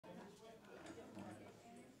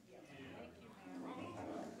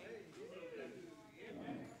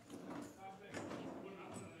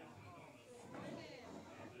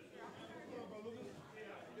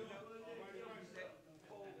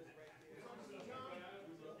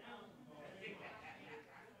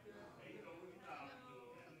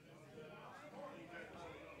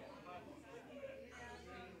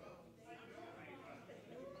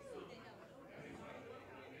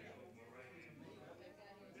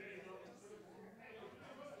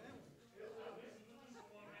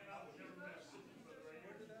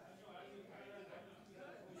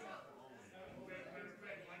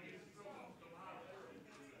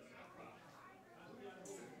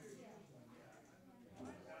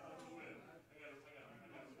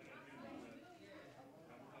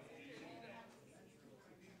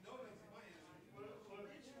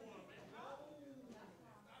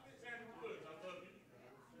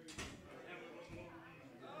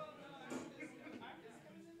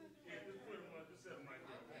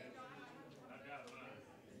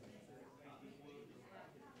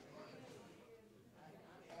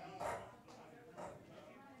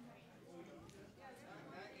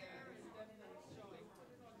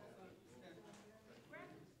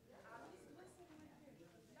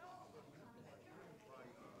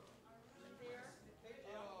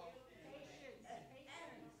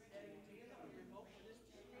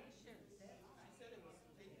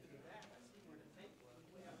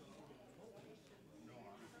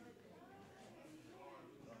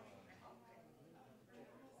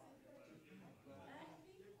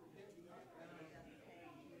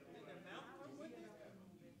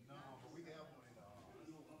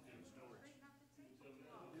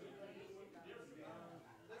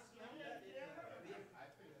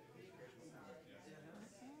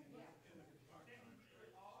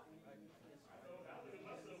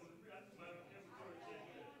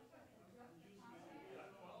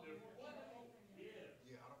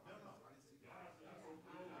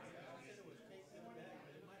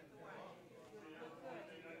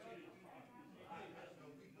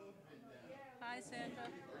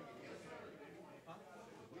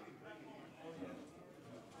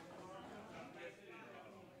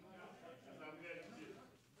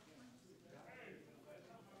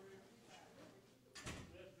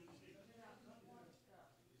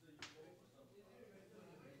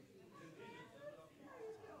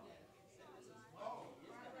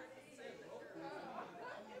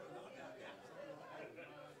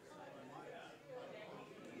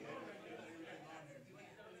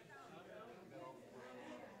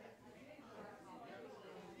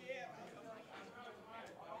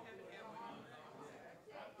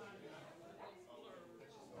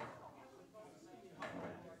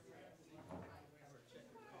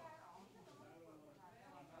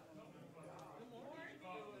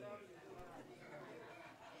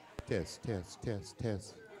Test, test, test,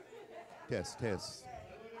 test, test, test.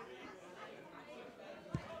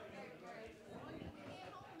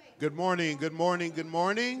 Good morning, good morning, good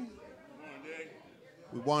morning.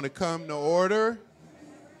 We want to come to order.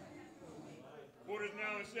 Court is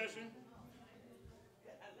now in session.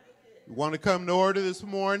 We want to come to order this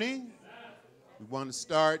morning. We want to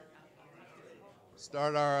start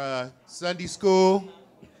our Sunday school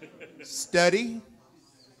study.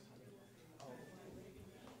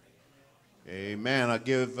 Amen. I'll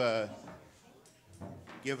give us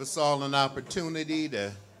all an opportunity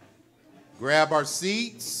to grab our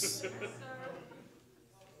seats. What's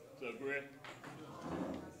up, Greg?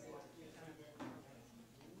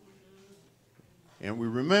 And we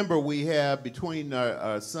remember we have between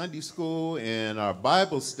our Sunday school and our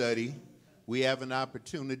Bible study, we have an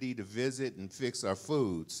opportunity to visit and fix our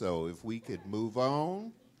food. So if we could move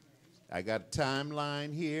on. I got a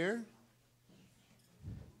timeline here.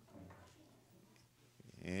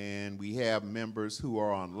 And we have members who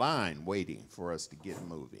are online waiting for us to get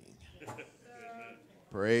moving.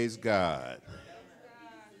 Praise God.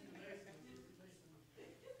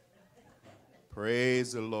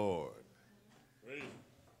 Praise the Lord. Praise.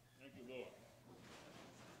 Thank you, Lord.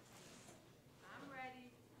 I'm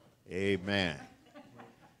ready. Amen.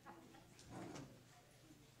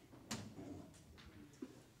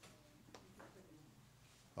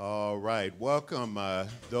 All right. Welcome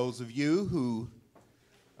those of you who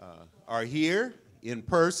are here in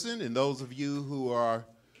person and those of you who are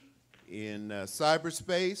in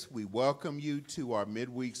cyberspace. We welcome you to our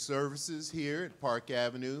midweek services here at Park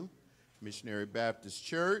Avenue Missionary Baptist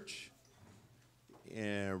Church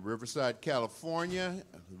in Riverside, California.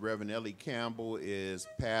 Reverend Ellie Campbell is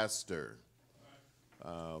pastor.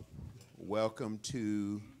 Welcome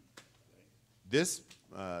to this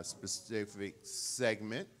specific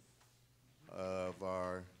segment of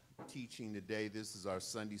our teaching today. This is our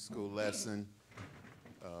Sunday school lesson,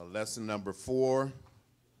 lesson number 4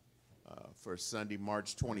 for Sunday,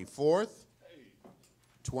 March 24th,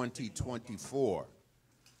 2024.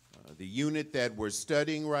 The unit that we're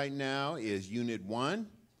studying right now is Unit 1,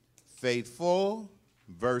 Faithful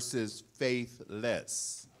versus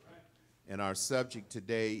Faithless. And our subject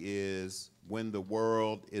today is When the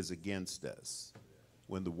World is Against Us.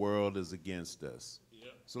 When the world is against us.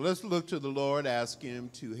 Yep. So let's look to the Lord, ask him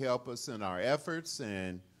to help us in our efforts,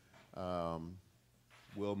 and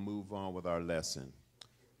we'll move on with our lesson.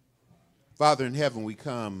 Father in heaven, we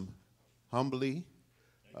come humbly,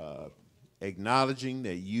 acknowledging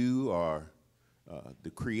that you are the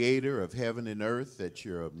creator of heaven and earth, that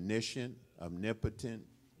you're omniscient, omnipotent,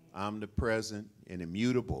 omnipresent, and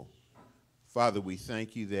immutable. Father, we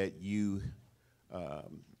thank you that you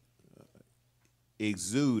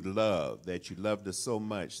exude love, that you loved us so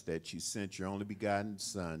much that you sent your only begotten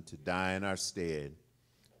Son to die in our stead.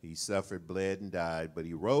 He suffered, bled, and died, but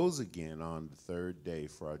he rose again on the third day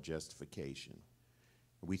for our justification.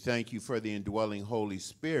 We thank you for the indwelling Holy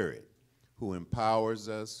Spirit who empowers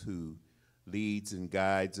us, who leads and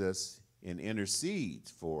guides us and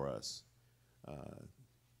intercedes for us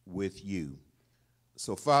with you.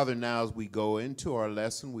 So, Father, now as we go into our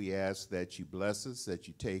lesson, we ask that you bless us, that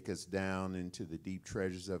you take us down into the deep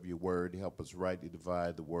treasures of your word, help us rightly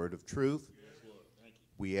divide the word of truth. Yes, Lord. Thank you.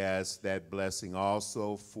 We ask that blessing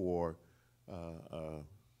also for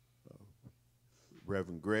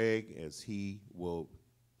Reverend Greg as he will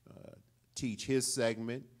teach his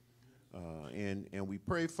segment. And we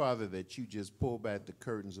pray, Father, that you just pull back the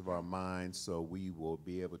curtains of our minds so we will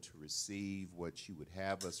be able to receive what you would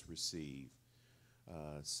have us receive.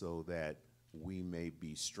 So that we may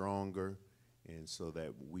be stronger and so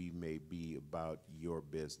that we may be about your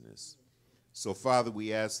business. So, Father,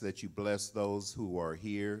 we ask that you bless those who are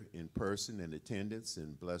here in person in attendance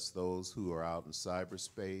and bless those who are out in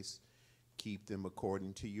cyberspace. Keep them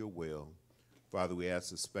according to your will. Father, we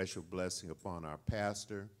ask a special blessing upon our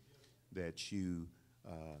pastor, that you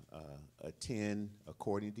attend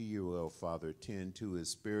according to your will, Father, attend to his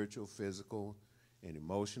spiritual, physical, and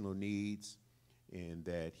emotional needs, and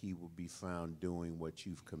that he will be found doing what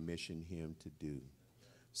you've commissioned him to do.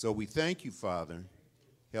 So we thank you, Father.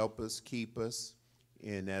 Help us, keep us,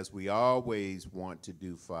 and as we always want to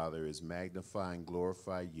do, Father, is magnify and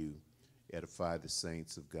glorify you, edify the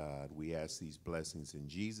saints of God. We ask these blessings in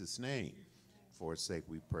Jesus' name. For his sake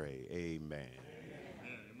we pray. Amen.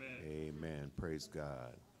 Amen. Amen. Praise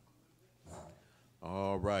God.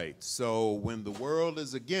 All right. So when the world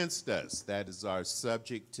is against us, that is our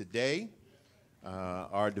subject today.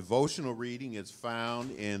 Our devotional reading is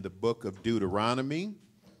found in the book of Deuteronomy,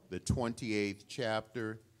 the 28th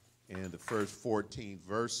chapter and the first 14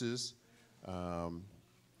 verses.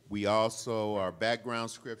 We also, our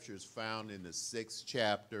background scripture is found in the 6th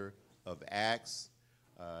chapter of Acts.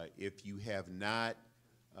 If you have not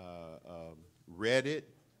read it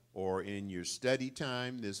or in your study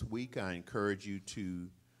time this week, I encourage you to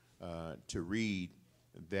read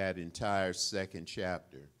that entire 2nd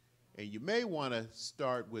chapter. And you may want to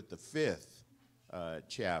start with the 5th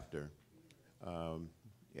chapter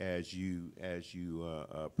as you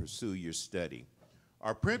pursue your study.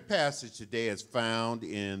 Our print passage today is found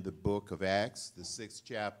in the book of Acts, the 6th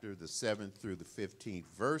chapter, the 7th through the 15th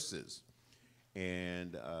verses.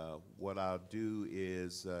 And what I'll do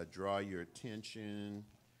is draw your attention.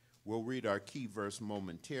 We'll read our key verse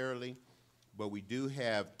momentarily, but we do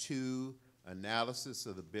have 2 analysis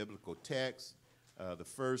of the biblical text. The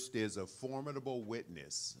first is a formidable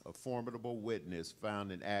witness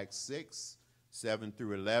found in Acts 6, 7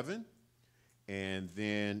 through 11, and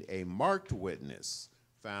then a marked witness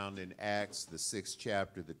found in Acts, the 6th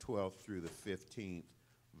chapter, the 12th through the 15th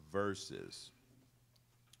verses.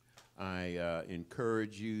 I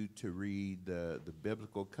encourage you to read the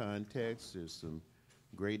biblical context. There's some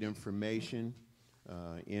great information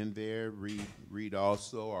in there. Read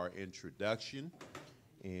also our introduction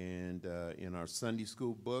and in our Sunday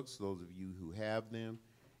school books, those of you who have them,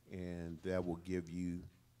 and that will give you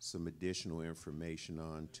some additional information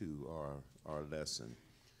on to our lesson.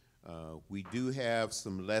 We do have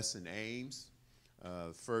some lesson aims.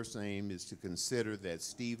 First aim is to consider that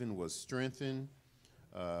Stephen was strengthened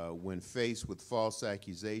when faced with false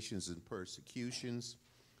accusations and persecutions.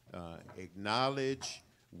 Acknowledge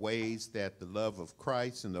ways that the love of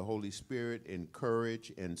Christ and the Holy Spirit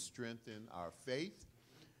encourage and strengthen our faith.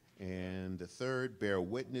 And the third, bear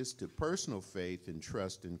witness to personal faith and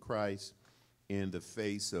trust in Christ in the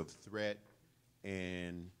face of threat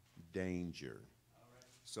and danger.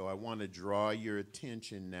 So I want to draw your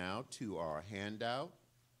attention now to our handout.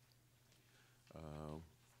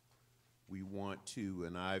 We want to,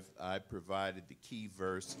 and I provided the key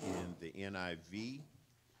verse in the NIV.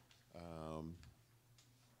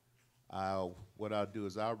 What I'll do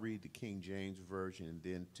is I'll read the King James Version, and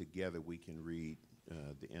then together we can read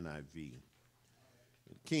the NIV.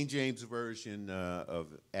 King James Version of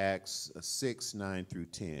Acts 6, 9 through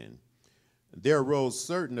 10. There arose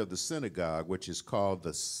certain of the synagogue, which is called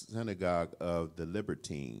the synagogue of the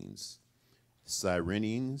Libertines,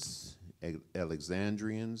 Cyrenians,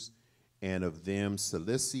 Alexandrians, and of them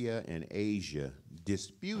Cilicia and Asia,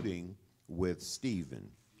 disputing with Stephen.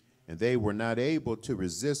 And they were not able to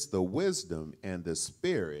resist the wisdom and the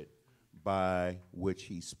spirit by which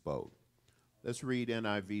he spoke. Let's read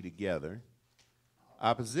NIV together.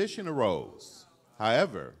 Opposition arose,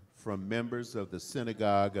 however, from members of the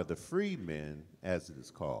synagogue of the freedmen, as it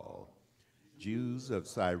is called, Jews of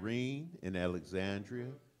Cyrene and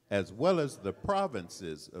Alexandria, as well as the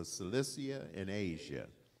provinces of Cilicia and Asia,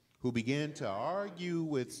 who began to argue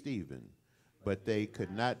with Stephen, but they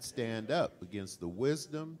could not stand up against the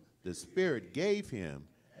wisdom the Spirit gave him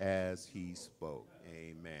as he spoke.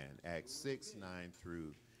 Amen. Acts 6, 9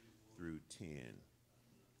 through 10.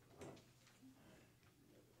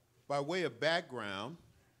 By way of background,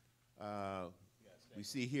 we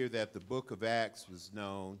see here that the book of Acts was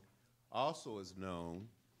known, also is known,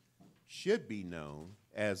 should be known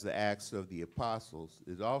as the Acts of the Apostles.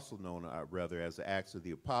 It's also known, rather, as the Acts of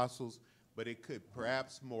the Apostles, but it could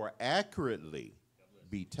perhaps more accurately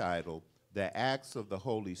be titled the Acts of the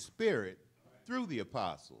Holy Spirit through the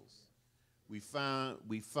Apostles. We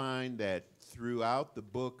find that throughout the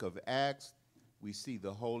book of Acts, we see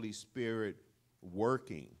the Holy Spirit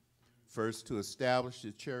working, first to establish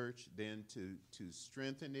the church, then to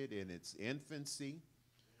strengthen it in its infancy,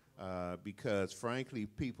 because frankly,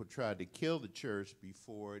 people tried to kill the church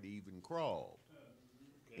before it even crawled.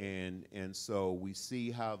 And so we see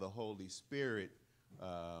how the Holy Spirit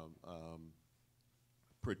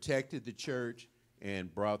protected the church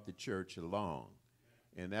and brought the church along.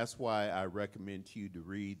 And that's why I recommend to you to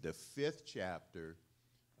read the 5th chapter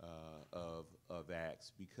of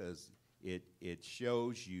Acts, because it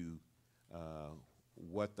shows you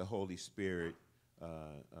what the Holy Spirit,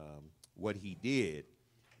 what he did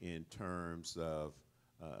in terms of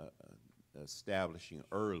establishing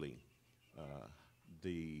early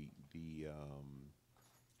the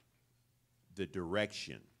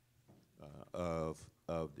direction of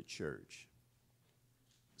the church.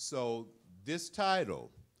 So this title,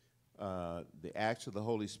 The Acts of the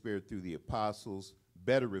Holy Spirit through the Apostles,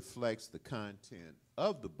 better reflects the content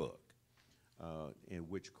of the book, in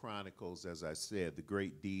which chronicles, as I said, the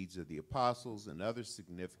great deeds of the apostles and other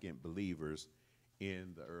significant believers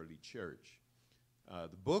in the early church.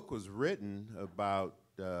 The book was written about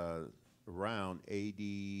around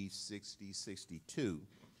AD 60, 62,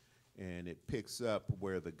 and it picks up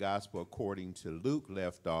where the gospel according to Luke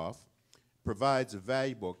left off, provides a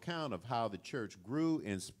valuable account of how the church grew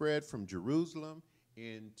and spread from Jerusalem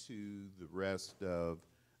into the rest of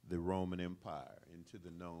the Roman Empire, into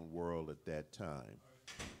the known world at that time.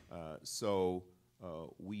 So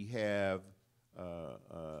we have,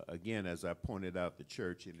 again, as I pointed out, the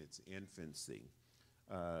church in its infancy.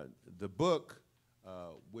 The book,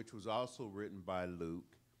 which was also written by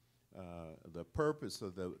Luke, the purpose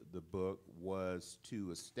of the book was to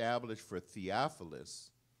establish for Theophilus,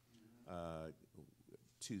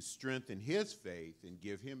 to strengthen his faith and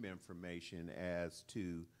give him information as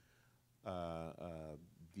to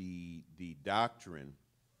the doctrine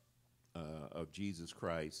of Jesus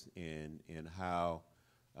Christ and how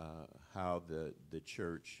the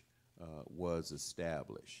church was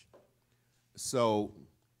established. So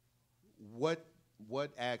what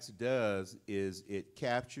Acts does is it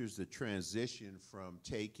captures the transition from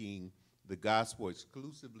taking the gospel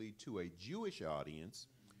exclusively to a Jewish audience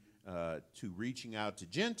to reaching out to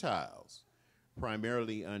Gentiles,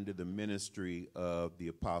 primarily under the ministry of the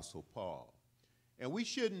Apostle Paul. And we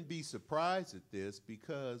shouldn't be surprised at this,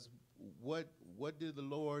 because what did the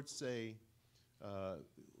Lord say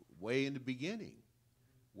way in the beginning?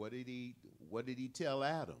 What did he tell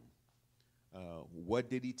Adam?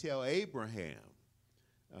 What did he tell Abraham?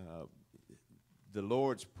 The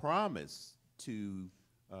Lord's promise to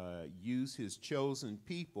use his chosen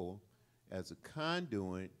people as a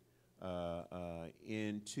conduit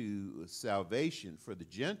into salvation for the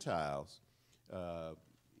Gentiles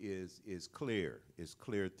is clear. It's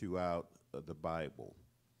clear throughout the Bible.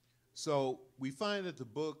 So we find that the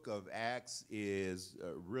book of Acts is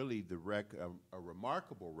really a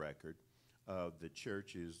remarkable record of the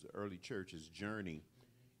early church's journey,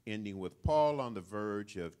 ending with Paul on the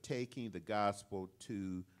verge of taking the gospel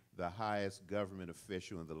to the highest government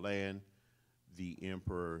official in the land, the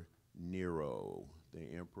Emperor Nero,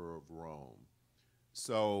 the Emperor of Rome.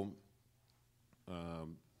 So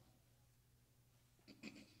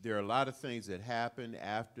there are a lot of things that happen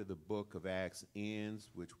after the book of Acts ends,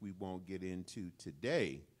 which we won't get into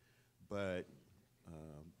today, but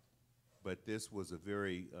this was a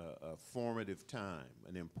very formative time,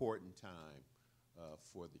 an important time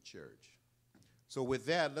for the church. So with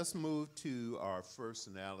that, let's move to our first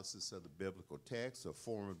analysis of the biblical text, a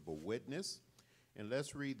formidable witness, and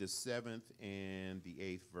let's read the 7th and the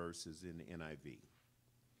 8th verses in the NIV.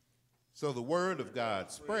 So the word of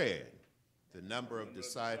God spread. The number of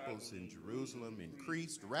disciples in Jerusalem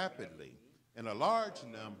increased rapidly, and a large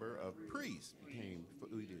number of priests became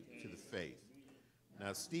devoted to the faith.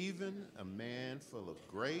 Now Stephen, a man full of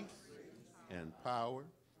grace and power,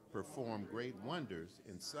 performed great wonders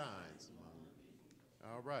and signs among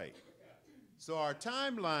them. All right. So our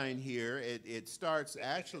timeline here, it starts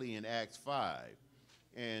actually in Acts 5,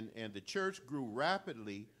 and the church grew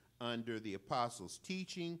rapidly under the apostles'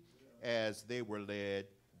 teaching as they were led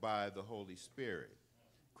by the Holy Spirit.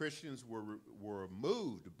 Christians were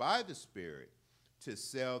moved by the Spirit to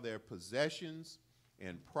sell their possessions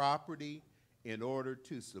and property in order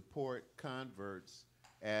to support converts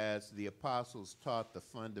as the apostles taught the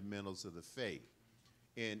fundamentals of the faith.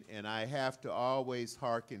 And I have to always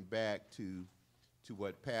hearken back to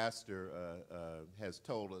what Pastor has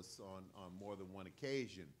told us on more than one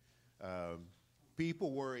occasion.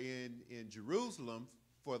 People were in Jerusalem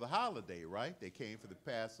for the holiday, right? They came for the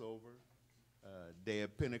Passover, Day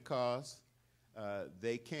of Pentecost.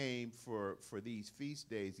 They came for these feast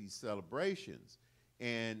days, these celebrations.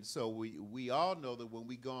 And so we all know that when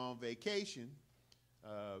we go on vacation,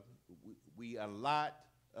 we allot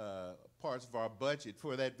parts of our budget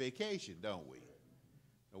for that vacation, don't we?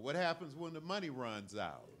 And what happens when the money runs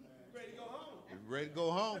out? Ready to go home. Ready to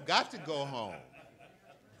go home? Got to go home.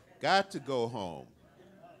 Got to go home.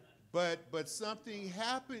 But something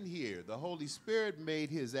happened here. The Holy Spirit made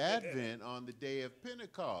his advent on the day of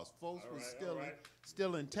Pentecost. Folks were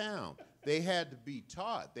still in town. They had to be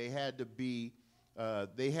taught. They had to be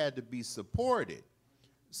supported.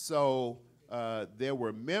 So there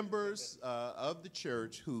were members of the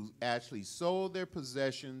church who actually sold their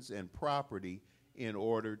possessions and property in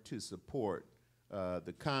order to support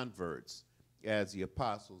the converts as the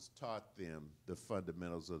apostles taught them the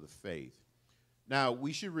fundamentals of the faith. Now,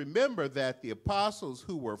 we should remember that the apostles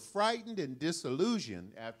who were frightened and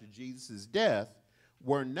disillusioned after Jesus' death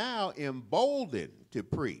were now emboldened to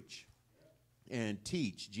preach and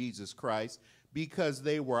teach Jesus Christ because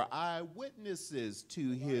they were eyewitnesses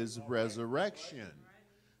to his resurrection.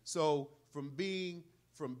 So from being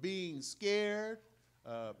scared,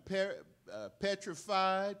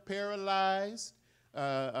 petrified, paralyzed.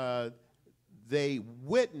 They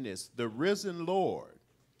witnessed the risen Lord.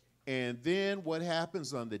 And then what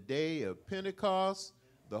happens on the day of Pentecost?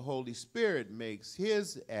 The Holy Spirit makes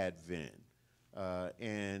his advent,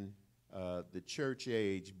 and the church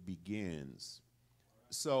age begins.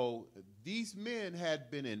 So these men had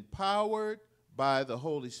been empowered by the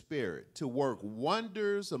Holy Spirit to work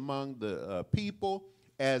wonders among the people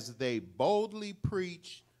as they boldly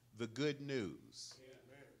preach the good news.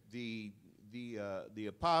 The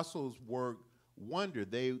apostles worked wonder.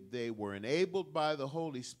 They were enabled by the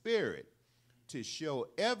Holy Spirit to show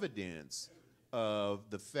evidence of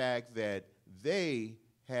the fact that they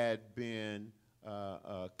had been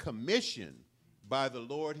commissioned by the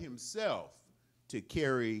Lord himself to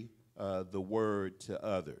carry the word to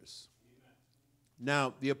others.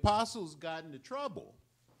 Now, the apostles got into trouble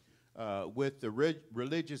with the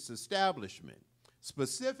religious establishment,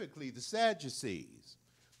 specifically the Sadducees,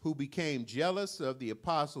 who became jealous of the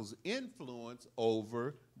apostles' influence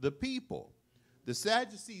over the people. The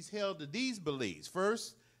Sadducees held to these beliefs.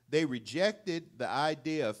 First, they rejected the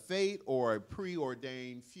idea of fate or a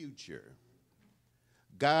preordained future.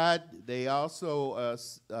 They also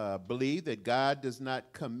believe that God does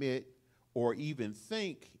not commit or even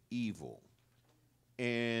think evil.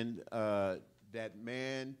 And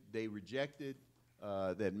they rejected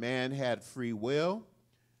that man had free will.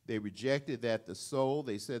 They rejected that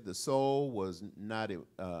they said the soul was not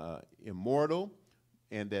immortal,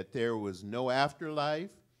 and that there was no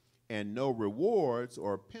afterlife and no rewards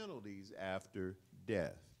or penalties after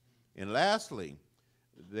death. And lastly,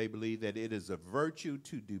 they believe that it is a virtue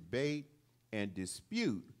to debate and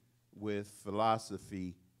dispute with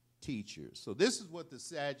philosophy teachers. So this is what the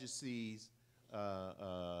Sadducees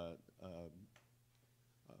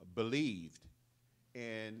believed.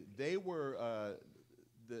 And they were,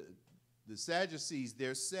 the Sadducees,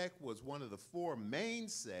 their sect was one of the four main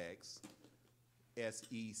sects,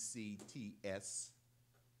 S-E-C-T-S.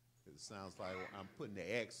 It sounds like I'm putting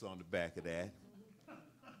the X on the back of that.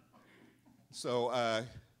 So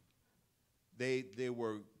they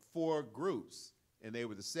were four groups, and they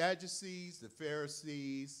were the Sadducees, the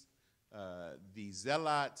Pharisees, the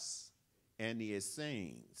Zealots, and the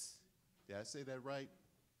Essenes. Did I say that right?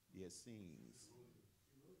 The Essenes.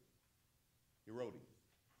 Herodians.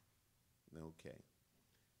 Okay.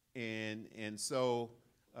 And so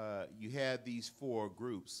you had these four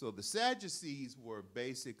groups. So the Sadducees were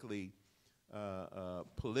basically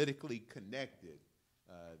politically connected.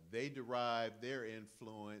 They derived their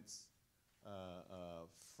influence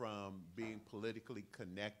from being politically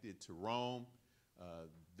connected to Rome.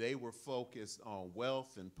 They were focused on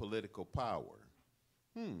wealth and political power.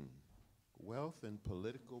 Wealth and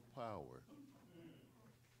political power.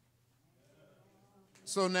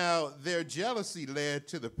 So now their jealousy led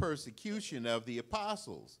to the persecution of the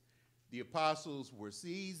apostles. The apostles were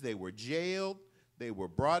seized, they were jailed, they were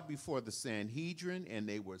brought before the Sanhedrin, and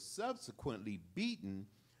they were subsequently beaten,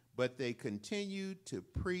 but they continued to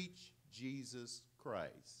preach Jesus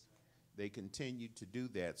Christ. They continued to do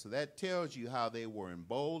that. So that tells you how they were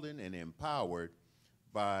emboldened and empowered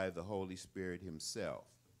by the Holy Spirit himself.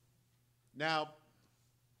 Now,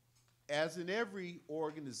 as in every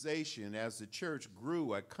organization, as the church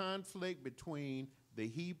grew, a conflict between the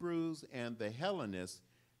Hebrews and the Hellenists,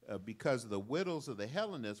 because the widows of the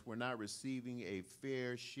Hellenists were not receiving a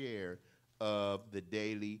fair share of the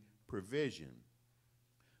daily provision.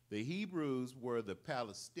 The Hebrews were the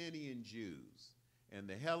Palestinian Jews, and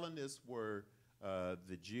the Hellenists were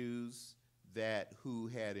the Jews who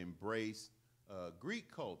had embraced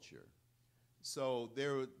Greek culture. So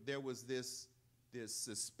there was this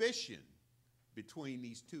suspicion between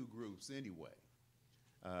these two groups anyway.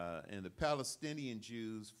 And the Palestinian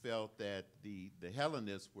Jews felt that the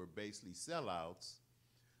Hellenists were basically sellouts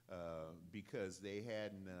because they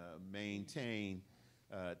hadn't maintained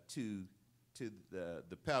to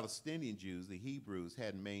the Palestinian Jews, the Hebrews,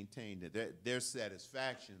 hadn't maintained their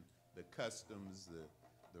satisfaction, the customs,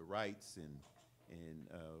 the rights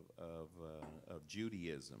of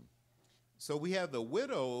Judaism. So we have the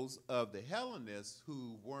widows of the Hellenists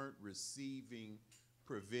who weren't receiving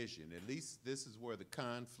provision. At least this is where the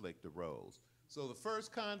conflict arose. So the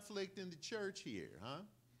first conflict in the church here, huh?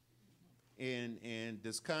 And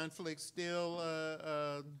does conflict still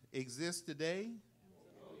exist today?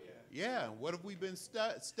 Yeah, what have we been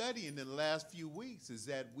studying in the last few weeks is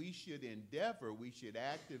that we should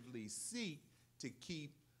actively seek to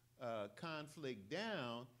keep conflict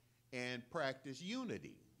down and practice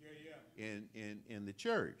unity in the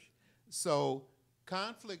church. So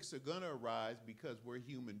conflicts are going to arise because we're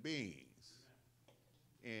human beings.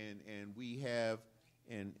 and we have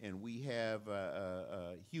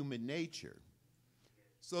human nature.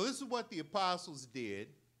 So this is what the apostles did,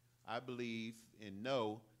 I believe and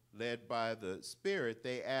know, led by the Spirit.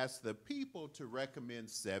 They asked the people to recommend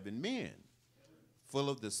 7 men full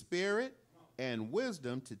of the Spirit and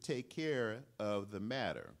wisdom to take care of the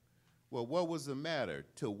matter. Well, what was the matter?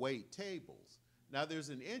 To wait tables. Now, there's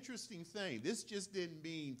an interesting thing. This just didn't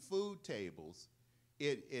mean food tables.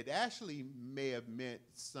 It actually may have meant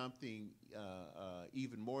something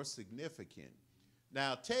even more significant.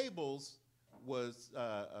 Now, tables was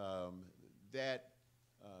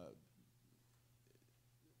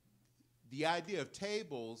the idea of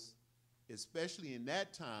tables, especially in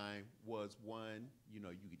that time, was one, you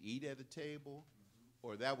could eat at a table,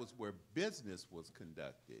 or that was where business was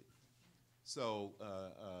conducted. So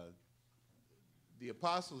the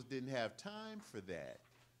apostles didn't have time for that,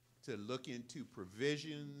 to look into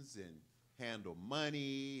provisions and handle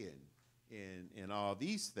money and all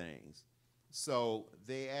these things. So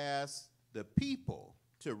they asked the people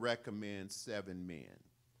to recommend 7 men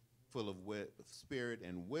full of spirit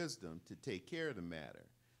and wisdom to take care of the matter.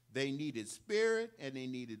 They needed spirit and they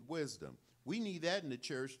needed wisdom. We need that in the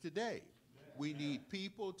church today. We need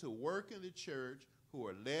people to work in the church who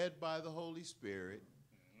are led by the Holy Spirit.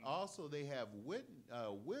 Also, they have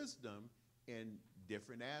wisdom in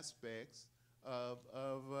different aspects of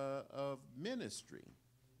ministry.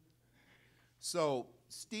 So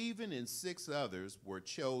Stephen and 6 others were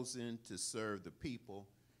chosen to serve the people.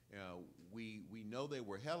 We know they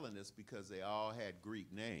were Hellenists because they all had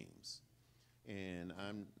Greek names, and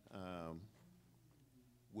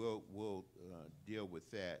we'll deal with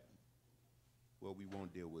that. Well, we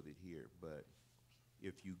won't deal with it here, but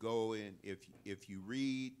if you go in, if you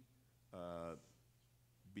read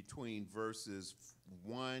between verses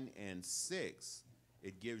 1 and 6,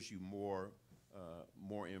 it gives you more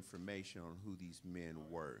information on who these men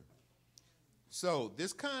were. So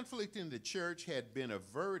this conflict in the church had been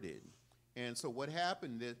averted, and so what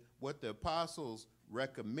happened is what the apostles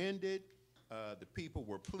recommended, the people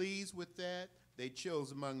were pleased with that. They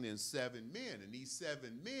chose among them 7 men, and these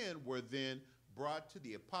 7 men were then brought to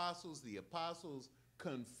the apostles. The apostles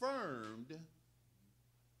confirmed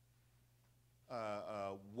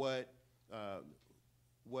what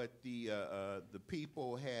the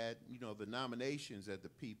people had, the nominations that the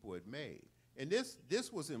people had made. And this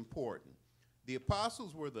was important. The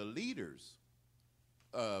apostles were the leaders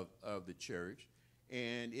of the church,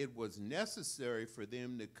 and it was necessary for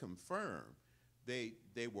them to confirm. They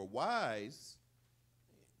were wise,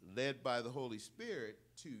 led by the Holy Spirit,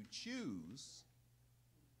 to choose.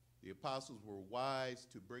 The apostles were wise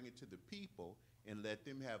to bring it to the people and let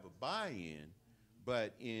them have a buy-in.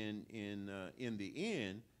 But in the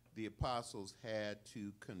end, the apostles had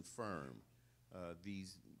to confirm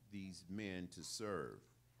these men to serve.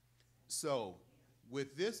 So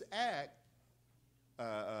with this act,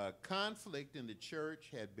 conflict in the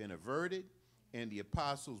church had been averted, and the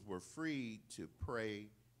apostles were free to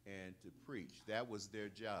pray and to preach. That was their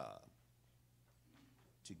job,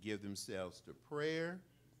 to give themselves to prayer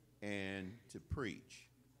and to preach.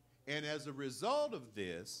 And as a result of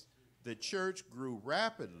this, the church grew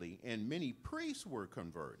rapidly, and many priests were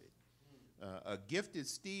converted. A gifted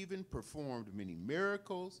Stephen performed many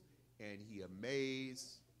miracles, and he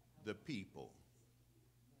amazed the people.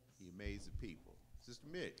 He amazed the people. Sister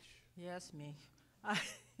Mitch. Yes, me.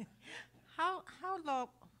 How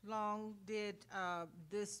long did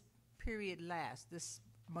this period last?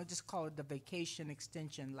 I'll just call it the vacation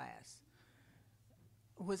extension last.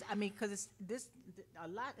 Because a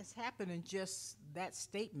lot has happened in just that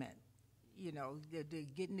statement. They're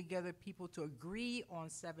getting together people to agree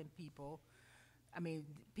on 7 people.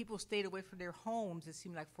 People stayed away from their homes, it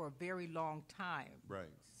seemed like, for a very long time.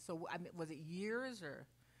 Right. So, was it years, or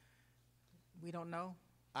we don't know?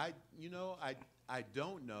 I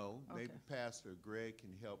don't know. Okay. Maybe Pastor Greg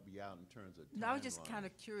can help me out in terms of timeline. No, I was just kind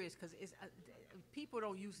of curious because people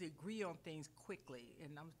don't usually agree on things quickly,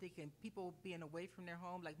 and I'm thinking people being away from their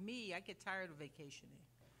home, like me, I get tired of vacationing.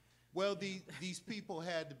 Well, these people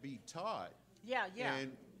had to be taught. Yeah.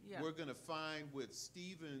 And we're going to find with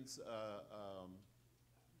Stephen's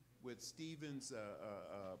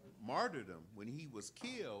martyrdom, when he was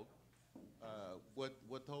killed, what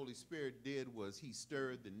the Holy Spirit did was he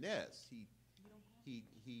stirred the nest. He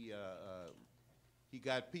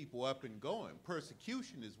got people up and going.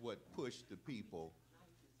 Persecution is what pushed the people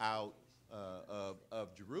out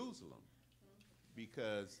of Jerusalem,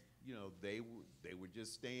 because they were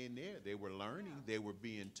just staying there. They were learning. They were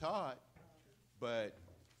being taught, but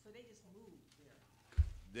So they just moved there.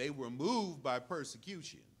 they were moved by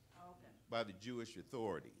persecution. Okay. by the Jewish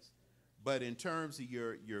authorities. But in terms of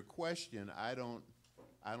your question, I don't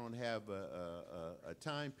have a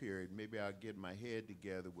time period. Maybe I'll get my head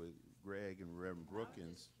together with Greg and Reverend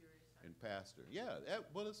Brookins and Pastor. Yeah,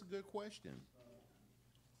 well, it's a good question.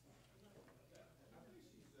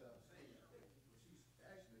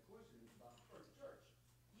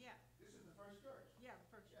 Yeah, This is the first church. yeah,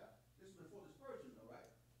 the first. Yeah, this is before the Spurgeon, though, right?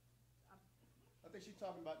 I think she's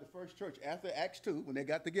talking about the first church after Acts 2 when they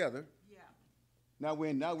got together. Yeah, Now we're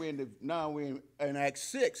in Acts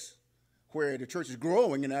 6, where the church is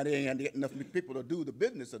growing and now they ain't getting enough people to do the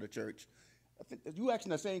business of the church. I think that you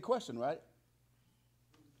asking the same question, right?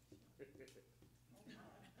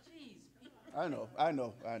 jeez. I know.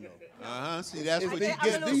 See, that's It's what these- you I'm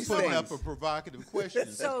a get little for putting up a things. provocative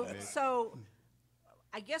question. So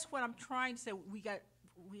I guess what I'm trying to say, we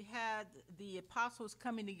had the apostles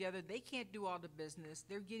coming together. They can't do all the business.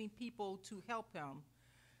 They're getting people to help him.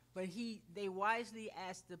 But they wisely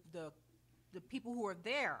asked the people who are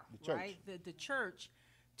there, The church. right? The church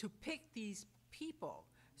to pick these people.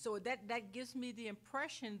 So that gives me the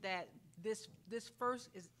impression that this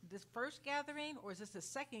first gathering, or is this the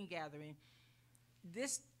second gathering?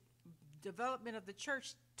 This development of the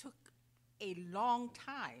church took a long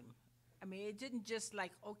time. I mean, it didn't just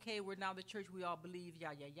like, okay, we're now the church, we all believe,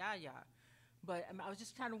 yeah. But I was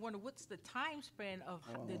just kind of wondering, what's the time span of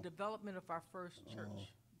the development of our first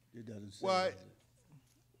church? It doesn't say. Well, does it?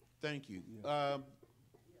 thank you.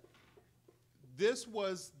 This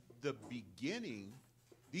was the beginning.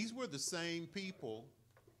 These were the same people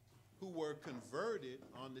who were converted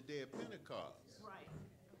on the day of Pentecost, Right,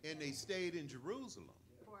 and they stayed in Jerusalem.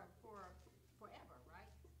 for forever, right?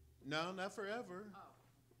 No, not forever, Oh,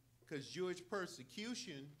 because Jewish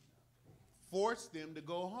persecution forced them to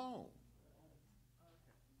go home.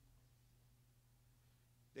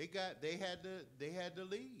 They had to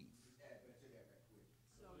leave.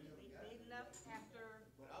 so they left after,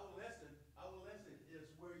 But our lesson is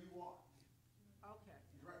where you are. okay.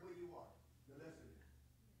 Right where you are. The lesson is.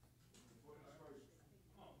 Before the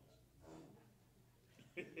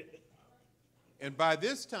dispersion. And by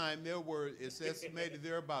this time, it's estimated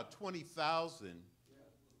there are about 20,000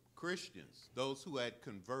 Christians, those who had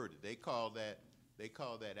converted. They call that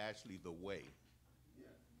actually the way.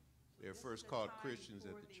 They're first called Christians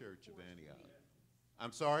at the Church of Antioch.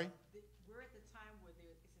 I'm sorry? We're at the time where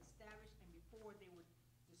it's established and before they were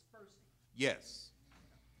dispersing. Yes.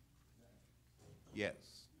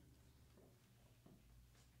 Yes.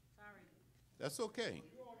 Sorry. That's okay.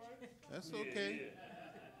 That's okay.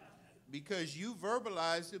 Because you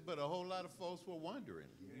verbalized it, but a whole lot of folks were wondering,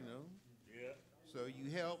 you know? Yeah. So you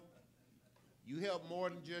help more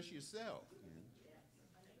than just yourself.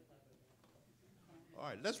 All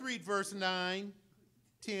right, let's read verse 9,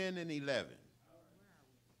 10, and 11.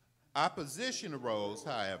 Opposition arose,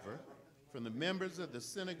 however, from the members of the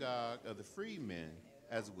synagogue of the freedmen,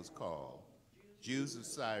 as it was called, Jews of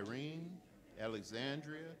Cyrene,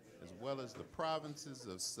 Alexandria, as well as the provinces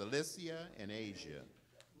of Cilicia and Asia,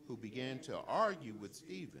 who began to argue with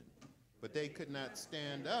Stephen, but they could not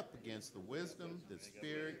stand up against the wisdom the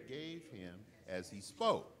Spirit gave him as he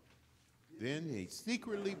spoke. Then he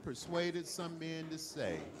secretly persuaded some men to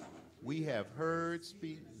say, "We have heard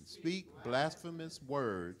speak blasphemous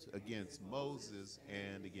words against Moses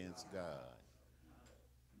and against God."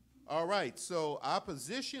 All right, so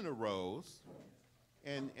opposition arose,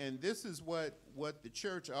 and this is what the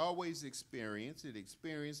church always experienced. It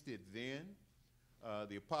experienced it then.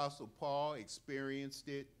 The Apostle Paul experienced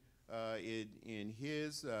it on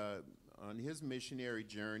his missionary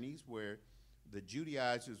journeys, where the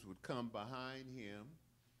Judaizers would come behind him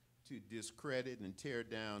to discredit and tear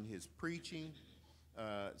down his preaching.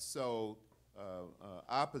 So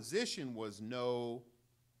opposition was not.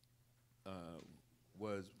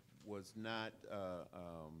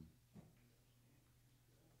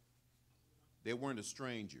 They weren't a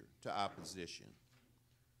stranger to opposition.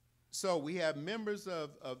 So we have members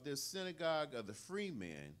of this synagogue of the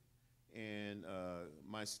freemen, and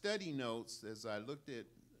my study notes, as I looked at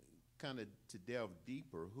kind of to delve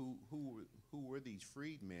deeper, who were these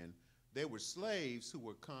freedmen? They were slaves who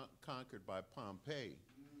were conquered by Pompey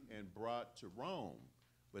and brought to Rome,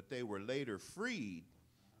 but they were later freed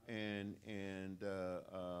and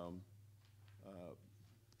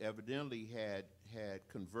evidently had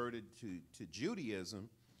converted to Judaism,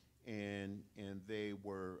 and they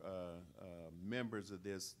were members of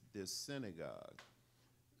this synagogue.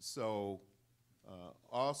 So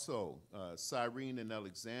also Cyrene and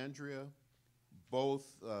Alexandria,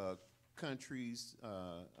 both countries,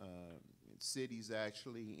 cities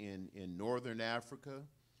actually in northern Africa,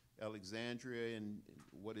 Alexandria in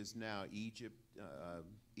what is now Egypt,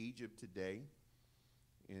 Egypt today,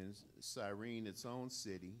 and Cyrene, its own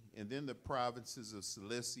city, and then the provinces of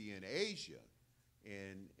Cilicia and Asia.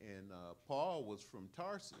 And Paul was from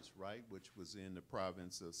Tarsus, right, which was in the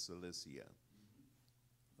province of Cilicia.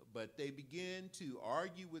 But they began to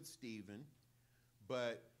argue with Stephen,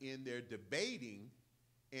 but in their debating,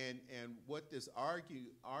 and what this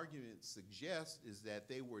argument suggests is that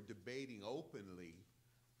they were debating openly,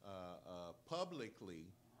 publicly,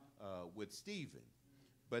 with Stephen,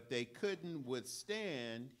 but they couldn't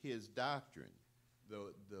withstand his doctrine.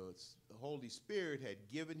 The Holy Spirit had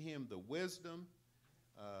given him the wisdom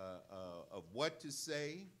of what to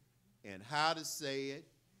say and how to say it,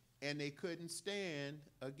 and they couldn't stand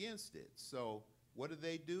against it. So what did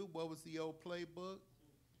they do? What was the old playbook?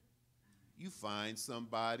 You find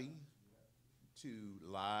somebody to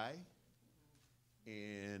lie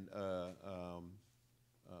and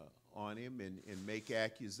on him and make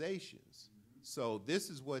accusations. So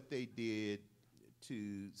this is what they did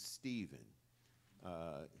to Stephen.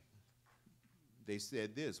 They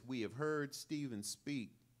said this: "We have heard Stephen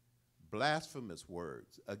speak blasphemous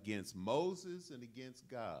words against Moses and against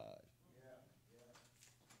God."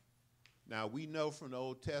 Now, we know from the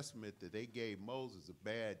Old Testament that they gave Moses a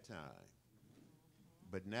bad time,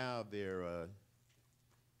 but now they're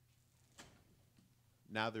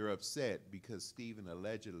upset because Stephen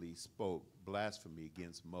allegedly spoke blasphemy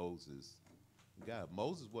against Moses. God,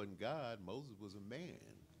 Moses wasn't God. Moses was a man.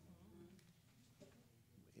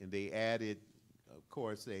 And they added, of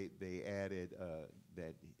course, they added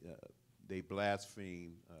that they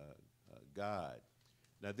blasphemed God.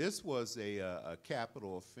 Now, this was a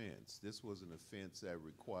capital offense. This was an offense that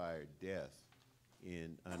required death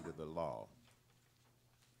under the law.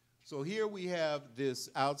 So here we have this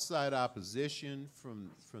outside opposition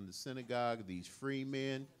from the synagogue, these free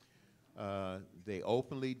men. They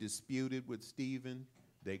openly disputed with Stephen.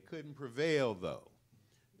 They couldn't prevail, though.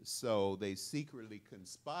 So they secretly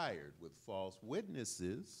conspired with false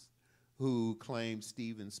witnesses who claimed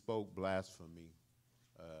Stephen spoke blasphemy,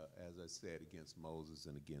 as I said, against Moses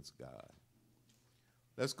and against God.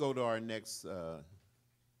 Let's go to our next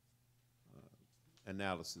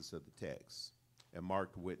analysis of the text. A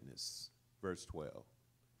marked witness, verse 12.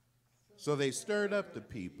 So they stirred up the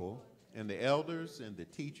people and the elders and the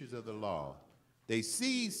teachers of the law. They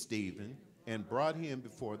seized Stephen and brought him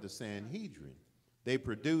before the Sanhedrin. They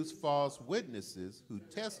produced false witnesses who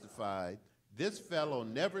testified, "This fellow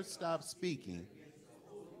never stopped speaking."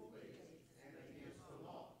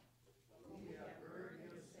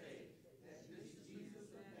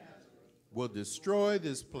 Will destroy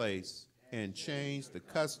this place and change the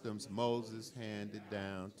customs Moses handed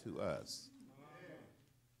down to us.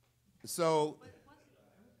 So,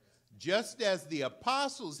 just as the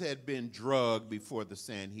apostles had been drugged before the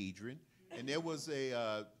Sanhedrin, and there was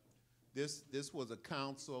this was a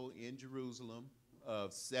council in Jerusalem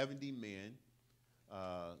of 70 men.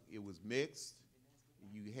 It was mixed.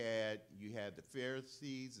 You had the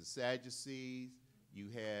Pharisees, the Sadducees. You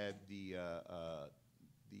had the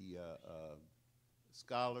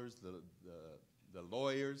scholars, the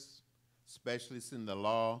lawyers, specialists in the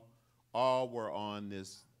law. All were on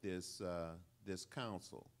this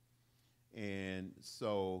council, and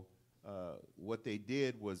so what they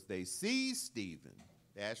did was they seized Stephen.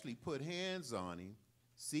 They actually put hands on him,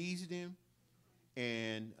 seized him,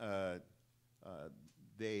 and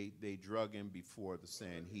they drug him before the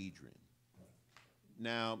Sanhedrin.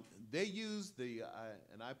 Now, they used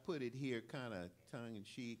and I put it here kind of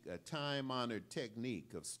tongue-in-cheek, a time-honored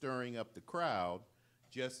technique of stirring up the crowd,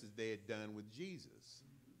 just as they had done with Jesus.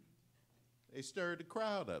 They stirred the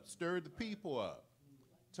crowd up, stirred the people up,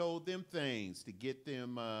 told them things to get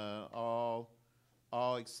them all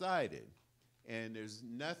excited. And there's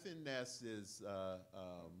nothing as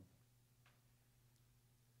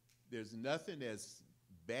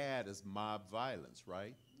bad as mob violence,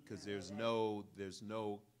 right? Because there's no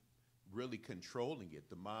really controlling it.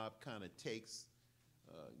 The mob kind of takes,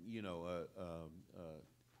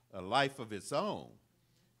 a life of its own,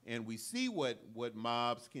 and we see what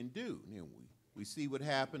mobs can do. We see what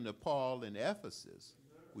happened to Paul in Ephesus.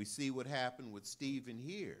 We see what happened with Stephen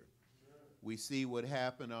here. We see what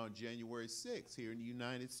happened on January 6th here in the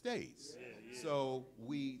United States. So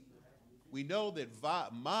we know that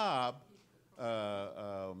mob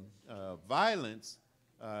violence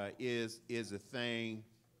is a thing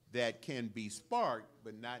that can be sparked,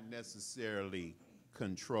 but not necessarily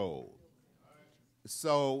controlled.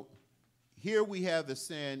 So here we have the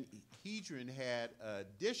Sanhedrin had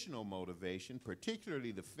additional motivation,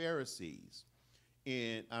 particularly the Pharisees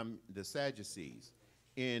and the Sadducees.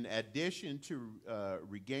 In addition to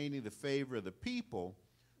regaining the favor of the people,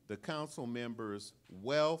 the council members'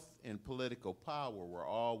 wealth and political power were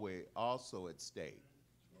always also at stake.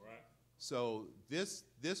 All right. So this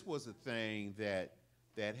was a thing that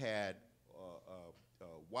had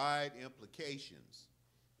wide implications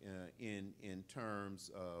in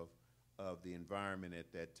terms of the environment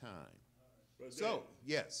at that time. But So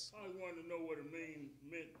yes, I always wanted to know what it meant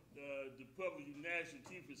the public you gnash your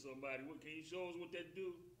teeth at somebody. What, can you show us what that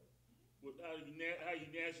do? How you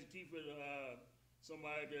gnash your teeth at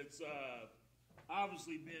somebody that's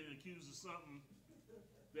obviously being accused of something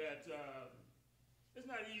that it's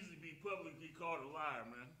not easy to be publicly called a liar,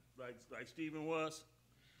 man. Like Stephen was.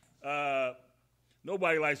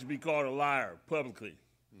 Nobody likes to be called a liar publicly.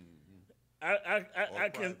 I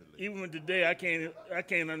can, privately. even today, I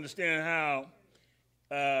can't understand how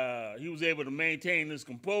he was able to maintain his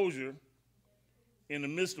composure in the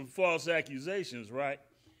midst of false accusations, right?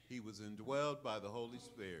 he was indwelled by the Holy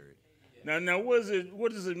Spirit. Now, what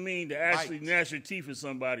does it mean to actually Bite. gnash your teeth at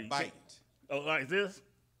somebody? Bite, Oh, like this?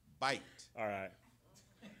 bite. All right.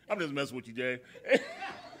 I'm just messing with you, Jay.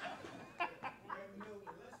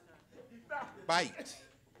 Bite.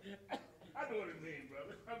 I know what it means,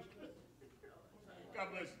 brother. God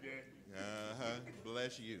bless you, Jay. Uh-huh.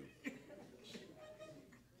 Bless you.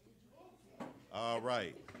 All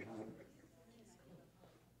right.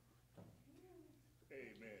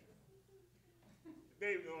 Hey, man.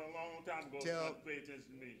 David, a long time ago, Tell- not to pay attention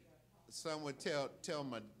to me. Someone tell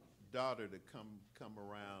my daughter to come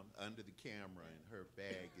around under the camera, and her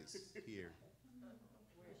bag is here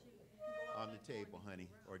on the table, honey,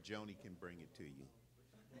 or Joni can bring it to you.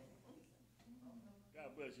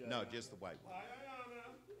 God bless you. No, just the white one.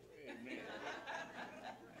 Amen.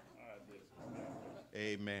 All right, bless you.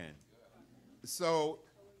 Amen. So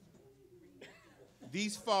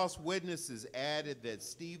these false witnesses added that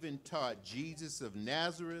Stephen taught Jesus of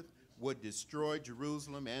Nazareth would destroy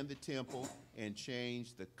Jerusalem and the temple and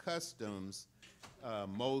change the customs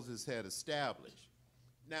Moses had established.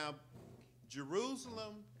 Now,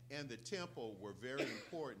 Jerusalem and the temple were very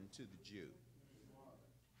important to the Jew.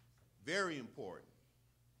 Very important.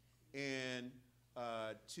 And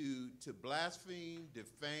to blaspheme,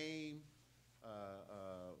 defame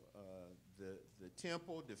the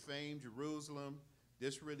temple, defame Jerusalem,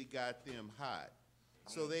 this really got them hot.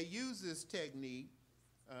 So they used this technique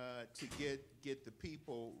to get the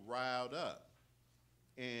people riled up.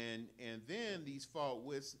 And then these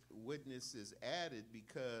false witnesses added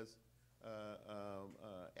because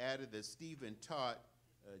added that Stephen taught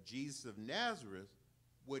Jesus of Nazareth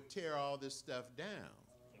would tear all this stuff down.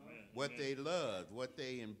 Amen. What they loved, what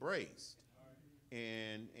they embraced.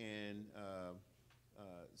 And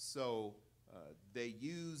so they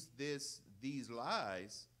used these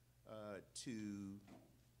lies to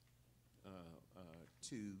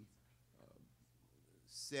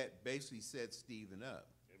basically set Stephen up.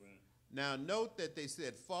 Amen. Now note that they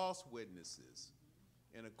said false witnesses,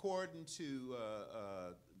 and according to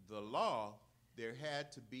the law, there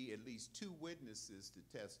had to be at least 2 witnesses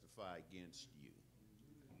to testify against you.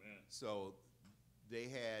 Amen. So they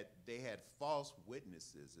had false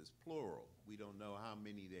witnesses as plural. We don't know how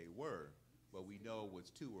many they were, but we know it was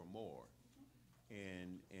 2 or more.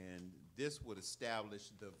 And this would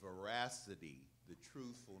establish the veracity, the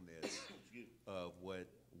truthfulness of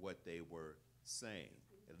what they were saying,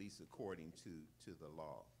 at least according to the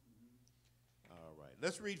law. All right,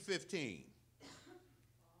 let's read 15.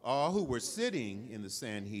 All who were sitting in the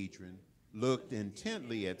Sanhedrin looked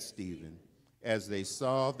intently at Stephen as they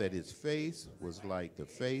saw that his face was like the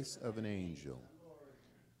face of an angel.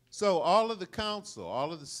 So all of the council,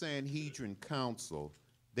 all of the Sanhedrin council,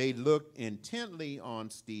 they looked intently on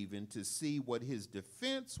Stephen to see what his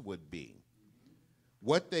defense would be.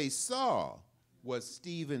 What they saw was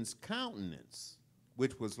Stephen's countenance,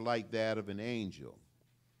 which was like that of an angel,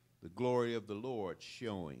 the glory of the Lord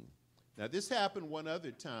showing. Now, this happened one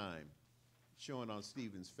other time, showing on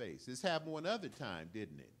Stephen's face. This happened one other time,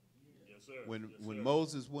 didn't it? Yes, sir. When Yes, sir.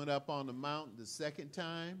 Moses went up on the mountain the second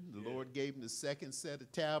time, the Lord gave him the second set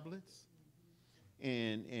of tablets.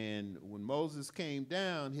 And when Moses came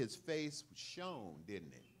down, his face shone,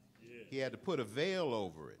 didn't it? Yeah. He had to put a veil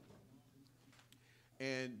over it.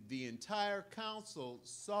 And the entire council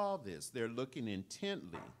saw this. They're looking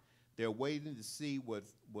intently. They're waiting to see what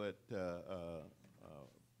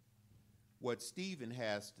Stephen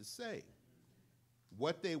has to say.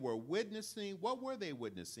 What they were witnessing, what were they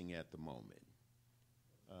witnessing at the moment?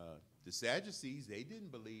 The Sadducees, they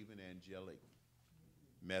didn't believe in angelic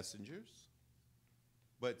messengers.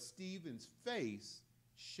 But Stephen's face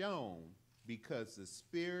shone because the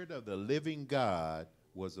Spirit of the living God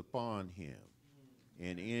was upon him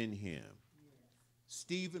and in him.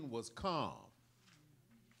 Stephen was calm,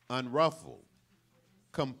 unruffled,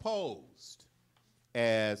 composed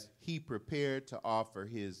as he prepared to offer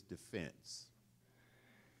his defense.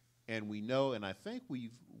 And we know, and I think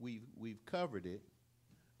we've covered it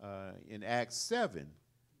in Acts 7,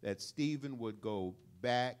 that Stephen would go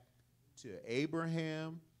back to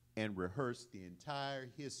Abraham and rehearse the entire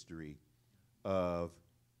history of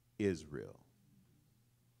Israel.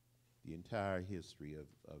 The entire history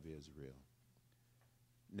of Israel.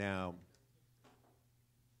 Now,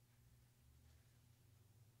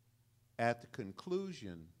 at the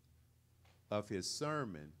conclusion of his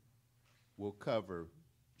sermon, we'll cover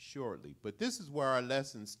shortly. But this is where our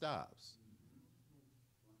lesson stops.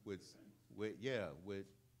 With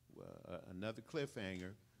another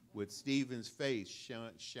cliffhanger, with Stephen's face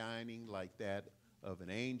shining like that of an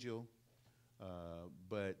angel,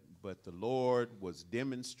 but the Lord was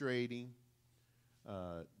demonstrating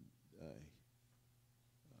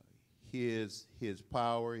his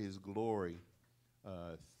power, his glory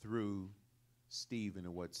through Stephen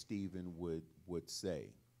and what Stephen would say.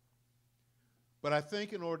 But I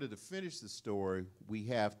think in order to finish the story, we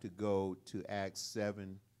have to go to Acts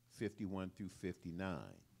 7:51 through 59.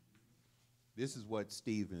 This is what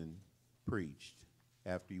Stephen preached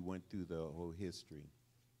after he went through the whole history.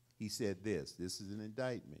 He said this is an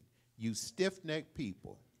indictment. You stiff-necked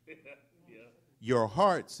people, Yeah. your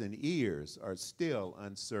hearts and ears are still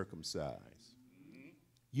uncircumcised.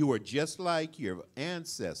 You are just like your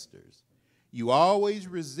ancestors. You always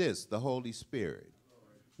resist the Holy Spirit.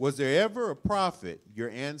 Was there ever a prophet your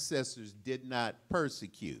ancestors did not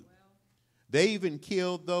persecute? They even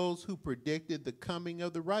killed those who predicted the coming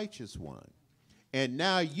of the righteous one. And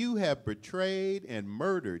now you have betrayed and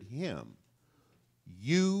murdered him.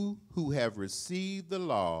 You who have received the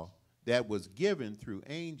law that was given through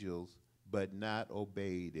angels but not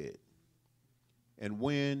obeyed it. And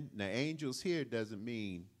when the angels here doesn't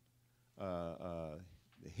mean the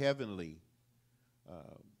heavenly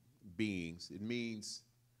beings, it means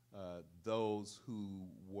those who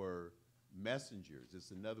were messengers.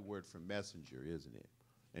 It's another word for messenger, isn't it?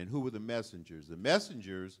 And who were the messengers? The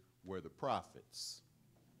messengers were the prophets,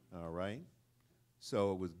 all right?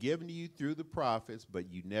 So it was given to you through the prophets,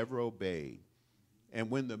 but you never obeyed.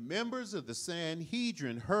 And when the members of the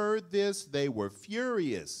Sanhedrin heard this, they were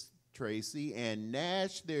furious, Tracy, and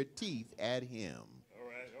gnashed their teeth at him. All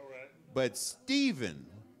right. But Stephen,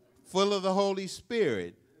 full of the Holy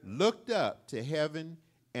Spirit, looked up to heaven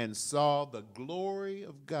and saw the glory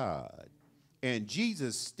of God and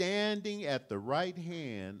Jesus standing at the right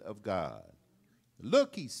hand of God.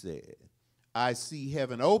 Look, he said, I see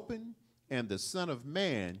heaven open and the Son of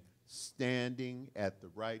Man standing at the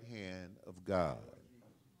right hand of God,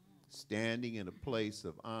 standing in a place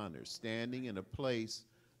of honor, standing in a place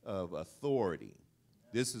of authority.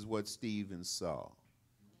 This is what Stephen saw.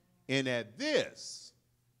 And at this,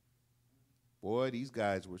 boy, these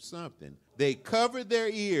guys were something. They covered their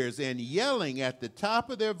ears and yelling at the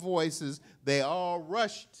top of their voices, they all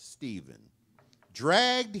rushed Stephen,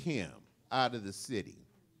 dragged him out of the city,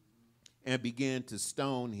 and began to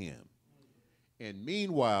stone him. And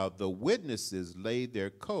meanwhile, the witnesses laid their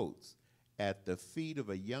coats at the feet of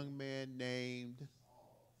a young man named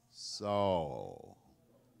Saul.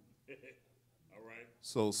 All right.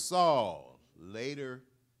 So Saul, later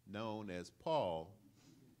known as Paul,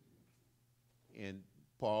 and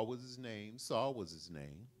Paul was his name, Saul was his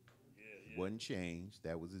name, wasn't changed,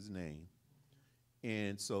 that was his name.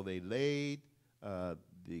 And so they laid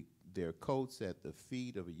their coats at the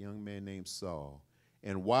feet of a young man named Saul.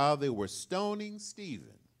 And while they were stoning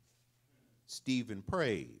Stephen, Stephen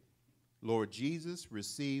prayed, Lord Jesus,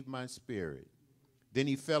 receive my spirit. Then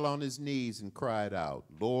he fell on his knees and cried out,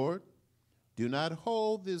 Lord, do not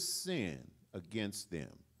hold this sin against them.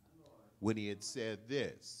 When he had said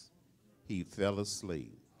this, he fell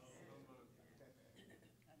asleep.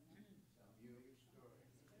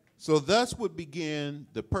 So thus would begin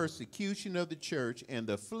the persecution of the church and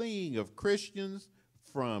the fleeing of Christians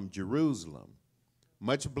from Jerusalem.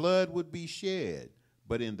 Much blood would be shed,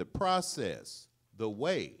 but in the process, the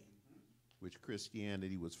way, which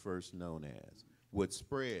Christianity was first known as, would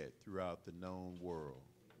spread throughout the known world.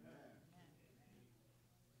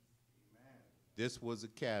 This was a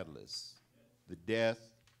catalyst, the death,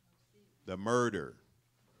 the murder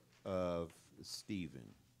of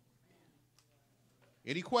Stephen.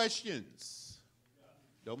 Any questions?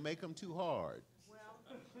 Don't make them too hard.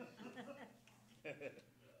 Amen.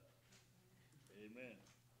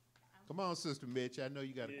 Come on, Sister Mitch. I know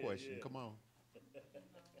you got a Yeah, question. yeah. Come on.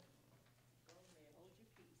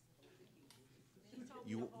 He told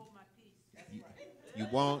you you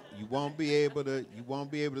won't be able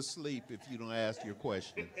to sleep if you don't ask your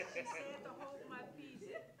question. She said to hold my peace.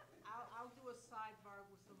 I'll do a sidebar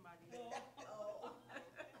with somebody else.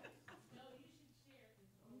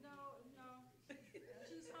 No,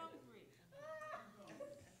 she's hungry.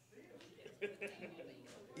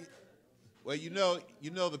 Well, you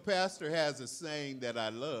know the pastor has a saying that I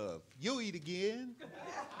love. You'll eat again. All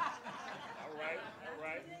right, all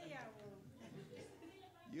right.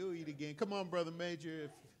 You'll eat again. Come on, Brother Major.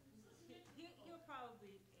 He'll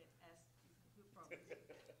probably ask. He'll probably.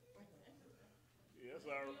 Yeah,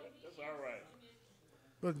 that's all right.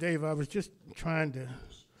 Well, Dave, I was just trying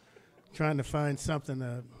to find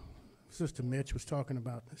something. Sister Mitch was talking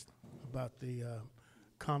about this, about the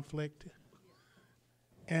conflict,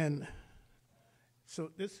 and so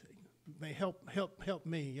this may help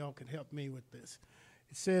me. Y'all can help me with this.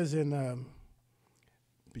 It says in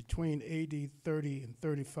between AD 30 and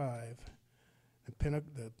 35,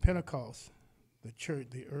 the Pentecost, the church,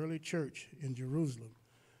 the early church in Jerusalem,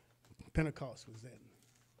 Pentecost was that.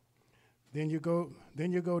 Then you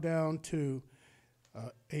go down to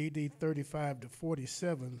AD 35 to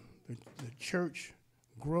 47. The church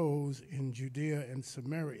grows in Judea and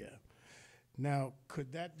Samaria. Now,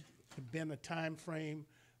 could that have been a time frame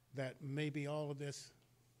that maybe all of this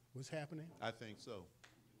was happening? I think so.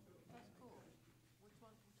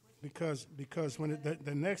 Because when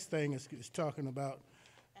the next thing is talking about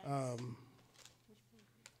Oh,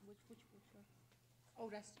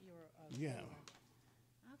 that's your. yeah.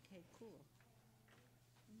 Okay, cool.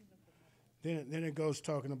 Then it goes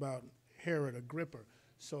talking about Herod Agrippa.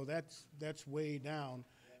 So that's way down,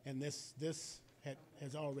 and this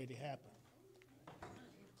has already happened.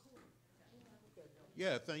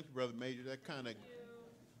 Yeah, thank you, Brother Major. That kind of.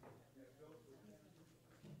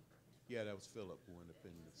 Yeah, that was Philip who went up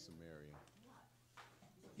into Samaria.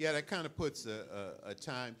 Yeah, that kind of puts a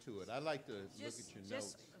time to it. I like to look at your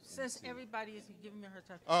notes. Since see. everybody is giving me her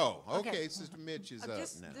time. Oh, okay. Sister Mitch is up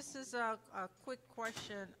now. This is a quick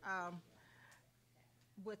question.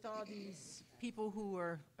 With all these people who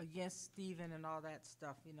are against Stephen and all that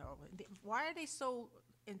stuff, why are they so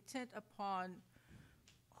intent upon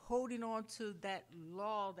holding on to that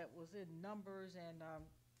law that was in Numbers and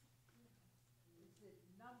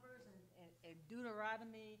and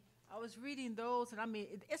Deuteronomy? I was reading those, and I mean,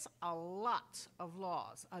 it's a lot of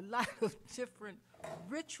laws, a lot of different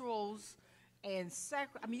rituals and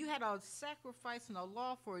I mean, you had a sacrifice and a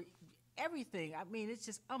law for everything. I mean, it's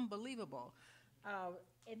just unbelievable.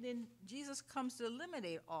 And then Jesus comes to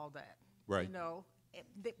eliminate all that. Right.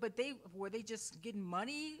 But were they just getting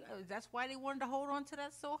money? That's why they wanted to hold on to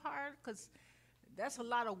that so hard? Because that's a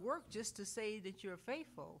lot of work just to say that you're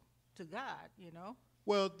faithful to God,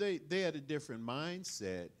 Well, they had a different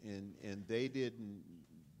mindset, and they didn't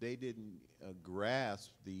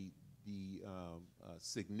grasp the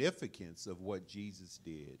significance of what Jesus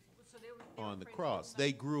did So they were on the afraid of cross.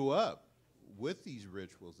 They grew up with these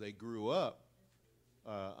rituals. They grew up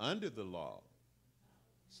under the law.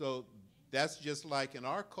 So that's just like in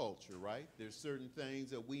our culture, right? There's certain things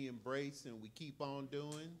that we embrace and we keep on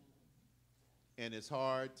doing, and it's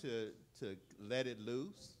hard to let it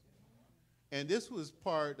loose. And this was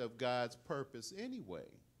part of God's purpose anyway,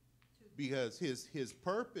 because his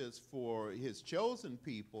purpose for his chosen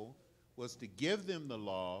people was to give them the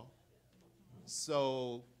law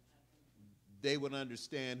so they would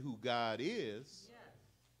understand who God is. Yes.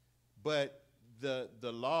 But the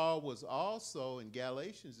law was also, in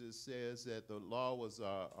Galatians it says that the law was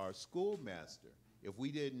our schoolmaster. If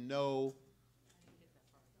we didn't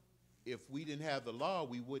have the law,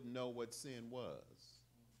 we wouldn't know what sin was,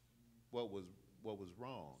 what was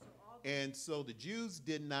wrong. And so the Jews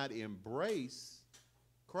did not embrace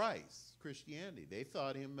Christianity. They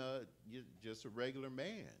thought him just a regular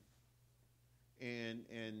man.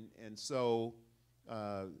 And so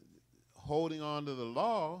holding on to the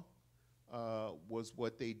law was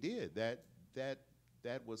what they did.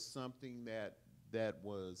 That was something that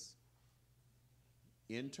was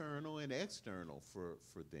internal and external for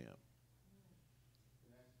them.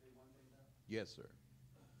 Can I say one thing now? Yes, sir.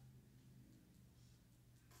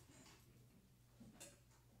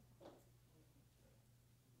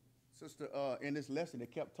 Sister, in this lesson, they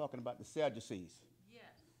kept talking about the Sadducees. Yes.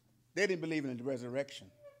 They didn't believe in the resurrection.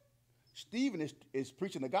 Stephen is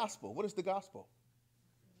preaching the gospel. What is the gospel?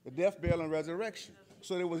 The death, burial, and resurrection.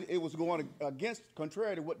 So it was going against,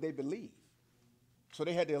 contrary to what they believed. So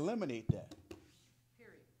they had to eliminate that.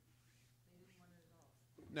 Period. They didn't want it at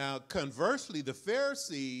all. Now, conversely, the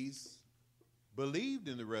Pharisees believed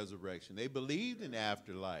in the resurrection. They believed in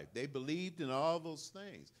afterlife. They believed in all those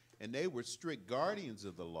things. and they were strict guardians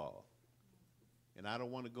of the law. And I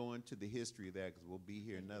don't want to go into the history of that because we'll be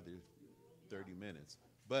here another 30 minutes.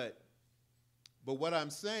 But what I'm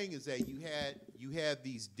saying is that you had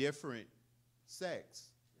these different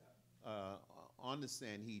sects on the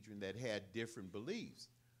Sanhedrin that had different beliefs,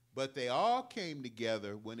 but they all came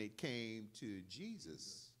together when it came to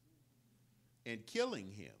Jesus and killing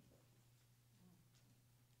him.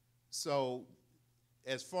 So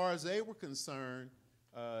as far as they were concerned,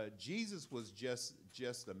 Jesus was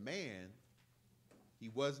just a man. He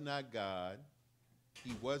was not God.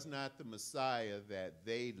 He was not the Messiah that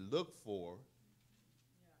they looked for.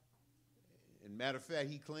 And matter of fact,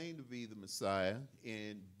 he claimed to be the Messiah,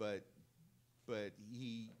 but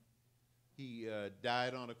he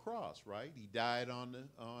died on a cross, right? He died on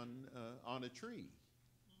a tree.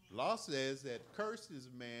 Law says that cursed is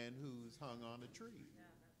a man who's hung on a tree.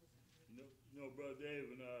 You know, Brother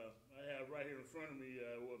Dave, and I have right here in front of me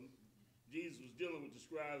what Jesus was dealing with the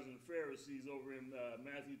scribes and the Pharisees over in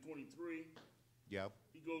Matthew 23. Yep.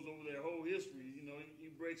 He goes over their whole history. You know,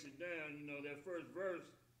 he breaks it down. You know, that first verse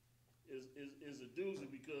is a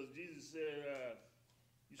doozy because Jesus said,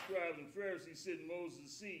 "You scribes and Pharisees sit in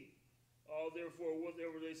Moses' seat. All therefore,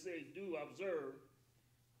 whatever they say, do observe.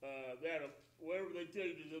 That whatever they tell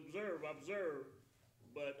you to observe, observe.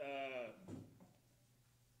 But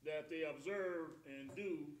that they observe and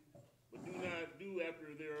do, but do not do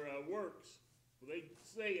after their works. For they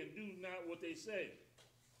say and do not what they say."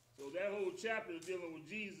 So that whole chapter is dealing with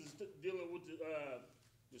Jesus, dealing with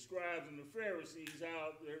the scribes and the Pharisees,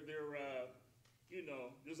 how they're you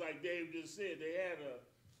know, just like Dave just said,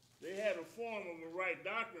 they had a form of a right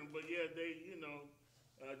doctrine, but yet they, you know,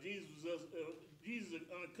 Jesus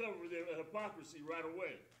uncovered their hypocrisy right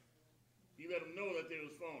away. He let them know that they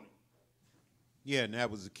was phony. Yeah, and that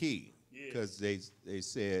was the key, because they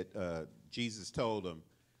said, Jesus told them,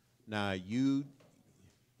 now you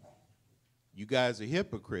guys are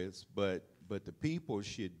hypocrites, but the people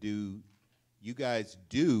should do, you guys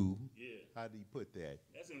do, how do you put that?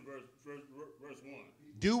 That's in verse 1.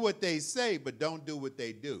 Do what they say, but don't do what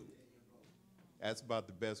they do. That's about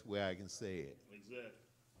the best way I can say it. Exactly.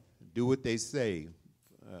 Do what they say,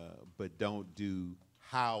 but don't do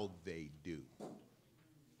how they do.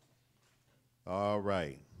 All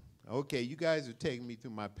right. Okay, you guys are taking me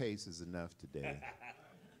through my paces enough today.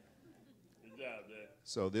 Good job, Dad.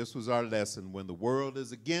 So this was our lesson. When the world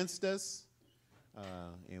is against us,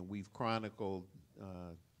 and we've chronicled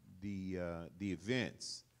the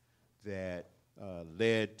events that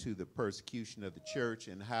led to the persecution of the church,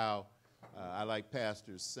 and how I like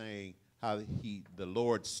pastors saying how the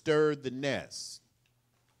Lord stirred the nest,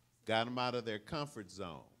 got them out of their comfort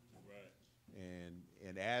zone. Right.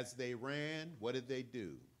 And as they ran, what did they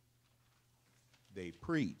do? They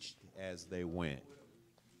preached as they went.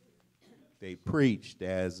 They preached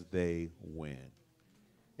as they went.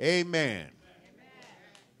 Amen.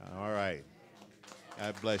 All right.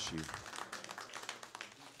 God bless you.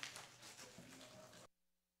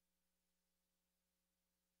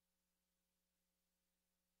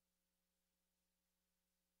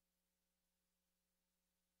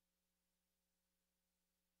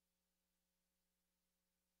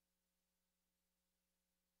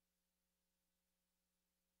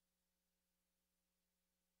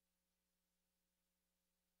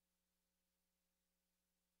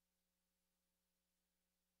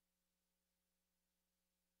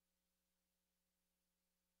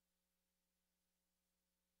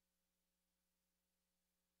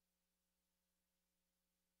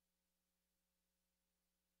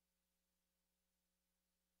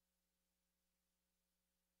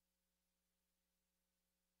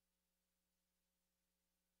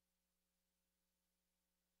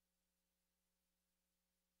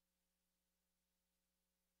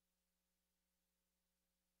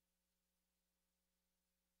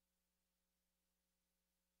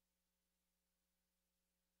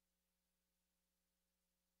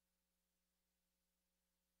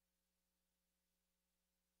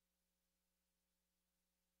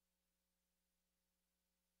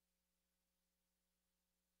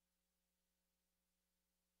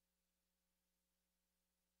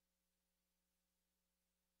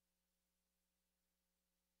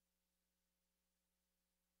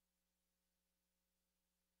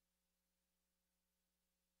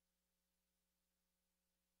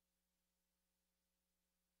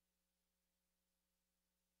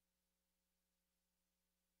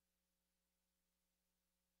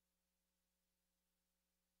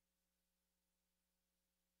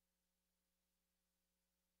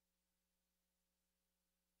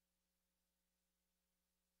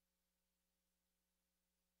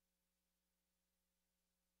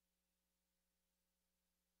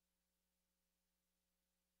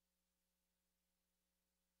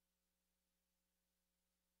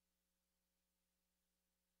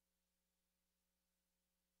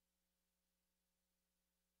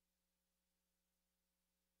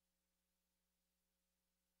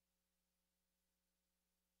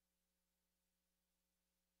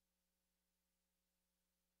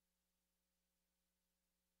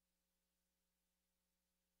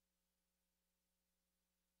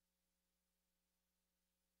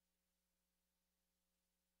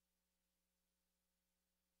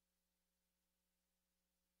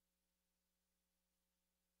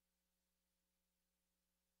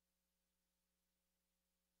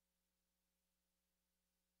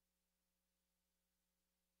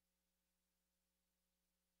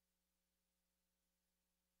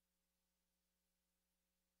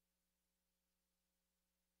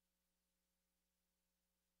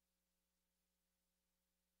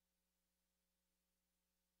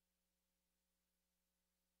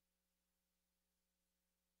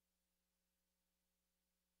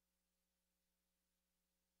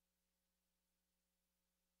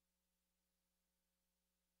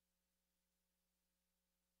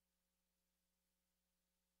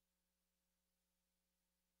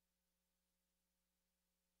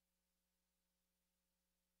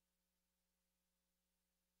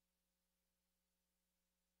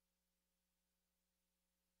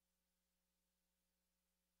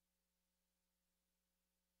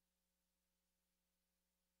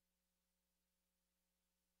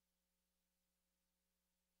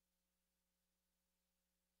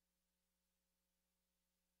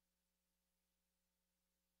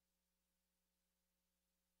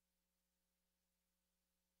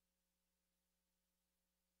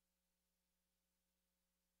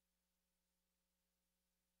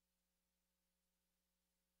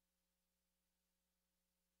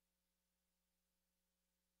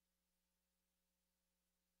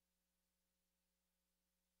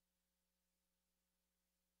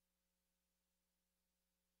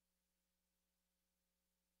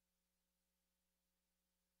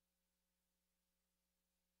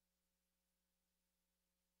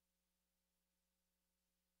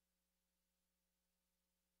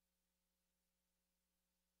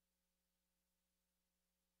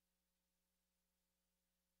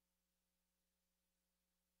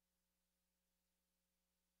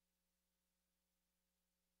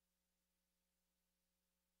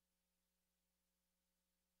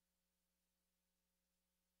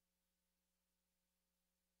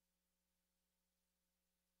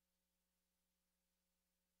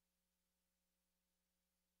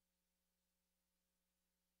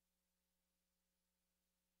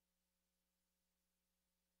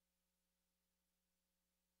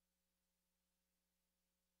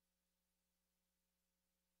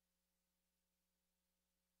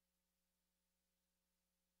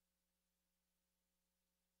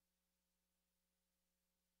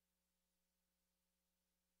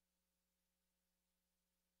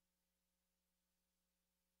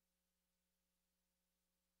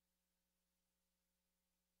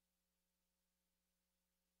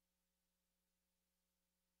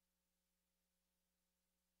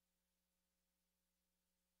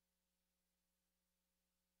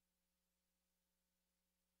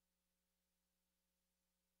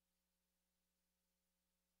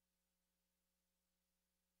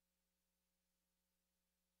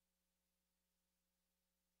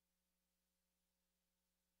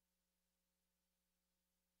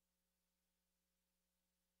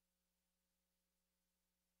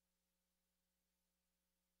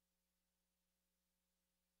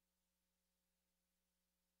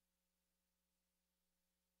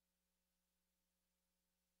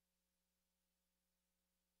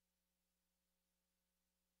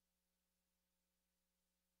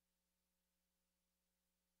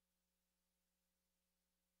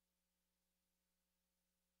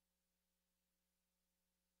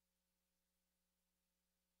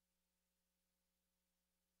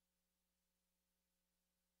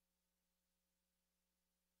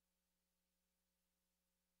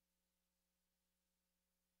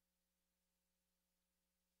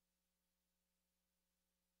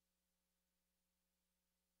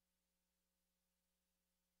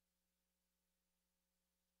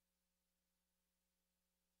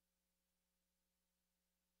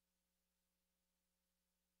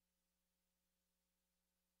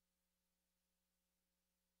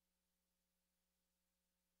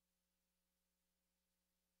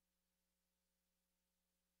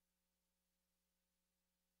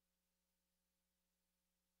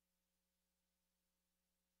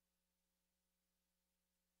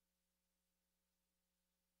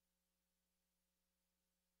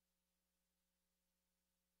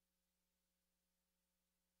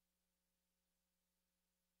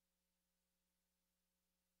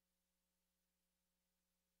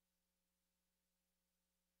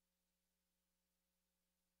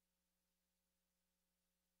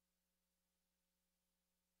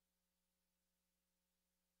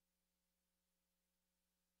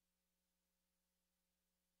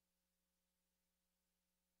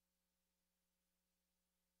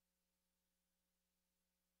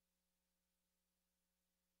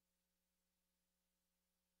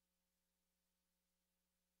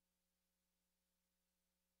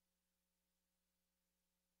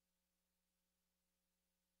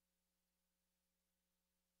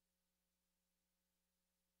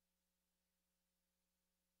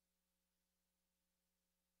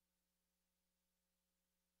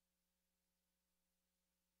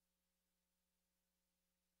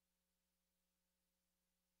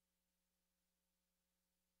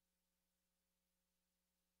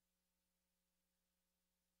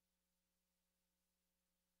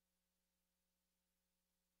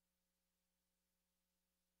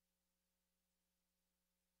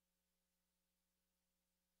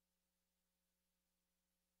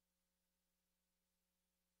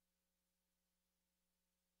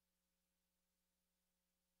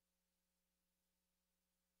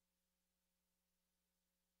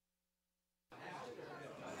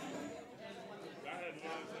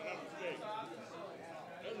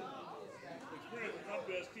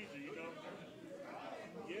 teacher, you know?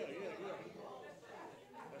 Yeah. That's right.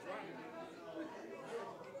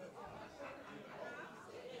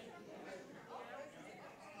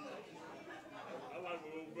 I like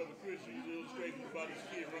when old brother Chris used to illustrate about his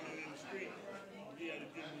kid running in the street. He had to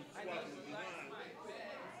give him swatting behind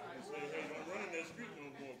and say, hey, don't run in that street no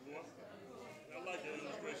more, boy. I like that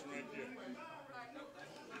illustration right there.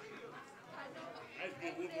 I used to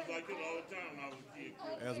get whoopings like this all the time when I was a kid.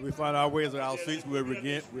 As we find our ways at our seats, we'll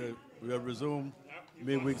resume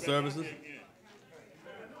midweek services. He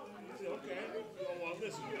said, okay, you don't want to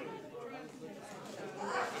listen to me. I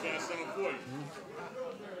got something for you.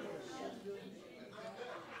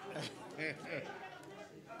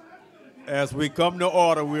 As we come to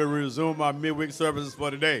order, we'll resume our midweek services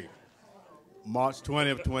for today, March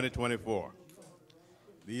 20th, 2024.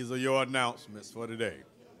 These are your announcements for today.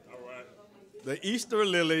 All right. The Easter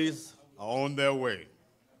lilies are on their way.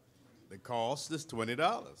 The cost is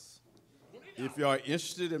 $20. If you are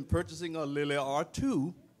interested in purchasing a lily or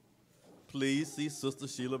two, please see Sister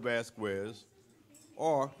Sheila Vasquez,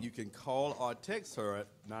 or you can call or text her at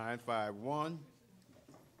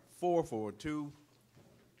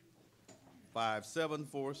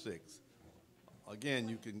 951-442-5746. Again,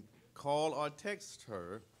 you can call or text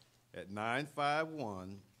her at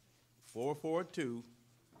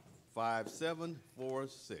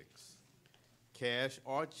 951-442-5746. Cash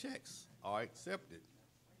or checks are accepted.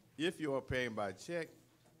 If you are paying by check,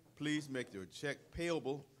 please make your check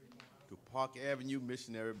payable to Park Avenue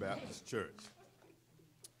Missionary Baptist Church.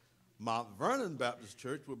 Mount Vernon Baptist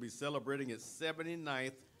Church will be celebrating its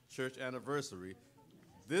 79th church anniversary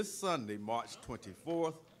this Sunday, March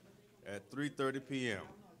 24th at 3:30 p.m.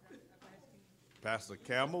 Pastor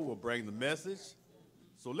Campbell will bring the message.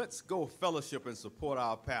 So let's go fellowship and support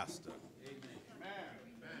our pastor. Amen.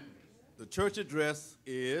 The church address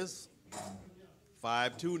is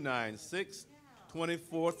 5296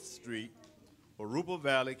 24th Street, Arupa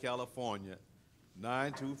Valley, California,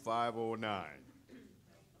 92509.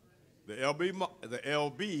 The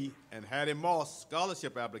LB and Hattie Moss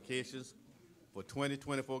scholarship applications for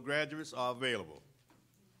 2024 graduates are available.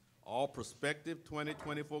 All prospective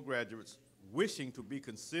 2024 graduates wishing to be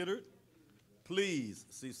considered, please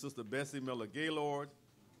see Sister Bessie Miller Gaylord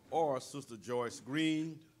or Sister Joyce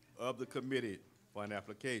Green of the committee for an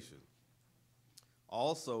application.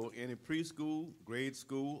 Also, any preschool, grade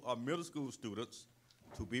school, or middle school students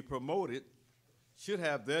to be promoted should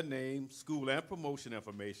have their name, school, and promotion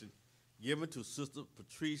information given to Sister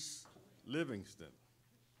Patrice Livingston.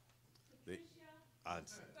 I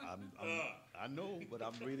know, but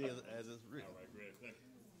I'm reading as it's written. All right, great, thank you.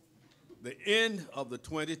 The end of the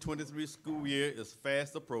 2023 school year is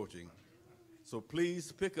fast approaching, so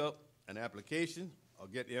please pick up an application or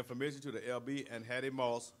get the information to the LB and Hattie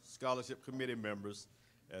Moss Scholarship Committee members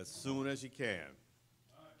as soon as you can.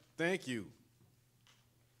 Thank you.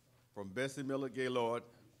 From Bessie Miller Gaylord,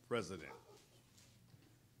 President.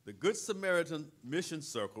 The Good Samaritan Mission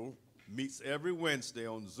Circle meets every Wednesday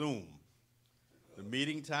on Zoom. The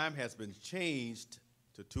meeting time has been changed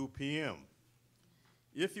to 2 p.m.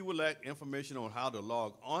 If you would like information on how to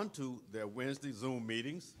log onto their Wednesday Zoom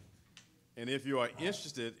meetings, and if you are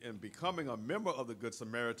interested in becoming a member of the Good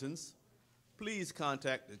Samaritans, please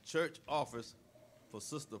contact the church office for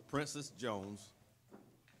Sister Princess Jones,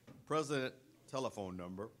 President telephone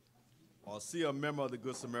number, or see a member of the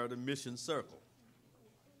Good Samaritan Mission Circle.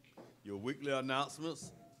 Your weekly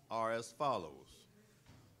announcements are as follows.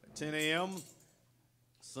 At 10 a.m.,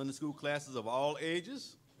 Sunday school classes of all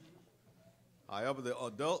ages. However, the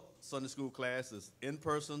adult Sunday school class is in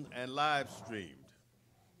person and live streamed.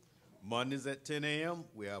 Mondays at 10 a.m.,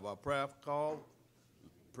 we have our prayer call,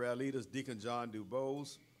 prayer leaders Deacon John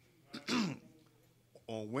Dubose.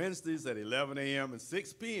 On Wednesdays at 11 a.m. and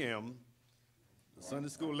 6 p.m., the Sunday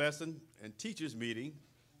school lesson and teachers meeting,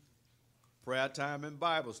 prayer time and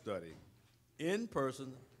Bible study, in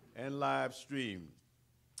person and live streamed,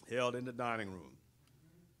 held in the dining room.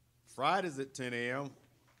 Fridays at 10 a.m.,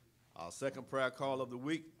 our second prayer call of the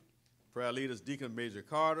week, prayer leaders Deacon Major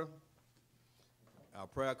Carter. Our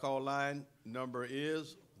prayer call line number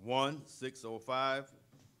is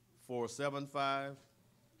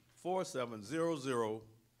 1-605-475-4700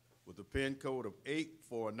 with the PIN code of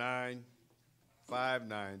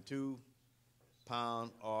 849-592,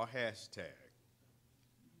 pound or hashtag.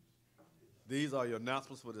 These are your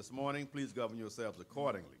announcements for this morning. Please govern yourselves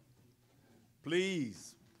accordingly.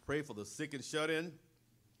 Please pray for the sick and shut-in,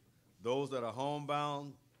 those that are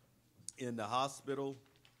homebound, in the hospital,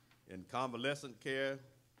 in convalescent care,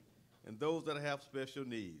 and those that have special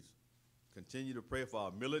needs. Continue to pray for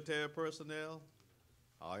our military personnel,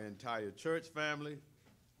 our entire church family,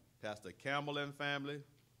 Pastor Campbell and family,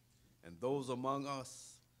 and those among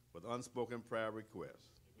us with unspoken prayer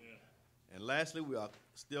requests. Amen. And lastly, we are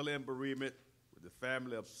still in bereavement with the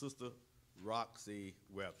family of Sister Roxy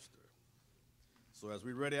Webster. So as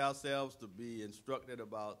we ready ourselves to be instructed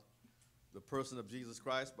about the person of Jesus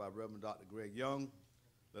Christ by Reverend Dr. Greg Young,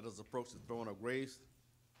 let us approach the throne of grace,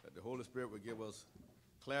 that the Holy Spirit will give us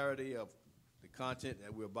clarity of the content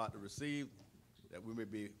that we're about to receive, that we may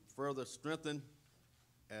be further strengthened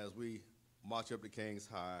as we march up the King's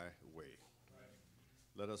highway.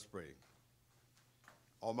 Let us pray.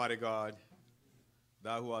 Almighty God,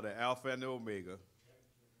 thou who art the Alpha and the Omega,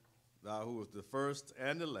 thou who is the first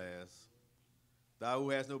and the last, thou who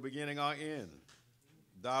has no beginning or end,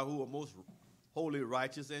 thou who art most holy,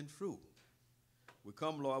 righteous, and true. We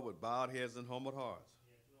come, Lord, with bowed heads and humbled hearts,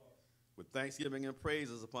 with thanksgiving and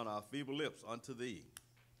praises upon our feeble lips unto thee,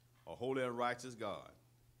 a holy and righteous God,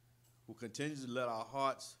 who continues to let our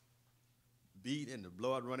hearts beat and the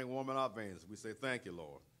blood running warm in our veins. We say thank you,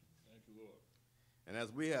 Lord. Thank you, Lord. And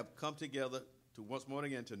as we have come together to once more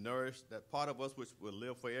again to nourish that part of us which will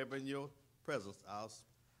live forever in your presence, our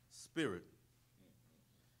spirit,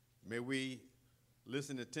 may we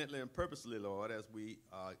listen intently and purposely, Lord, as we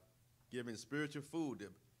are giving spiritual food to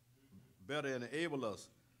better enable us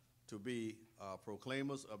to be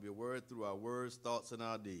proclaimers of your word through our words, thoughts, and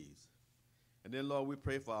our deeds. And then, Lord, we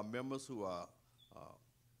pray for our members who are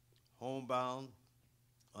homebound,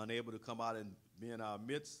 unable to come out and be in our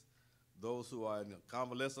midst, those who are in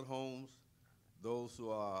convalescent homes, those who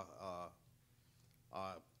are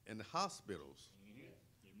in the hospitals,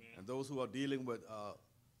 and those who are dealing with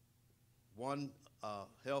one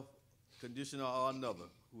health condition or another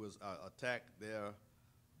who has attacked their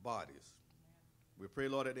bodies. We pray,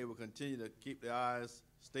 Lord, that they will continue to keep their eyes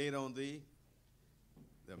stayed on thee,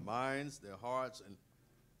 their minds, their hearts, and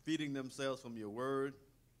feeding themselves from your word,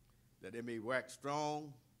 that they may wax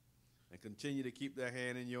strong and continue to keep their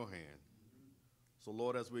hand in your hand. So,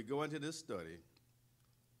 Lord, as we go into this study,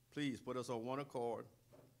 please put us on one accord,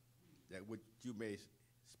 that you may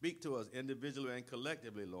speak to us individually and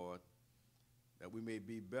collectively, Lord, that we may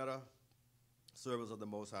be better servants of the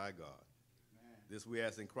Most High God. Amen. This we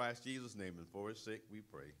ask in Christ Jesus' name, and for his sake we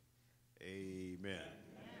pray. Amen.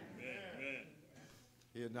 Amen. Amen.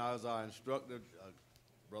 Here now is our instructor,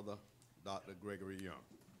 Brother Dr. Gregory Young.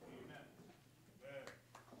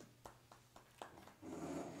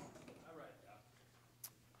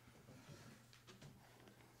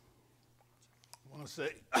 I want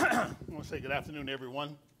to say good afternoon,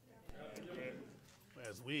 everyone.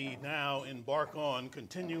 As we now embark on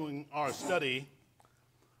continuing our study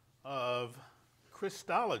of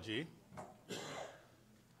Christology,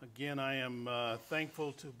 again, I am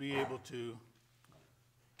thankful to be able to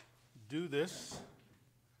do this.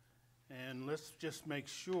 And let's just make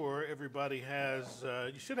sure everybody has,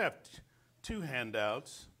 you should have two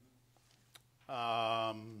handouts.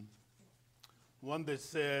 One that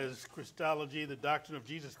says Christology, the Doctrine of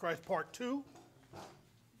Jesus Christ, Part 2.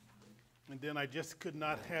 And then I just could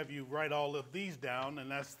not have you write all of these down, and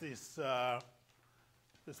that's this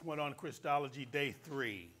one on Christology, Day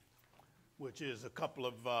 3, which is a couple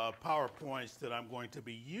of PowerPoints that I'm going to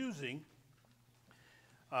be using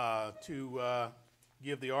to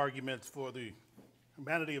give the arguments for the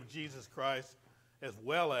humanity of Jesus Christ, as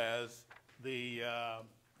well as the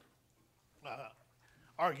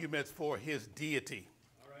arguments for his deity.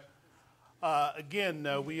 Again,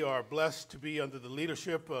 we are blessed to be under the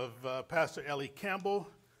leadership of Pastor Ellie Campbell.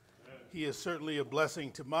 He is certainly a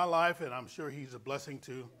blessing to my life, and I'm sure he's a blessing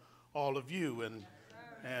to all of you.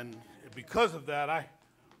 And because of that,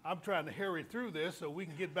 I'm trying to hurry through this so we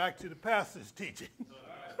can get back to the pastor's teaching.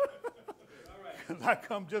 Because I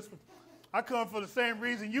come for the same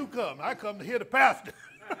reason you come. I come to hear the pastor.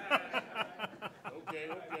 Okay.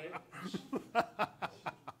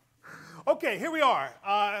 Okay, here we are.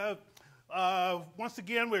 Once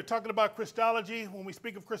again, we're talking about Christology. When we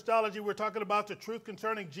speak of Christology, we're talking about the truth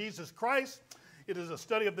concerning Jesus Christ. It is a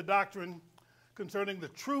study of the doctrine concerning the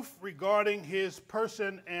truth regarding his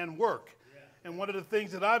person and work. Yeah. And one of the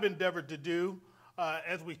things that I've endeavored to do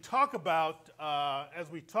as we talk about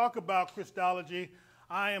Christology,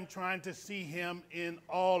 I am trying to see him in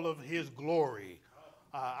all of his glory.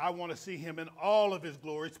 I want to see him in all of his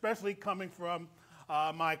glory, especially coming from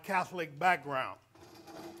my Catholic background.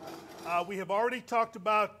 We have already talked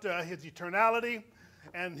about his eternality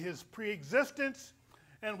and his preexistence,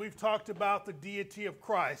 and we've talked about the deity of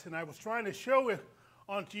Christ. And I was trying to show it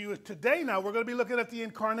onto you today. Now we're going to be looking at the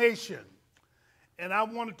incarnation, and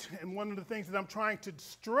one of the things that I'm trying to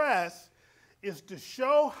stress is to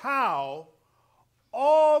show how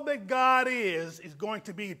all that God is going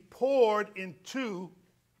to be poured into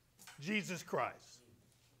Jesus Christ.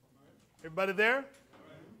 Everybody there?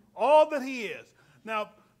 All that he is.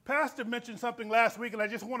 Now, Pastor mentioned something last week, and I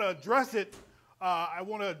just want to address it. I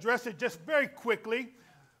want to address it just very quickly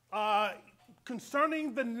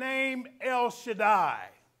concerning the name El Shaddai.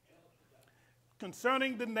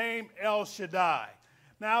 Concerning the name El Shaddai.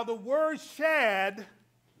 Now, the word shad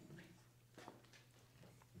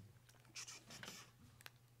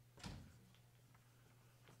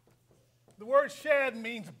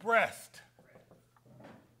means breast.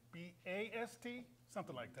 B-A-S-T?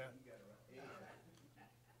 Something like that.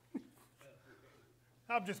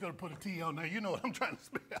 I'm just going to put a T on there. You know what I'm trying to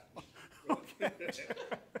spell. Okay.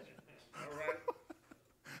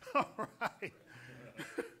 All right.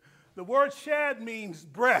 The word shad means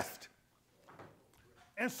breast.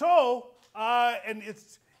 And so, and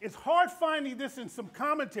it's hard finding this in some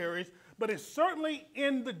commentaries, but it's certainly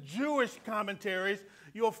in the Jewish commentaries.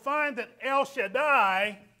 You'll find that El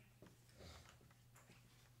Shaddai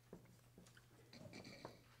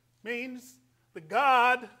means the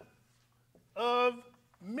God of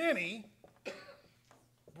many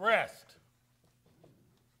breast.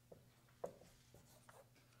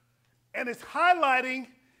 And it's highlighting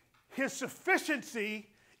his sufficiency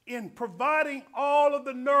in providing all of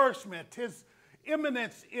the nourishment, his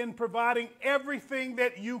imminence in providing everything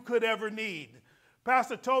that you could ever need.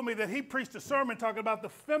 Pastor told me that he preached a sermon talking about the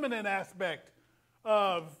feminine aspect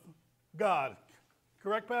of God.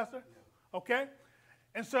 Correct, Pastor? Okay?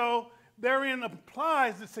 And so therein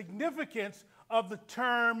applies the significance of the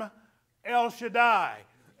term El Shaddai.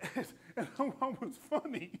 And what was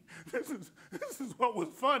funny, this is what was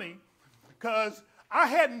funny, because I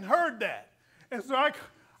hadn't heard that. And so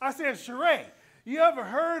I said, Sheree, you ever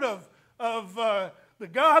heard of the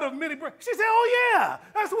God of many breasts? She said, oh yeah,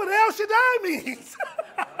 that's what El Shaddai means.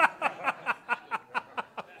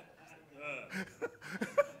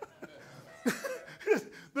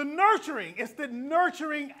 The nurturing, it's the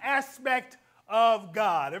nurturing aspect of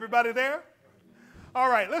God. Everybody there? All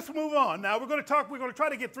right, let's move on. Now we're going to try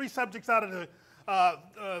to get three subjects out of the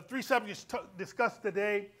three subjects discussed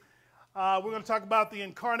today. We're going to talk about the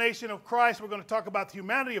incarnation of Christ. We're going to talk about the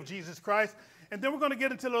humanity of Jesus Christ. And then we're going to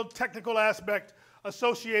get into a little technical aspect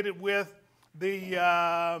associated with the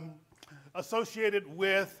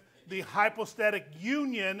hypostatic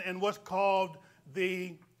union and what is called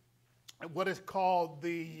the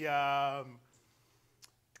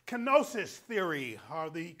kenosis theory, or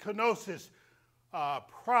the kenosis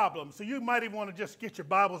problem. So you might even want to just get your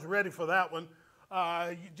Bibles ready for that one.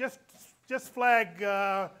 Just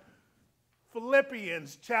flag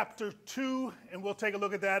Philippians chapter 2, and we'll take a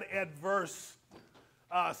look at that at verse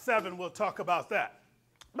 7. We'll talk about that.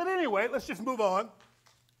 But anyway, let's just move on.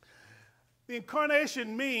 The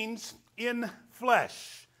incarnation means in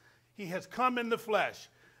flesh. He has come in the flesh.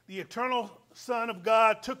 The eternal Son of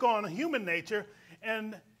God took on human nature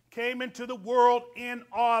and came into the world in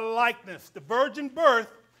our likeness. The virgin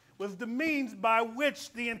birth was the means by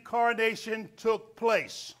which the incarnation took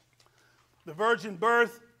place. The virgin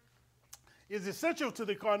birth is essential to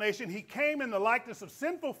the incarnation. He came in the likeness of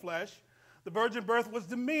sinful flesh. The virgin birth was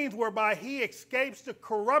the means whereby he escapes the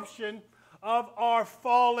corruption of our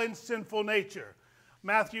fallen sinful nature.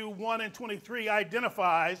 Matthew 1:23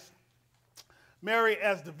 identifies Mary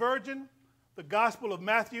as the virgin. The Gospel of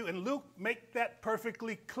Matthew and Luke make that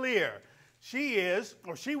perfectly clear. She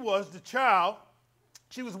was the child.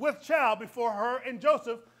 She was with child before her and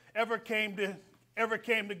Joseph ever came to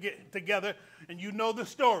get together. And you know the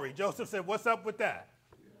story. Joseph said, "What's up with that?"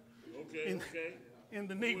 Okay, in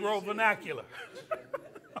the Negro vernacular.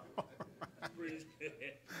 All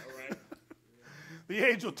right. The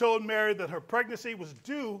angel told Mary that her pregnancy was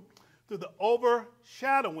due to the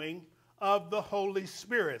overshadowing of the Holy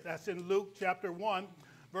Spirit. That's in Luke chapter 1,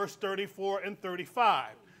 verse 34 and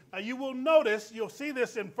 35. Now you will notice, you'll see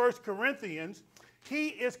this in 1 Corinthians,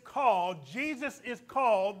 Jesus is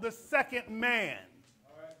called the second man.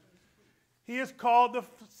 He is called the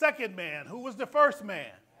second man. Who was the first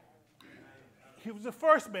man? He was the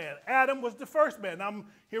first man. Adam was the first man. Now,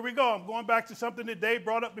 here we go. I'm going back to something that Dave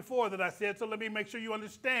brought up before that I said, so let me make sure you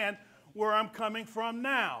understand where I'm coming from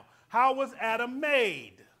now. How was Adam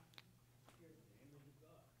made?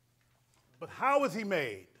 But how was he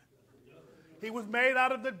made? He was made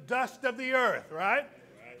out of the dust of the earth, right?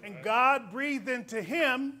 And God breathed into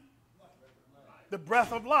him the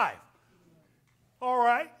breath of life. All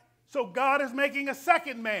right? So God is making a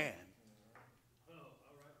second man.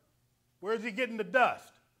 Where is he getting the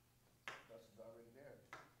dust?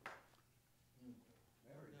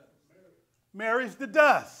 Mary's the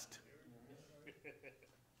dust.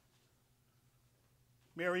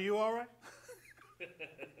 Mary, you all right?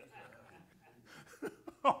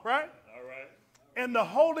 All right? All right. And the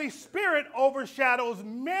Holy Spirit overshadows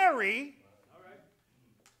Mary,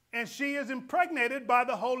 and she is impregnated by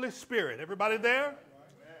the Holy Spirit. Everybody there?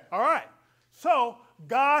 All right. So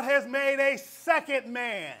God has made a second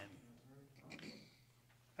man.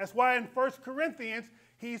 That's why in 1 Corinthians,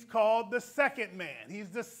 he's called the second man. He's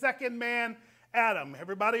the second man, Adam.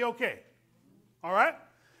 Everybody okay? All right?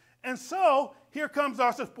 And so here comes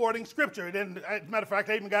our supporting scripture. And as a matter of fact,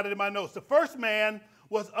 I even got it in my notes. The first man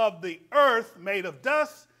was of the earth, made of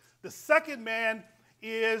dust. The second man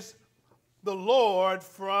is the Lord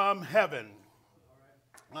from heaven.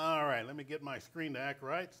 All right, let me get my screen to act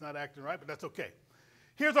right. It's not acting right, but that's okay.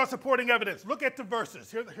 Here's our supporting evidence. Look at the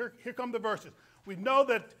verses. Here come the verses. We know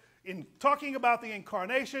that in talking about the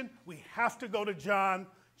incarnation, we have to go to John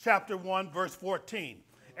chapter 1, verse 14.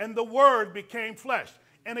 And the Word became flesh.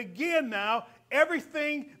 And again now,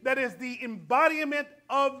 everything that is the embodiment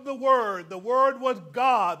of the Word was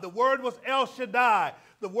God. The Word was El Shaddai.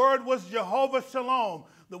 The Word was Jehovah Shalom.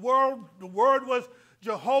 The Word was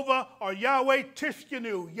Jehovah or Yahweh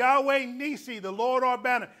Tishkenu, Yahweh Nisi, the Lord our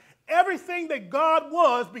banner. Everything that God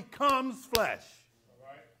was becomes flesh.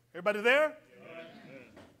 Everybody there?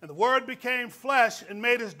 And the Word became flesh and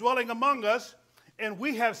made his dwelling among us, and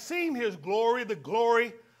we have seen his glory, the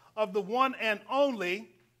glory of the one and only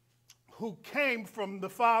who came from the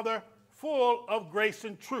Father, full of grace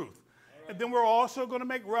and truth. And then we're also going to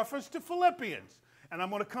make reference to Philippians. And I'm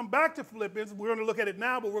going to come back to Philippians. We're going to look at it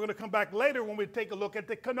now, but we're going to come back later when we take a look at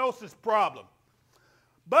the kenosis problem.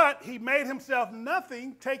 But he made himself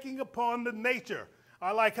nothing, taking upon the nature.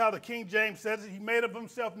 I like how the King James says it. He made of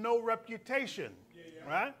himself no reputation,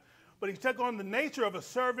 right? But he took on the nature of a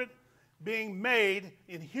servant, being made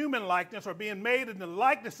in human likeness, or being made in the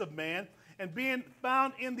likeness of man, and being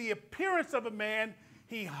found in the appearance of a man,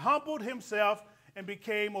 he humbled himself and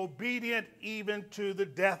became obedient even to the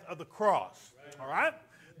death of the cross. All right?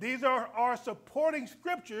 These are our supporting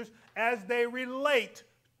scriptures as they relate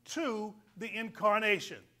to the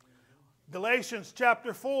incarnation. Galatians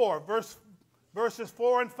chapter 4, verses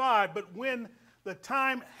 4 and 5. But when the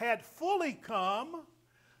time had fully come,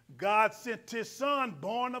 God sent his son,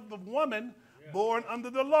 born of a woman, born under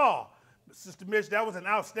the law. Sister Mitch, that was an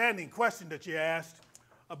outstanding question that you asked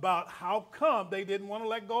about how come they didn't want to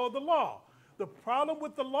let go of the law. The problem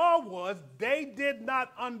with the law was they did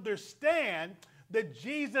not understand that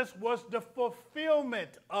Jesus was the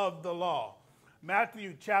fulfillment of the law.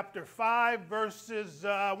 Matthew chapter 5, verses,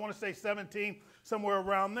 I want to say 17, somewhere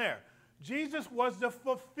around there. Jesus was the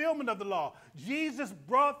fulfillment of the law. Jesus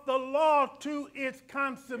brought the law to its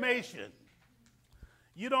consummation.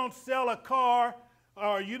 You don't sell a car,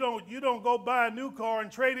 or you don't go buy a new car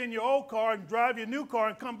and trade in your old car and drive your new car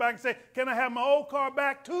and come back and say, can I have my old car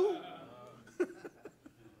back too?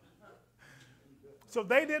 So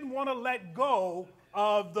they didn't want to let go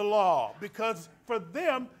of the law because for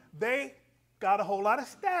them, they got a whole lot of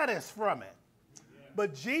status from it.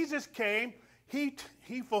 But Jesus came, he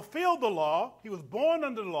fulfilled the law. He was born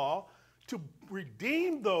under the law to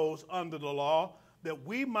redeem those under the law that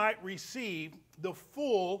we might receive the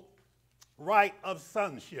full right of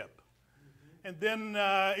sonship. And then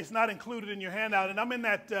it's not included in your handout. And I'm in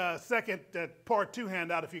that second, part 2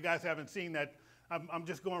 handout if you guys haven't seen that. I'm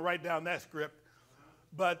just going right down that script.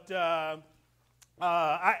 But I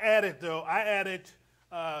added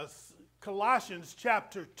Colossians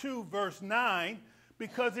chapter 2, verse 9,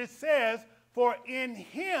 because it says, for in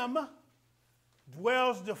him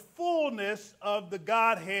dwells the fullness of the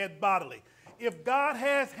Godhead bodily. If God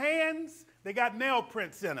has hands, they got nail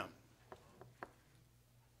prints in them.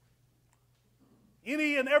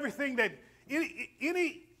 Any and everything that,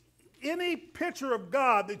 any picture of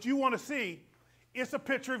God that you want to see, it's a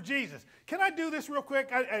picture of Jesus. Can I do this real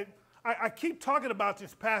quick? I keep talking about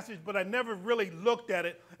this passage, but I never really looked at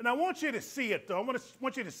it. And I want you to see it, though. I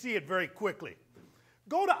want you to see it very quickly.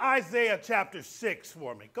 Go to Isaiah chapter 6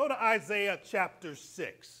 for me. Go to Isaiah chapter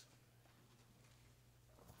 6.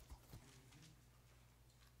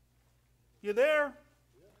 You there?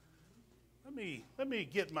 Let me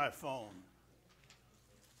get my phone.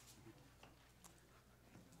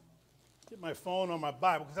 Get my phone on my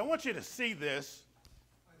Bible, because I want you to see this.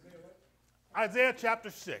 Isaiah chapter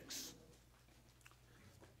 6.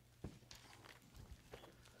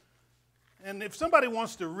 And if somebody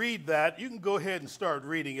wants to read that, you can go ahead and start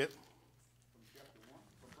reading it.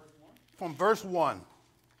 From verse 1. In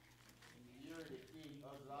the year that King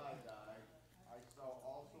Uzziah died, I saw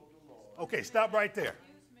also the Lord. Okay, stop right there.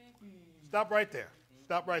 Stop right there.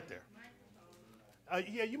 Stop right there.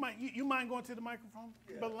 Yeah, you mind going to the microphone,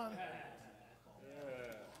 Brother Lonnie?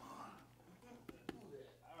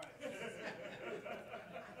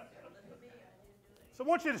 So I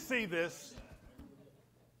want you to see this.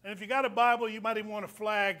 And if you got a Bible, you might even want to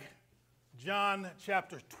flag John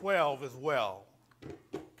chapter 12 as well.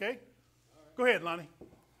 Okay? Go ahead, Lonnie.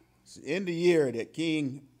 In the year that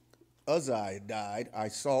King Uzziah died, I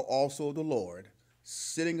saw also the Lord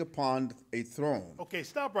sitting upon a throne, Okay,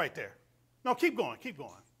 stop right there. No, keep going, keep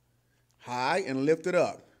going. high and lifted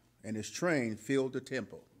up, and his train filled the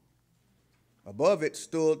temple. Above it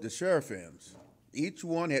stood the seraphims. Each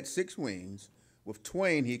one had 6 wings. With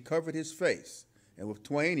twain he covered his face, and with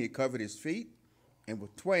twain he covered his feet, and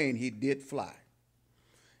with twain he did fly.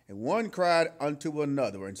 And one cried unto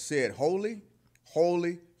another and said, Holy,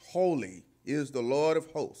 holy, holy is the Lord of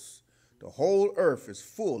hosts. The whole earth is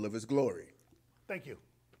full of his glory. Thank you.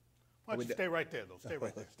 Why don't you stay right there, though? Stay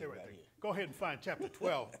right there. Stay right there. Go ahead and find chapter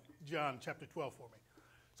 12, John chapter 12 for me.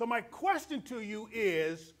 So my question to you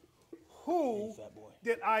is, who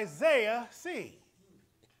did Isaiah see?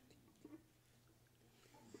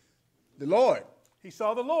 The Lord. He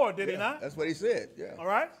saw the Lord, did he not? That's what he said, yeah. All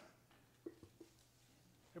right.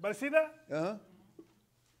 Everybody see that? Uh-huh.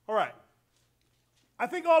 All right. I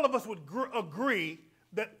think all of us would agree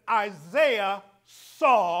that Isaiah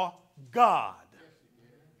saw God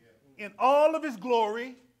in all of his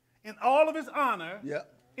glory, in all of his honor, Yeah.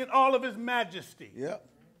 in all of his majesty. Yeah.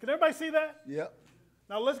 Can everybody see that? Yeah.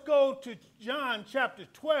 Now let's go to John chapter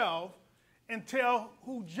 12 and tell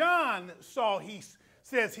who John saw, he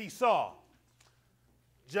says he saw.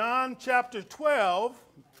 John chapter 12.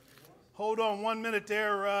 Hold on 1 minute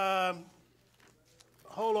there.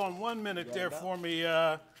 Hold on 1 minute there for me,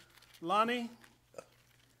 Lonnie.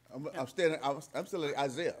 I'm still at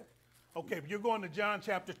Isaiah. Okay, you're going to John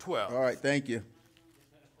chapter 12. All right, thank you.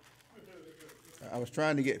 I was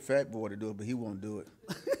trying to get Fat Boy to do it, but he won't do it.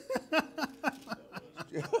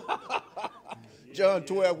 John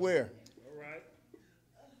 12, where? All right.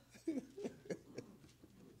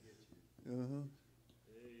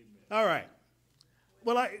 All right.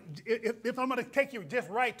 Well, if I'm going to take you just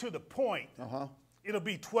right to the point, it'll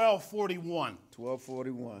be 12:41.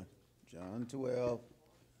 12:41. John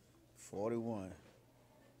 12:41.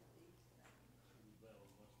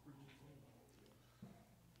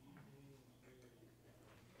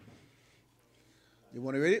 You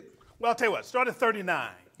want to read it? Well, I'll tell you what, start at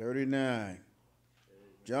 39. 39.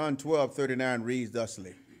 John 12:39 reads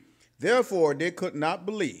thusly. Therefore they could not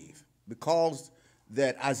believe, because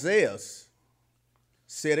that Isaiah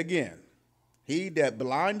said again, He that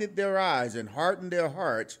blinded their eyes and hardened their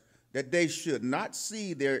hearts, that they should not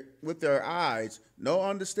see with their eyes, nor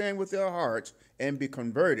understand with their hearts, and be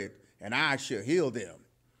converted, and I shall heal them.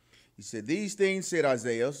 He said, These things said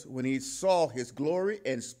Isaiah when he saw his glory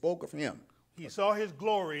and spoke of him. He saw his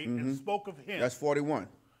glory and spoke of him. That's 41.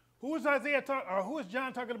 Who is who is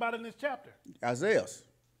John talking about in this chapter? Isaiah.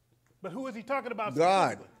 But who is he talking about?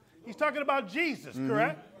 God. He's talking about Jesus,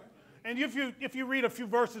 correct? And if you read a few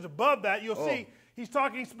verses above that, you'll see he's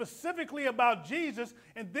talking specifically about Jesus,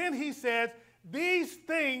 and then he says, these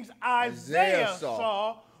things Isaiah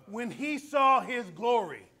saw when he saw his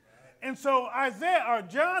glory. And so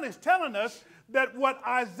John is telling us that what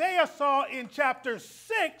Isaiah saw in chapter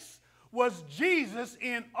 6 was Jesus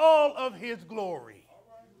in all of his glory.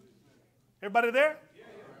 Everybody there?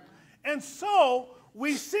 And so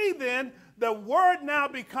we see then the Word now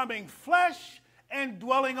becoming flesh and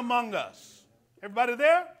dwelling among us. Everybody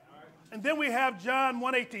there? And then we have John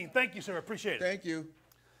 1:18. Thank you, sir. Appreciate it. Thank you.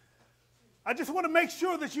 I just want to make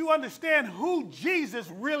sure that you understand who Jesus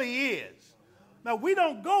really is. Now, we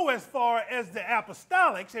don't go as far as the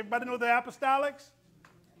apostolics. Everybody know the apostolics?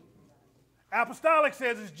 Apostolic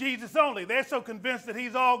says it's Jesus only. They're so convinced that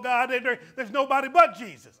he's all God, there's nobody but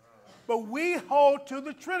Jesus. But we hold to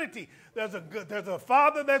the Trinity. There's a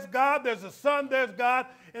Father that's God, there's a Son that's God,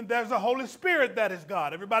 and there's a Holy Spirit that is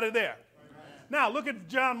God. Everybody there? Amen. Now, look at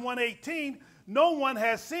John 1:18. No one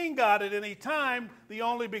has seen God at any time. The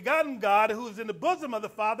only begotten God who is in the bosom of the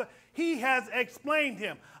Father, he has explained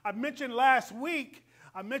him. I mentioned last week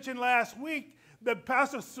that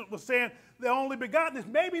Pastor was saying the only begotten is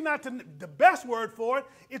maybe not the best word for it.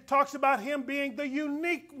 It talks about him being the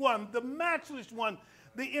unique one, the matchless one,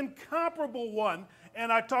 the incomparable one.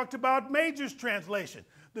 And I talked about Major's translation.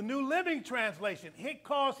 The New Living Translation, it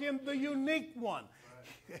calls him the unique one.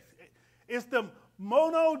 It's the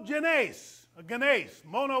monogenes,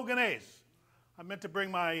 monogenes. I meant to bring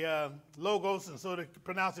my logos and so to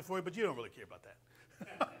pronounce it for you, but you don't really care about that.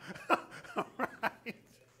 All right.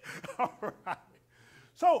 All right.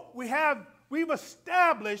 So we've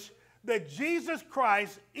established that Jesus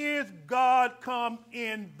Christ is God come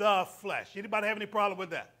in the flesh. Anybody have any problem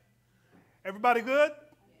with that? Everybody good?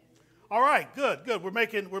 All right, good.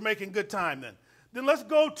 We're making good time then. Then let's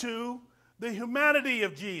go to the humanity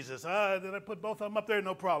of Jesus. Did I put both of them up there?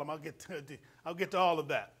 No problem. I'll get to all of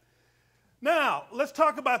that. Now, let's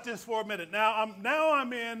talk about this for a minute. I'm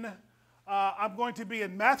going to be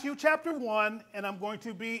in Matthew chapter 1, and I'm going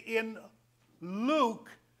to be in Luke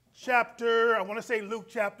chapter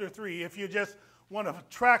 3, if you just want to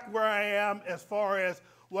track where I am as far as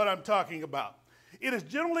what I'm talking about. It is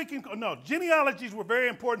generally, genealogies were very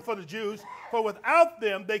important for the Jews, for without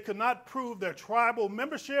them, they could not prove their tribal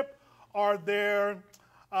membership or their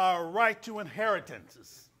right to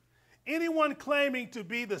inheritances. Anyone claiming to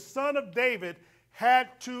be the son of David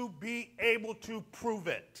had to be able to prove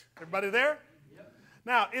it. Everybody there? Yep.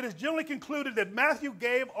 Now, it is generally concluded that Matthew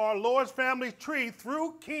gave our Lord's family tree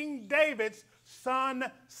through King David's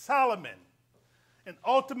son Solomon, and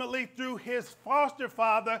ultimately through his foster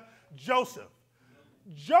father Joseph.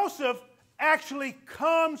 Joseph actually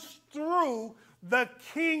comes through the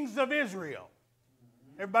kings of Israel.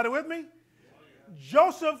 Everybody with me?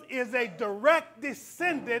 Joseph is a direct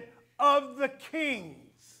descendant of the kings.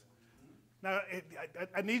 Now,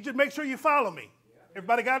 I need you to make sure you follow me.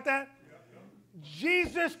 Everybody got that?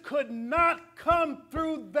 Jesus could not come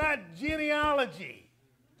through that genealogy.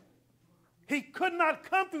 He could not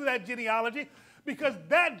come through that genealogy because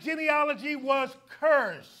that genealogy was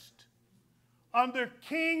cursed under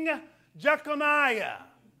King Jeconiah.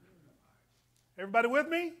 Everybody with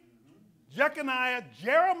me? Jeconiah,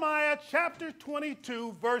 Jeremiah chapter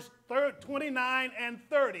 22, verse 29 and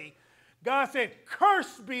 30. God said,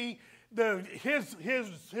 cursed be his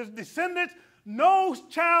descendants, no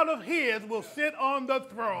child of his will sit on the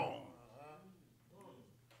throne.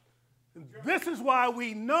 This is why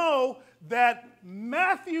we know that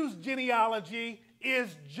Matthew's genealogy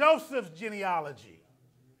is Joseph's genealogy.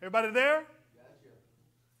 Everybody there?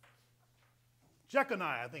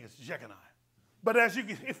 Jeconiah, I think it's Jeconiah. But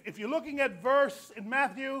if you're looking at verse in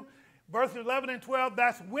Matthew, verse 11 and 12,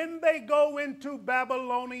 that's when they go into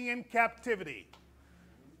Babylonian captivity.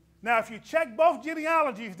 Now, if you check both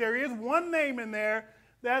genealogies, there is one name in there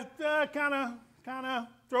that kind of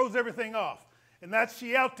throws everything off, and that's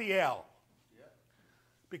Shealtiel.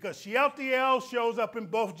 Because Shealtiel shows up in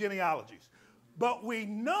both genealogies. But we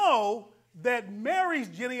know that Mary's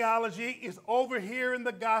genealogy is over here in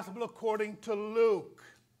the gospel according to Luke.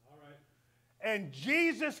 All right. And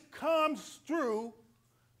Jesus comes through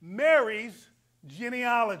Mary's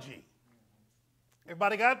genealogy.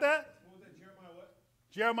 Everybody got that? What was that, Jeremiah what?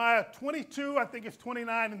 Jeremiah 22, I think it's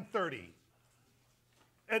 29 and 30.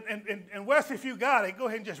 And Wes, if you got it, go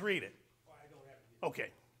ahead and just read it. Oh, I don't have it.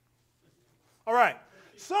 Okay. All right.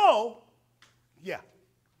 So, yeah.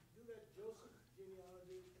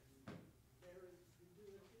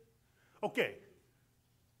 Okay.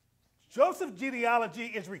 Joseph's genealogy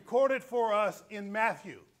is recorded for us in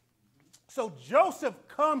Matthew. So Joseph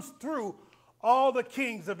comes through all the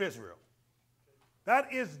kings of Israel.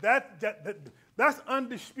 That's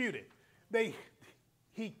undisputed.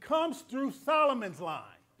 He comes through Solomon's line.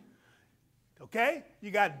 Okay?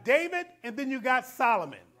 You got David and then you got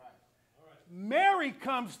Solomon. Mary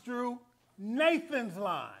comes through Nathan's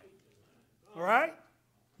line. All right?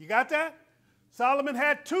 You got that? Solomon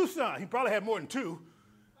had 2 sons. He probably had more than 2.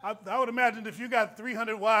 I would imagine if you got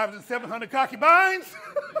 300 wives and 700 concubines,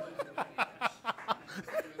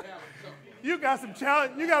 you got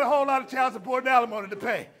a whole lot of child support and alimony to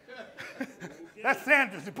pay. That's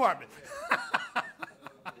Sandra's department.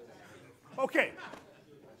 Okay.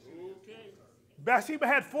 Bathsheba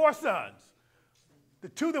had 4 sons. The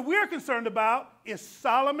 2 that we're concerned about is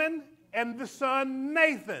Solomon and the son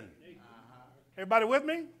Nathan. Everybody with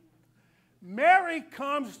me? Mary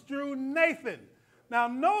comes through Nathan. Now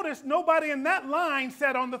notice nobody in that line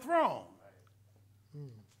sat on the throne.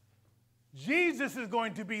 Jesus is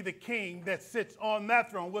going to be the king that sits on that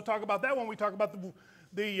throne. We'll talk about that when we talk about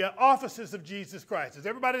the offices of Jesus Christ. Is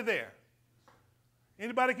everybody there?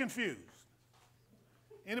 Anybody confused?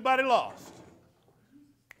 Anybody lost?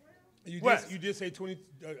 You did say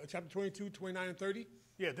chapter 22, 29, and 30?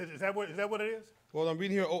 Yeah, is that what it is? Well, I'm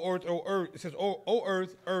reading here, O earth. It says, O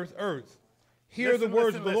earth, earth, earth. Hear the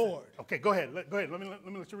words of the Lord. Okay, go ahead. Let me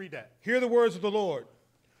let you read that. Hear the words of the Lord.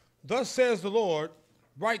 Thus says the Lord,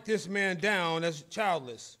 write this man down as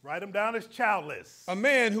childless. Write him down as childless. A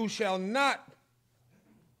man who shall not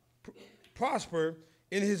prosper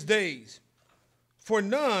in his days, for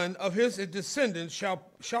none of his descendants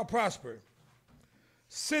shall prosper,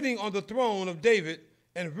 sitting on the throne of David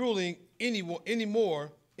and ruling any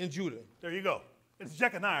more in Judah. There you go. It's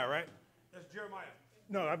Jeconiah, right? That's Jeremiah.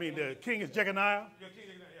 No, I mean the king is Jeconiah. Yeah, king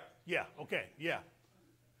is, yeah. Yeah. Okay. Yeah.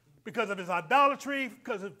 Because of his idolatry.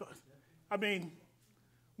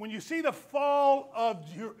 when you see the fall of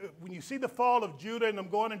Judah and them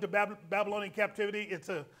going into Babylonian captivity, it's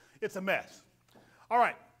a mess. All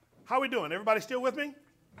right, how are we doing? Everybody still with me?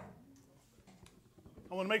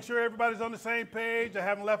 I want to make sure everybody's on the same page. I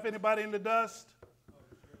haven't left anybody in the dust.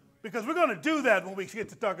 Because we're going to do that when we get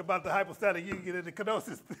to talk about the hypostatic union and the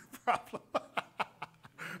kenosis problem.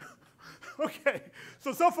 Okay,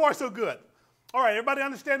 so far so good. All right, everybody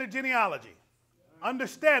understand the genealogy?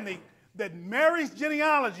 Understanding that Mary's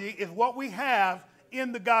genealogy is what we have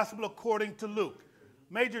in the gospel according to Luke.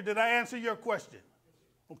 Major, did I answer your question?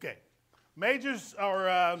 Okay. Major's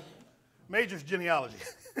genealogy.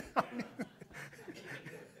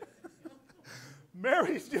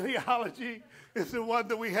 Mary's genealogy is the one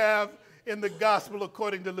that we have in the gospel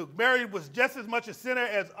according to Luke. Mary was just as much a sinner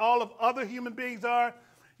as all of other human beings are.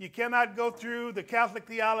 You cannot go through the Catholic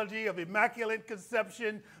theology of immaculate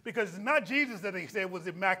conception because it's not Jesus that they say was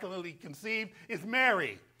immaculately conceived. It's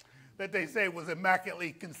Mary that they say was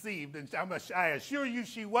immaculately conceived. And I assure you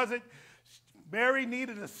she wasn't. Mary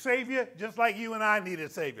needed a Savior just like you and I needed a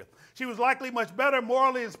Savior. She was likely much better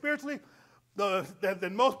morally and spiritually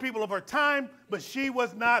than most people of her time, but she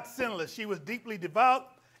was not sinless. She was deeply devout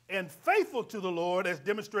and faithful to the Lord as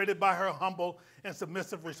demonstrated by her humble and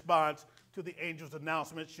submissive response to the angel's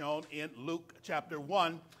announcement shown in Luke chapter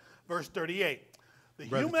 1, verse 38. The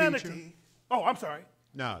Brother humanity... Teacher? Oh, I'm sorry.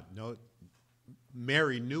 No,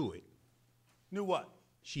 Mary knew it. Knew what?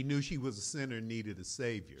 She knew she was a sinner and needed a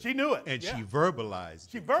Savior. She knew it. And yeah. she verbalized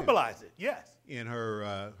it. She verbalized it, yes. In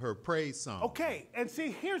her praise song. Okay, and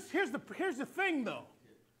see, here's the thing, though.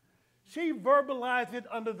 She verbalized it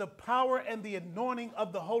under the power and the anointing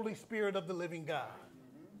of the Holy Spirit of the living God.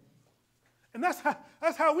 And that's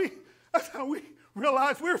how we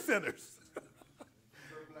realize we're sinners.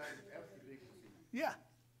 Yeah.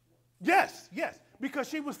 Yes, because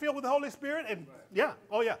she was filled with the Holy Spirit, and yeah,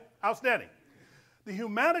 oh yeah, outstanding. The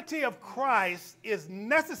humanity of Christ is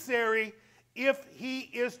necessary if he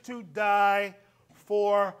is to die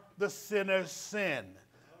for the sinner's sin.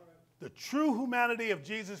 The true humanity of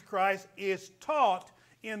Jesus Christ is taught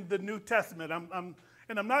in the New Testament. I'm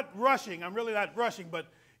not rushing, I'm really not rushing, but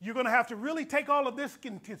you're going to have to really take all of this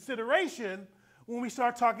in consideration when we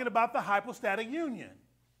start talking about the hypostatic union.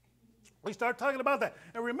 We start talking about that.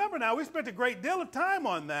 And remember now, we spent a great deal of time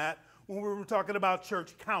on that when we were talking about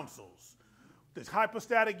church councils. This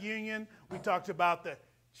hypostatic union, we talked about the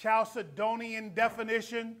Chalcedonian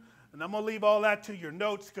definition, and I'm going to leave all that to your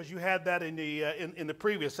notes because you had that in the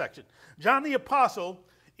previous section. John the Apostle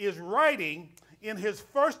is writing in his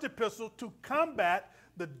first epistle to combat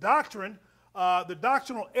the doctrinal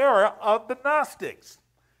error of the Gnostics,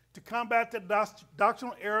 to combat the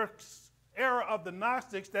doctrinal error of the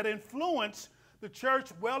Gnostics that influenced the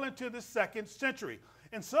church well into the 2nd century.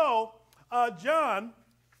 And so, John,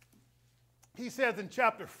 he says in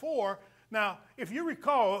chapter 4, now, if you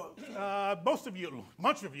recall,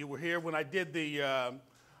 much of you were here when I did the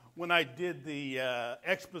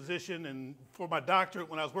exposition and for my doctorate,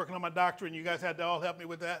 when I was working on my doctorate, and you guys had to all help me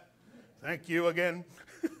with that. Thank you again.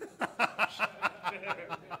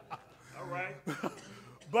 All right.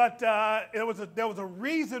 But there was a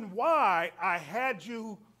reason why I had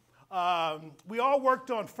you. We all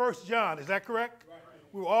worked on 1 John. Is that correct? Right.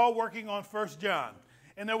 We were all working on 1 John.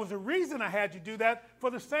 And there was a reason I had you do that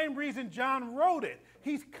for the same reason John wrote it.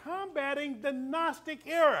 He's combating the Gnostic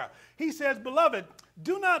error. He says, beloved,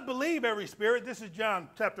 do not believe every spirit. This is John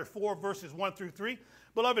chapter 4, verses 1 through 3.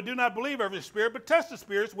 Beloved, do not believe every spirit, but test the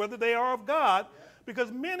spirits whether they are of God,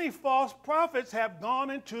 because many false prophets have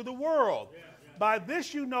gone into the world. By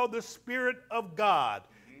this you know the Spirit of God.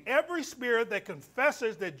 Every spirit that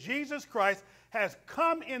confesses that Jesus Christ has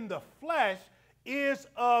come in the flesh is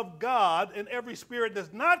of God, and every spirit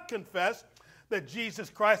does not confess that Jesus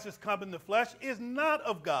Christ has come in the flesh is not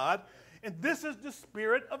of God. And this is the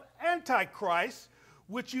spirit of Antichrist,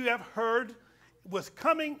 which you have heard was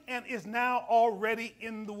coming and is now already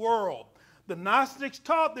in the world. The Gnostics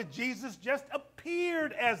taught that Jesus just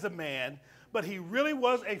appeared as a man, but he really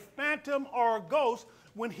was a phantom or a ghost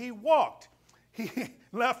when he walked. He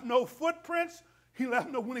left no footprints.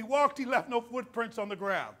 When he walked, he left no footprints on the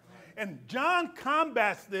ground. And John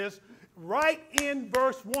combats this right in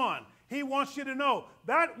verse 1. He wants you to know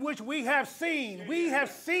that which we have seen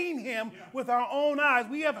him with our own eyes.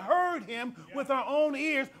 We have heard him with our own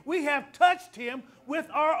ears. We have touched him with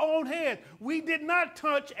our own hands. We did not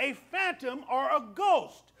touch a phantom or a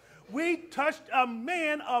ghost. We touched a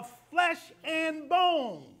man of flesh and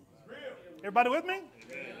bone. Everybody with me?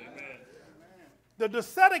 The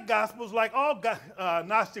Docetic Gospels, like all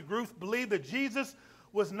Gnostic groups, believe that Jesus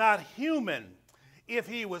was not human. If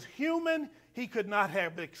he was human, he could not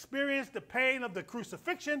have experienced the pain of the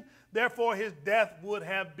crucifixion. Therefore, his death would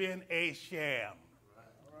have been a sham.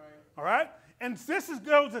 All right? And this is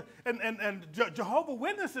goes, and Jehovah's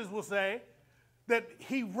Witnesses will say that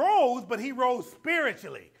he rose, but he rose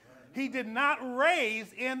spiritually. He did not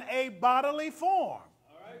raise in a bodily form.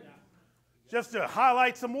 Just to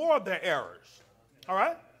highlight some more of their errors. All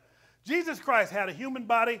right? Jesus Christ had a human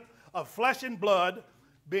body of flesh and blood,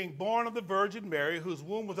 being born of the Virgin Mary, whose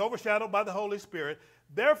womb was overshadowed by the Holy Spirit.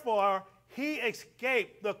 Therefore, he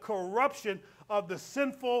escaped the corruption of the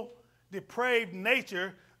sinful, depraved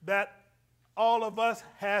nature that all of us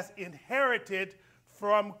has inherited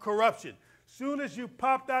from corruption. Soon as you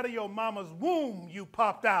popped out of your mama's womb, you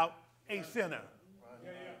popped out a sinner.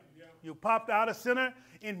 You popped out a sinner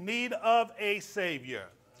in need of a Savior.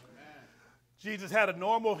 Jesus had a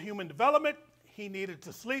normal human development. He needed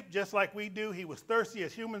to sleep just like we do. He was thirsty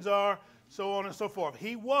as humans are, so on and so forth.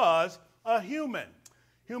 He was a human.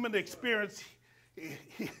 Human experience,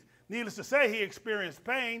 needless to say, he experienced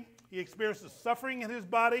pain. He experienced the suffering in his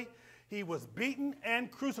body. He was beaten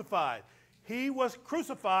and crucified. He was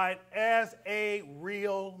crucified as a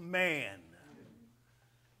real man.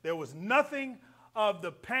 There was nothing of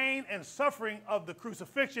the pain and suffering of the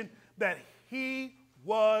crucifixion that he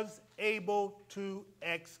was able to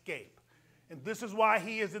escape. And this is why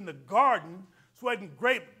he is in the garden sweating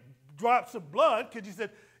great drops of blood, because he said,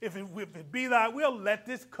 if it be thy will, let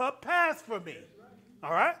this cup pass from me.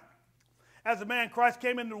 All right? As a man, Christ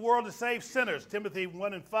came into the world to save sinners. Timothy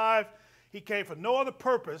 1:5, he came for no other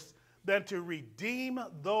purpose than to redeem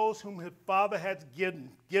those whom his Father had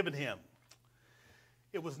given him.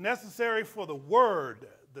 It was necessary for the Word,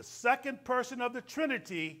 the second person of the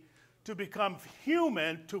Trinity, to become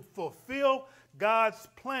human to fulfill God's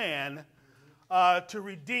plan to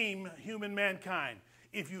redeem human mankind.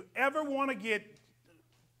 If you ever want to get,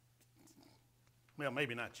 well,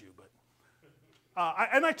 maybe not you, but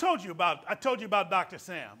I told you about Dr.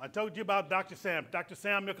 Sam. I told you about Dr. Sam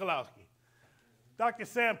Michalowski. Dr.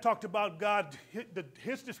 Sam talked about God.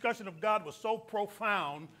 His discussion of God was so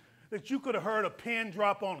profound that you could have heard a pin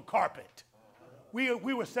drop on carpet. We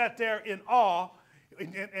were sat there in awe,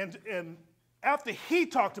 and after he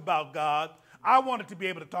talked about God, I wanted to be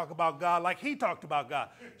able to talk about God like he talked about God.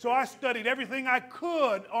 So I studied everything I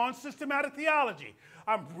could on systematic theology.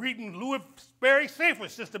 I'm reading Louis Sperry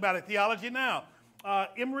Schaeffer's systematic theology now.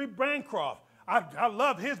 Emery Bancroft. I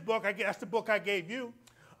love his book. That's the book I gave you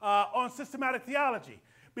on systematic theology,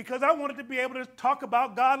 because I wanted to be able to talk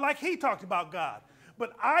about God like he talked about God.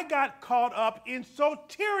 But I got caught up in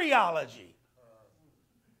soteriology.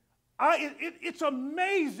 It's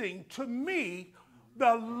amazing to me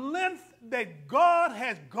the length that God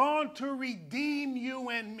has gone to redeem you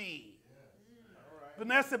and me.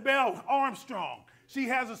 Vanessa Bell Armstrong, she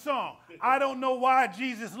has a song, I don't know why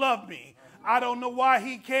Jesus loved me. I don't know why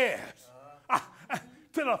he cares.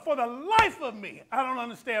 For the life of me, I don't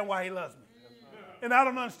understand why he loves me. And I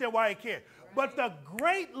don't understand why he cares. But the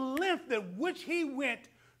great length at which he went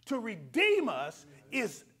to redeem us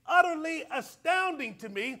is utterly astounding to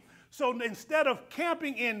me. So instead of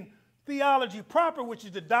camping in theology proper, which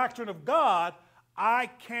is the doctrine of God, I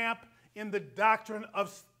camp in the doctrine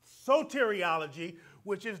of soteriology,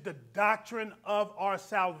 which is the doctrine of our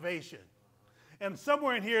salvation. And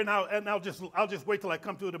somewhere in here, and I'll just wait till I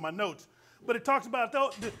come to it in my notes, but it talks about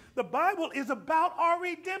the Bible is about our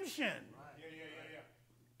redemption.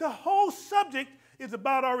 The whole subject is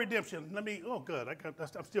about our redemption.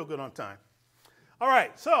 I'm still good on time. All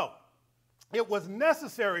right, so it was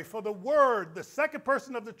necessary for the Word, the second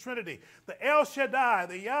person of the Trinity, the El Shaddai,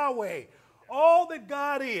 the Yahweh, all that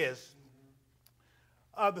God is,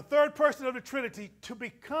 the third person of the Trinity, to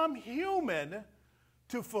become human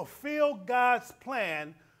to fulfill God's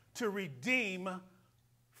plan to redeem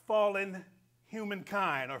fallen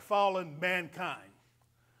humankind or fallen mankind.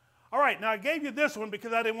 All right, now I gave you this one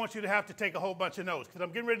because I didn't want you to have to take a whole bunch of notes, because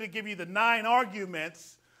I'm getting ready to give you the 9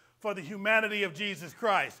 arguments for the humanity of Jesus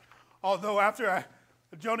Christ. Although after I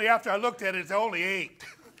looked at it, it's only 8.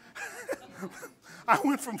 I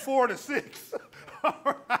went from 4 to 6.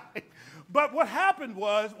 All right. But what happened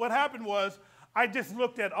was, I just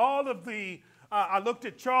looked at all of the, I looked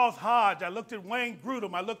at Charles Hodge, I looked at Wayne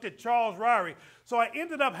Grudem, I looked at Charles Ryrie. So I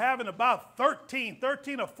ended up having about 13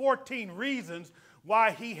 or 14 reasons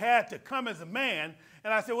why he had to come as a man.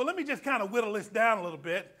 And I said, well, let me just kind of whittle this down a little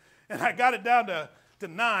bit. And I got it down to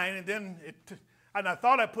 9, and then and I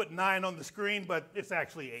thought I put 9 on the screen, but it's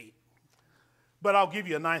actually 8. But I'll give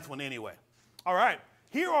you a 9th one anyway. All right.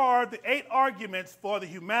 Here are the 8 arguments for the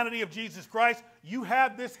humanity of Jesus Christ. You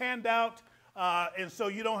have this handout, and so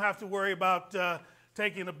you don't have to worry about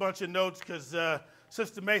taking a bunch of notes because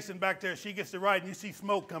Sister Mason back there, she gets to write and you see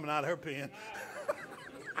smoke coming out of her pen.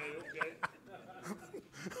 Okay.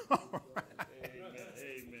 All right.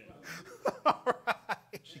 Amen. All right.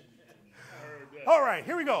 All right,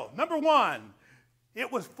 here we go. Number one,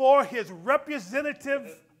 it was for his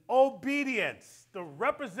representative obedience. The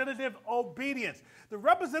representative obedience. The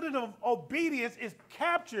representative obedience is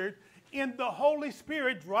captured in the Holy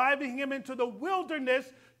Spirit driving him into the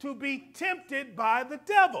wilderness to be tempted by the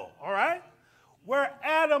devil, all right? Where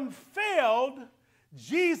Adam failed,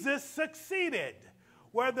 Jesus succeeded.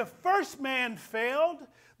 Where the first man failed,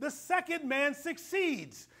 the second man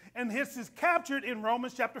succeeds. And this is captured in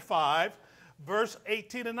Romans chapter 5, verse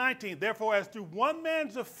 18 and 19. Therefore, as through one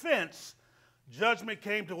man's offense, judgment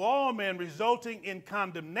came to all men, resulting in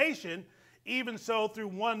condemnation, even so through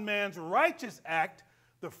one man's righteous act,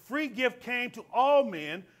 the free gift came to all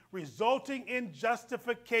men, resulting in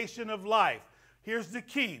justification of life. Here's the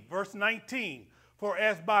key, verse 19. For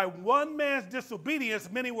as by one man's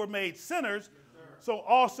disobedience many were made sinners, so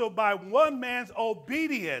also by one man's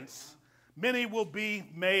obedience many will be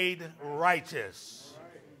made righteous.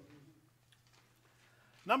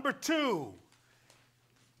 Number two,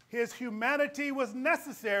 his humanity was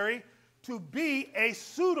necessary to be a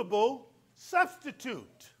suitable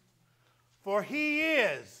substitute. For he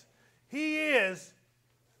is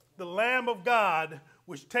the Lamb of God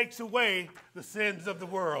which takes away the sins of the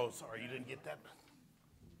world. Sorry, you didn't get that.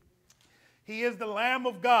 He is the Lamb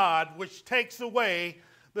of God which takes away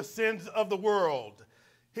the sins of the world.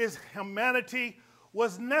 His humanity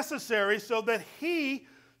was necessary so that he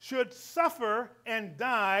should suffer and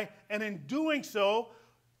die, and in doing so,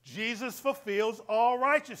 Jesus fulfills all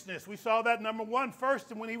righteousness. We saw that number one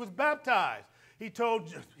first when he was baptized. He told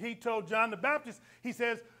John the Baptist, he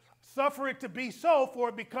says, suffer it to be so, for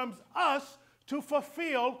it becomes us to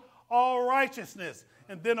fulfill all righteousness.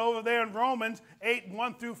 And then over there in Romans 8,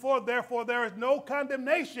 1 through 4, therefore there is no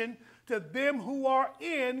condemnation to them who are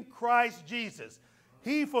in Christ Jesus.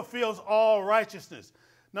 He fulfills all righteousness.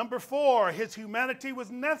 Number four, his humanity was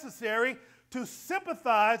necessary to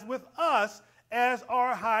sympathize with us as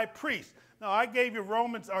our high priest. Now, I gave you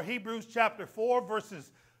Hebrews chapter 4,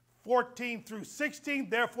 verses 14 through 16.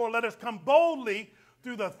 Therefore, let us come boldly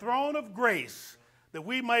through the throne of grace, that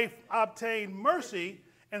we may obtain mercy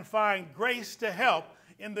and find grace to help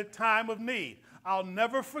in the time of need. I'll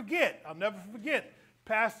never forget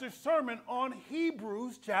Pastor's sermon on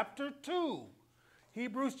Hebrews chapter 2.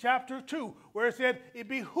 Hebrews chapter 2, where it said it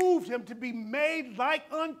behooved him to be made like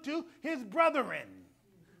unto his brethren.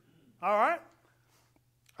 All right?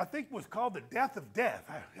 I think it was called the death of death.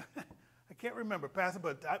 I can't remember, Pastor,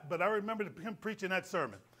 but I remember him preaching that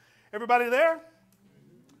sermon. Everybody there?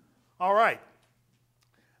 All right.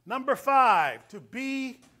 Number 5, to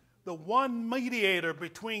be the one mediator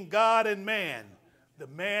between God and man, the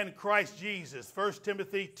man Christ Jesus, 1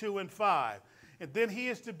 Timothy 2 and 5. And then he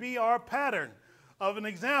is to be our pattern of an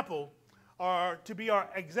example, or to be our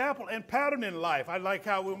example and pattern in life. I like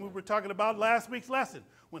how when we were talking about last week's lesson,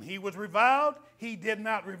 when he was reviled, he did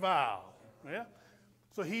not revile. Yeah?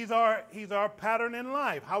 So he's our pattern in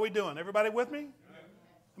life. How we doing? Everybody with me?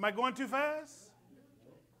 Am I going too fast?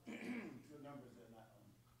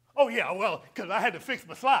 Oh, yeah, well, because I had to fix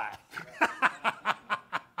my slide.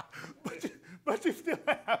 but you still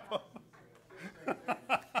have them.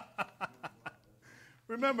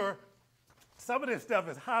 Remember, some of this stuff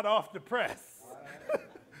is hot off the press.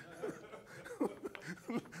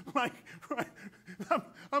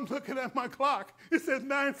 I'm looking at my clock. It says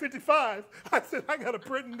 9:55. I said, I got to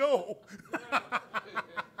print and go.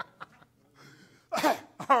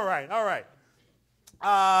 All right.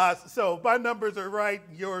 So my numbers are right.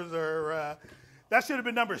 Yours are, that should have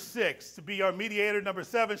been number 6, to be our mediator. Number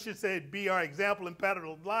 7 should say be our example and pattern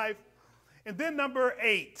of life. And then number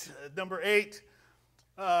 8.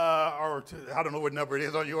 I don't know what number it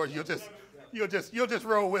is on yours. You'll just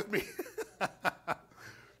roll with me.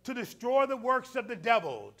 To destroy the works of the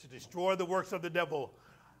devil.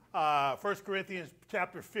 1 Corinthians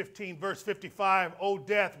chapter 15, verse 55. O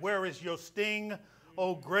death, where is your sting?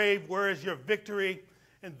 O grave, where is your victory?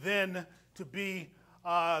 And then to be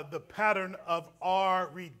the pattern of our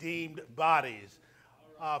redeemed bodies.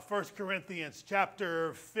 1 Corinthians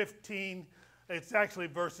chapter 15, it's actually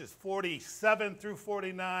verses 47 through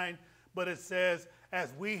 49, but it says,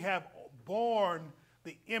 as we have borne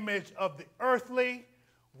the image of the earthly,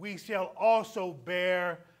 we shall also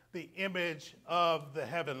bear the image of the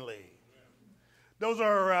heavenly. Those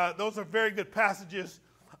are very good passages.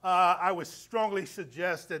 I would strongly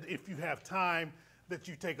suggest that if you have time, that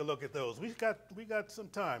you take a look at those. We got some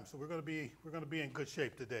time, so we're going to be in good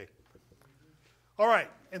shape today. All right,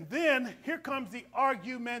 and then here comes the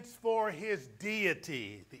arguments for his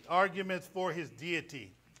deity. The arguments for his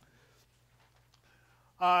deity.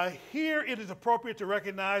 Here it is appropriate to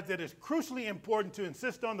recognize that it's crucially important to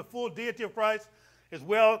insist on the full deity of Christ as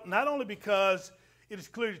well, not only because it is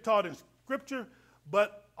clearly taught in Scripture,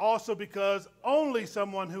 but also because only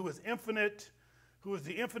someone who is infinite, who is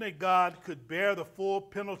the infinite God, could bear the full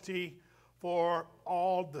penalty for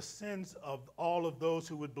all the sins of all of those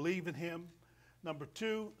who would believe in him. Number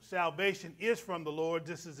two, salvation is from the Lord.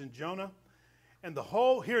 This is in Jonah. And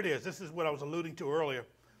here it is. This is what I was alluding to earlier.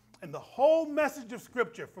 And the whole message of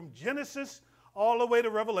Scripture, from Genesis all the way to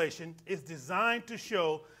Revelation, is designed to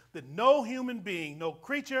show that no human being, no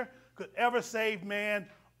creature could ever save man.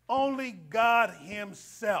 Only God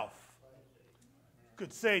himself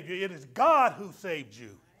could save you. It is God who saved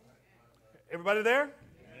you. Everybody there?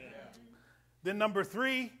 Amen. Then number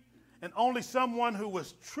three, and only someone who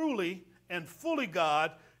was truly and fully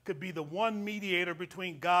God could be the one mediator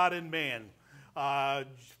between God and man.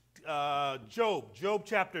 Job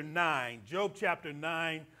chapter 9,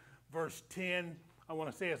 verse 10. I want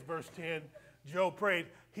to say it's verse 10. Job prayed,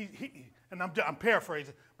 and I'm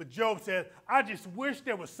paraphrasing, but Job said, I just wish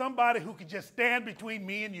there was somebody who could just stand between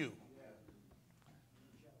me and you.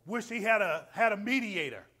 Wish he had a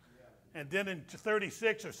mediator. And then in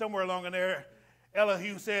 36 or somewhere along in there,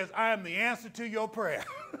 Elihu says, I am the answer to your prayer.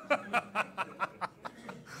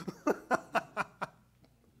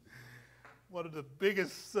 One of the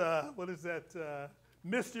biggest,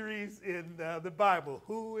 mysteries in the Bible.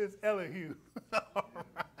 Who is Elihu?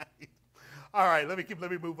 All right, let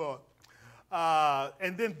me move on.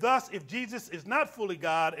 And then thus, if Jesus is not fully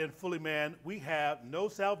God and fully man, we have no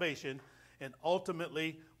salvation, and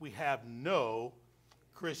ultimately we have no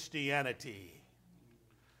Christianity.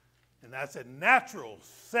 And that's a natural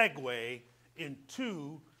segue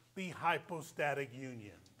into the hypostatic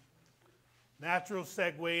union. Natural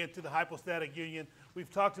segue into the hypostatic union. We've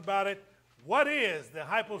talked about it. What is the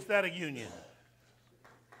hypostatic union?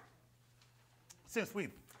 Since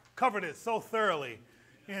we've covered it so thoroughly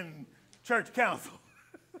in church council.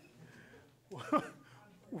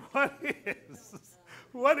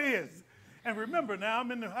 What is? And remember now,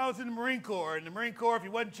 I was in the Marine Corps. In the Marine Corps, if you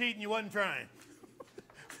wasn't cheating, you wasn't trying.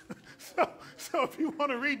 So if you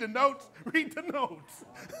want to read the notes, read the notes.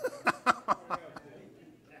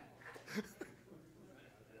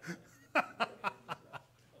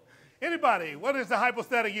 Anybody, what is the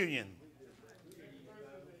hypostatic union?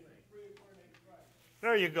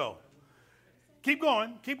 There you go. Keep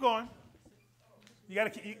going, keep going. You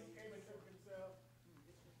got to keep.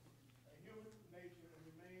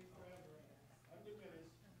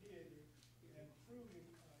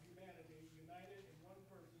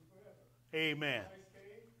 Amen. Christ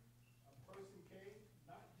came, a person came,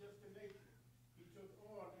 not just a nature. He took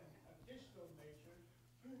on an additional nature,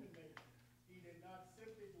 human nature. He did not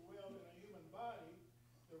simply dwell in a human body.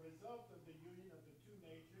 The result of the union of the two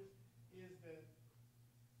natures is the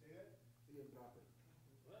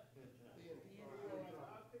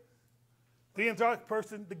theanthropic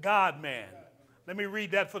person, the God-man. Let me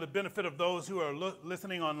read that for the benefit of those who are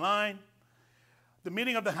listening online. The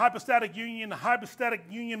meaning of the hypostatic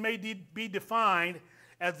union may be defined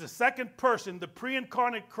as the second person, the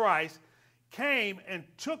pre-incarnate Christ, came and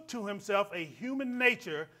took to himself a human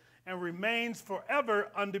nature and remains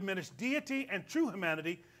forever undiminished deity and true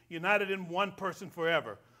humanity, united in one person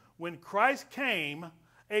forever. When Christ came,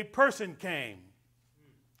 a person came.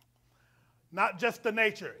 Not just the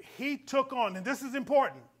nature. He took on, and this is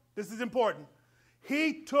important,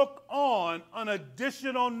 he took on an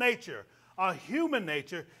additional nature. A human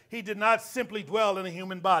nature. He did not simply dwell in a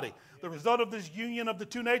human body. The result of this union of the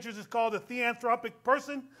two natures is called the theanthropic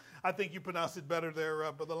person. I think you pronounced it better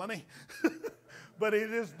there, Brother Lenny. But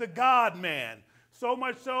it is the God-man. So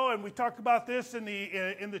much so, and we talked about this in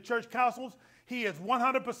the church councils, he is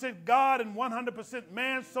 100% God and 100%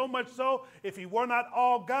 man, so much so, if he were not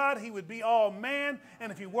all God, he would be all man.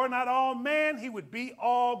 And if he were not all man, he would be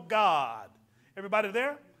all God. Everybody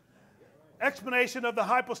there? Explanation of the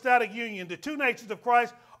hypostatic union. The two natures of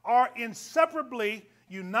Christ are inseparably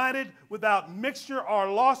united without mixture or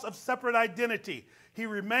loss of separate identity. He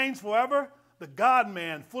remains forever the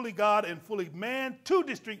God-man, fully God and fully man, two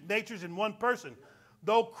distinct natures in one person.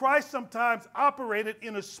 Though Christ sometimes operated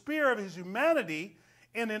in a sphere of his humanity,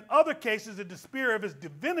 and in other cases in the sphere of his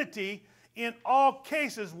divinity, in all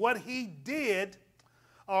cases what he did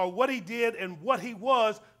and what he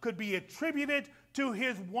was could be attributed to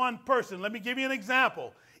his one person. Let me give you an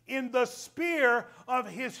example. In the sphere of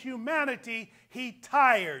his humanity, he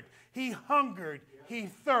tired, he hungered, he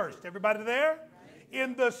thirsted. Everybody there?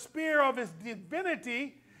 in the sphere of his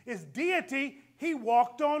divinity, his deity, he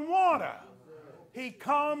walked on water. He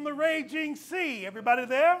calmed the raging sea. Everybody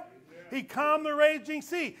there? He calmed the raging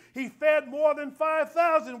sea. He fed more than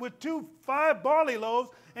 5,000 with 5 barley loaves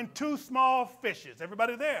and 2 small fishes.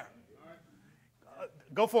 Everybody there?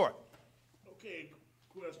 Go for it. Okay,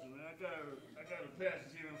 question, man. I got a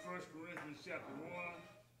passage here in 1 Corinthians chapter 1.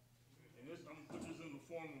 And this, I'm going to put this in the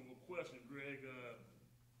form of a question, Greg.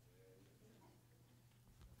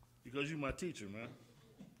 Because you're my teacher, man.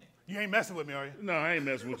 You ain't messing with me, are you? No, I ain't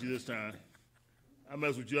messing with you this time. I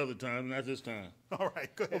mess with you other times, not this time. All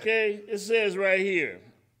right, go ahead. Okay, it says right here,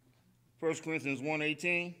 1 Corinthians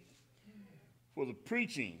 1:18, for the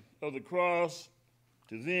preaching of the cross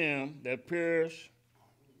to them that perish,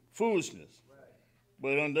 foolishness.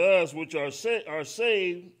 But unto us which are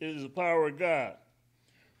saved, it is the power of God.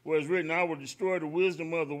 For it's written, I will destroy the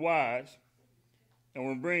wisdom of the wise, and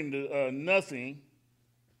will bring to nothing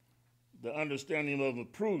the understanding of the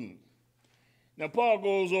prudent. Now, Paul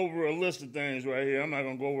goes over a list of things right here. I'm not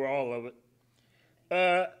going to go over all of it.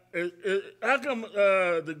 How come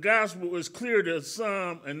the gospel is clear to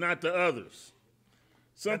some and not to others?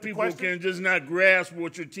 Some people can just not grasp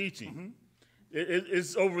what you're teaching. Mm-hmm.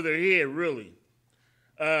 It's over their head, really.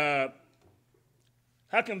 How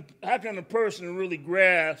can a person really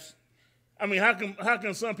grasp? I mean, how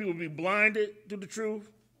can some people be blinded to the truth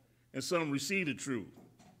and some receive the truth?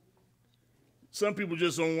 Some people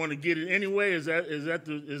just don't want to get it anyway. Is that?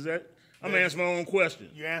 I'm gonna answer my own question.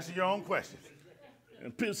 You answer your own question.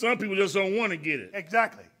 And some people just don't want to get it.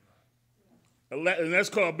 Exactly. And that's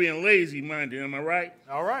called being lazy-minded. Am I right?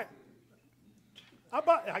 All right.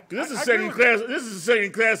 This is the second class. This is the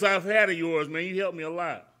second class I've had of yours, man. You helped me a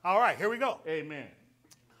lot. All right, here we go. Amen.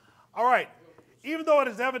 All right. Even though it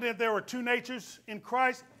is evident there were 2 natures in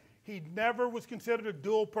Christ, he never was considered a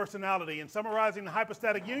dual personality. In summarizing the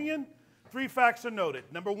hypostatic union, 3 facts are noted.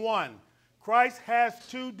 Number 1, Christ has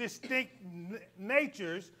 2 distinct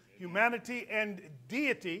natures, humanity and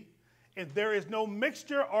deity, and there is no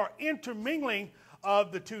mixture or intermingling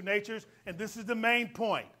of the 2 natures, and this is the main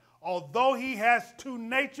point. Although he has 2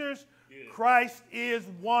 natures, Christ is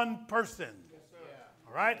one person.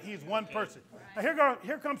 All right? He's one person. Now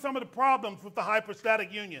here come some of the problems with the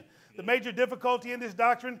hypostatic union. The major difficulty in this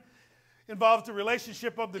doctrine involves the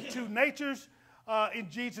relationship of the 2 natures. In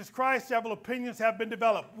Jesus Christ, several opinions have been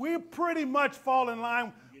developed. We pretty much fall in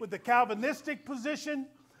line with the Calvinistic position,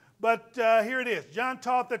 but here it is. John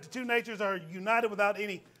taught that the 2 natures are united without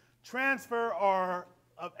any transfer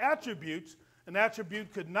of attributes. An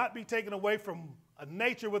attribute could not be taken away from a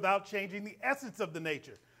nature without changing the essence of the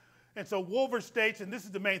nature. And so Wolver states, and this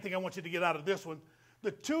is the main thing I want you to get out of this one,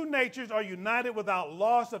 the 2 natures are united without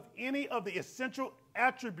loss of any of the essential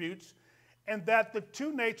attributes, and that the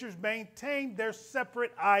 2 natures maintain their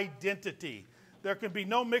separate identity. There can be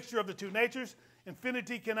no mixture of the 2 natures.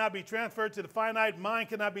 Infinity cannot be transferred to the finite. Mind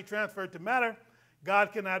cannot be transferred to matter.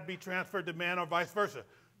 God cannot be transferred to man or vice versa.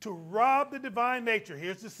 To rob the divine nature,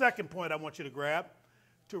 here's the second point I want you to grab.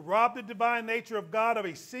 To rob the divine nature of God of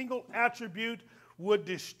a single attribute would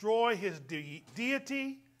destroy his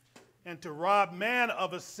deity, and to rob man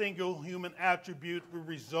of a single human attribute would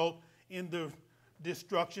result in the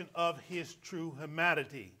destruction of his true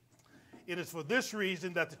humanity. It is for this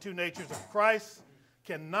reason that the 2 natures of Christ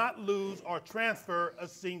cannot lose or transfer a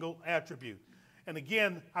single attribute. And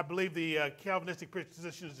again, I believe the Calvinistic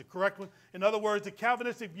position is the correct one. In other words, the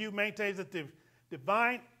Calvinistic view maintains that the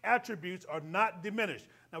divine attributes are not diminished.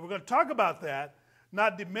 Now, we're going to talk about that,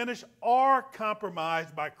 not diminished or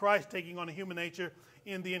compromised by Christ taking on a human nature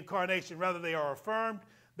in the incarnation. Rather, they are affirmed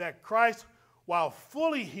that Christ, while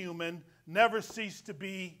fully human, never ceased to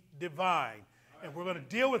be divine. And we're going to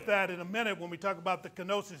deal with that in a minute when we talk about the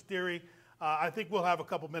kenosis theory. I think we'll have a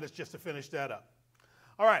couple minutes just to finish that up.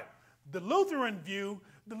 All right. The Lutheran view,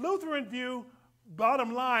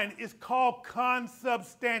 bottom line, is called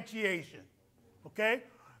consubstantiation. Okay?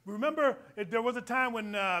 Remember, there was a time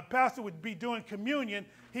when pastor would be doing communion,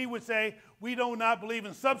 he would say, we do not believe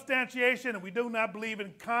in substantiation and we do not believe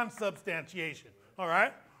in consubstantiation. All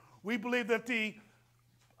right? We believe that the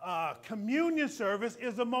communion service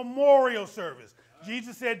is a memorial service.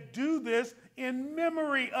 Jesus said, do this in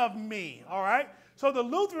memory of me. All right? So the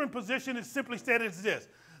Lutheran position is simply stated as this.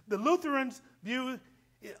 The Lutherans' view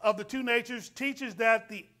of the 2 natures teaches that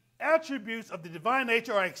the attributes of the divine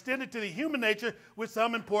nature are extended to the human nature with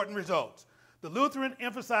some important results. The Lutheran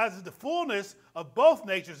emphasizes the fullness of both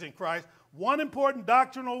natures in Christ. One important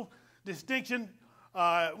doctrinal distinction,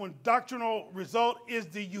 doctrinal result, is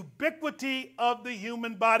the ubiquity of the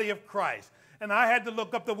human body of Christ. And I had to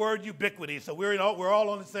look up the word ubiquity, so we're all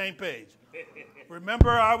on the same page. Remember,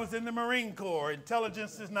 I was in the Marine Corps.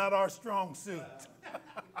 Intelligence is not our strong suit.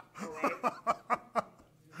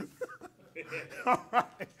 All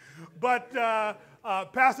right. But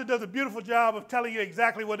Pastor does a beautiful job of telling you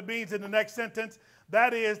exactly what it means in the next sentence.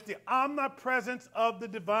 That is, the omnipresence of the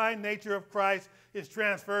divine nature of Christ is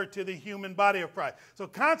transferred to the human body of Christ. So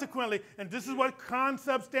consequently, and this is what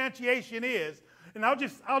consubstantiation is, and I'll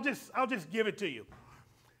just give it to you.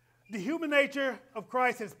 The human nature of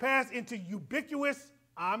Christ has passed into ubiquitous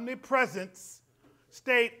omnipresence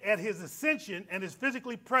state at his ascension and is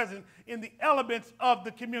physically present in the elements of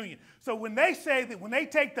the communion. So when they say that, when they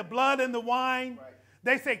take the blood and the wine, right,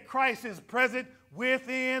 they say Christ is present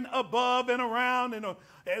within, above, and around. And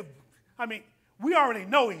I mean, we already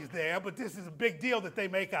know he's there, but this is a big deal that they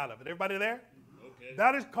make out of it. Everybody there? Okay.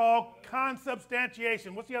 That is called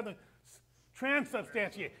consubstantiation. What's the other?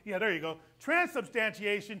 Transubstantiation. Yeah, there you go.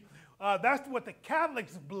 Transubstantiation. That's what the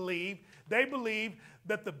Catholics believe. They believe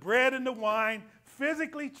that the bread and the wine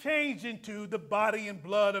physically change into the body and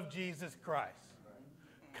blood of Jesus Christ.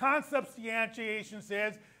 Consubstantiation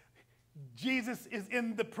says Jesus is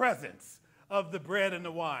in the presence of the bread and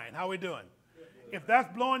the wine. How we doing? If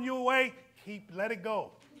that's blowing you away, let it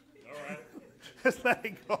go. All right. Just let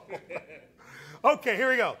it go. Okay, here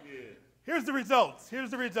we go. Here's the results.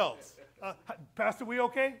 Here's the results. Pastor, we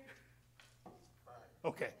okay?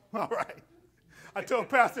 Okay, all right. I told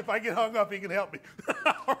Pastor if I get hung up, he can help me.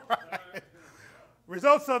 All right.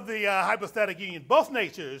 Results of the hypostatic union. Both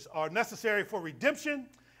natures are necessary for redemption.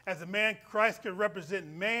 As a man, Christ can represent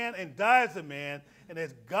man and die as a man. And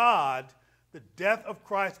as God, the death of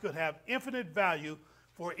Christ could have infinite value,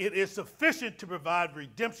 for it is sufficient to provide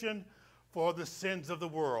redemption for the sins of the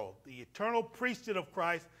world. The eternal priesthood of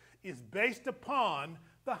Christ is based upon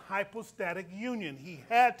the hypostatic union. He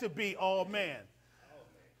had to be all man.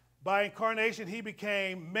 By incarnation, he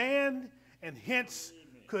became man and hence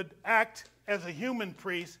could act as a human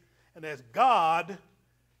priest. And as God,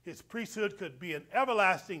 his priesthood could be an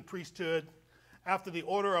everlasting priesthood after the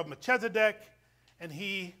order of Melchizedek, and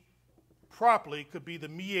he properly could be the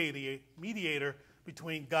mediator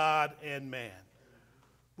between God and man.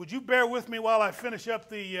 Would you bear with me while I finish up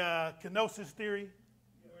the kenosis theory?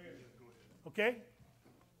 Okay?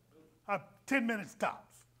 10 minutes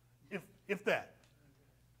tops, if that.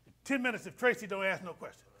 10 minutes if Tracy don't ask no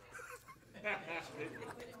questions.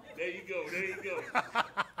 There you go, there you go.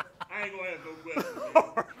 I ain't gonna ask no questions.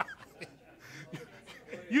 All right.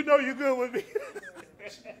 You know you're good with me.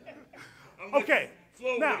 Okay.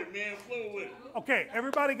 Flow now, with it, man. Flow with it. Okay,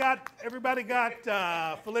 everybody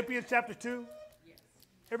got Philippians chapter 2? Yes.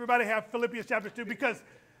 Everybody have Philippians chapter 2? Because,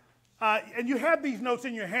 and you have these notes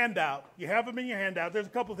in your handout. You have them in your handout. There's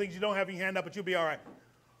a couple of things you don't have in your handout, but you'll be all right.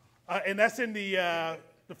 And that's in the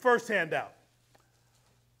first handout.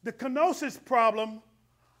 The kenosis problem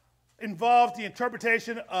involves the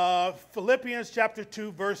interpretation of Philippians chapter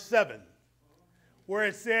 2, verse 7, where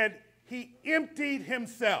it said, he emptied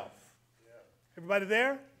himself. Everybody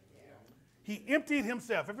there? Yeah. He emptied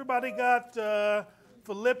himself. Everybody got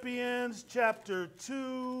Philippians chapter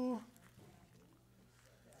 2.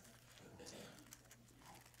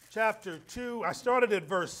 Chapter 2. I started at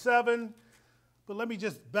verse 7, but let me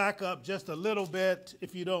just back up just a little bit,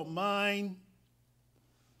 if you don't mind.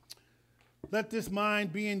 Let this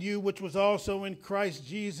mind be in you, which was also in Christ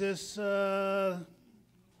Jesus. Have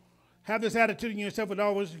this attitude in yourself with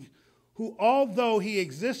always, who, although he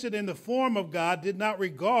existed in the form of God, did not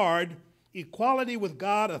regard equality with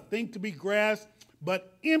God a thing to be grasped,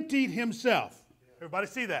 but emptied himself. Everybody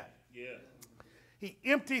see that? Yeah. He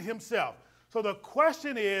emptied himself. So the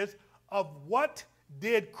question is, of what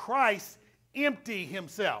did Christ empty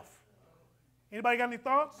himself? Anybody got any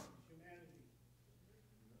thoughts?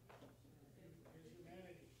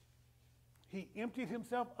 He emptied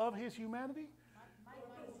himself of his humanity?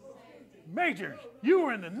 Major, you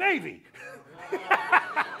were in the Navy.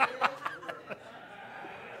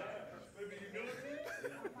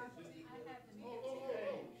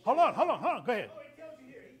 Hold on. Go ahead.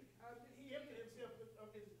 He emptied himself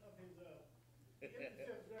of his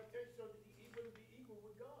reputation so that he wouldn't be equal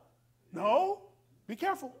with God. No. Be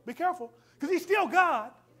careful. Because he's still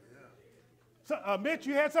God. So, Mitch,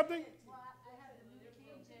 you had something? Well, I have the New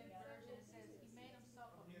King James Version. It says he made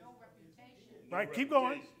himself of no reputation. Right, keep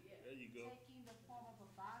going. There you go. Taking the form of a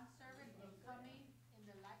bondservant and coming in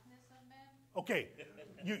the likeness of men. Okay,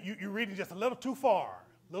 you're reading just a little too far.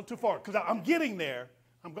 Because I'm getting there.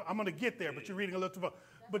 I'm going to get there, but you're reading a little too far.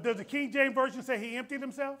 But does the King James Version say he emptied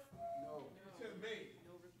himself? No. It said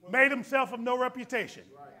made. Made himself of no reputation.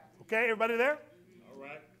 Okay, everybody there? All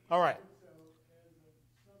right. All right.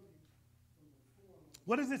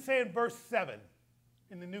 What does it say in verse 7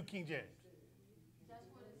 in the New King James? That's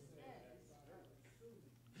what it says.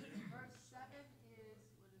 Verse 7 is,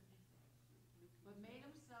 but made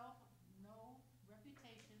himself no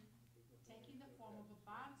reputation, taking the form of a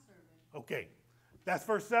bondservant. Okay, that's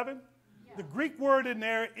verse 7. Yeah. The Greek word in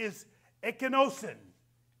there is ekenosin.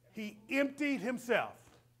 He emptied himself.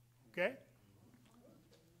 Okay?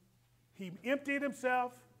 He emptied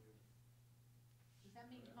himself,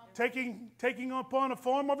 taking upon a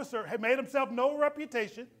form of a servant, had made himself no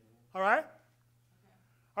reputation. All right?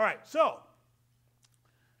 All right, so,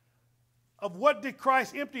 of what did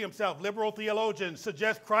Christ empty himself? Liberal theologians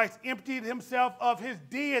suggest Christ emptied himself of his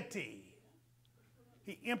deity.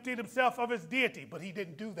 He emptied himself of his deity, but he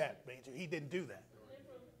didn't do that, Major. He didn't do that.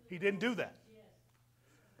 He didn't do that.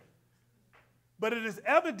 But it is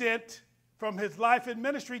evident from his life and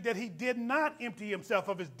ministry that he did not empty himself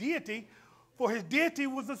of his deity, for his deity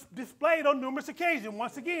was displayed on numerous occasions.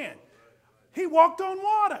 Once again, he walked on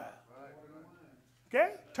water.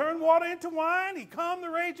 Okay? Turned water into wine. He calmed the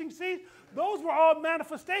raging seas. Those were all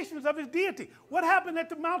manifestations of his deity. What happened at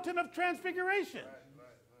the mountain of transfiguration?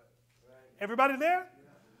 Everybody there?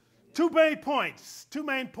 Two main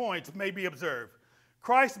points may be observed.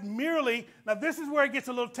 Christ merely, now this is where it gets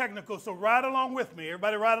a little technical, so ride along with me.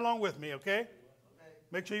 Everybody ride along with me, okay?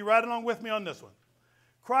 Make sure you ride along with me on this one.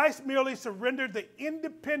 Christ merely surrendered the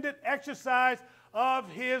independent exercise of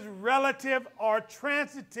his relative or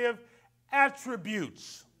transitive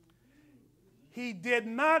attributes. He did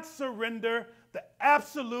not surrender the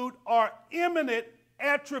absolute or immanent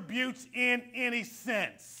attributes in any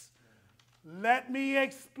sense. Let me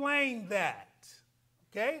explain that,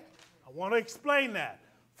 okay? I want to explain that.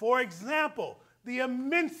 For example, the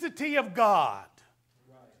immensity of God.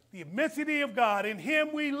 The immensity of God. In him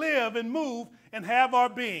we live and move and have our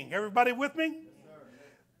being. Everybody with me? Yes,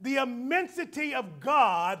 the immensity of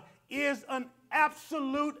God is an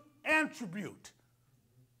absolute attribute.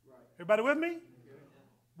 Everybody with me?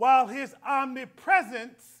 While his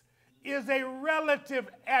omnipresence is a relative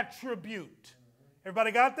attribute.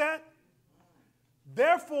 Everybody got that?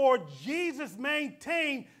 Therefore, Jesus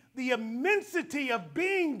maintained the immensity of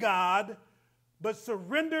being God, but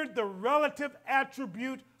surrendered the relative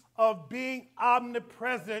attribute of being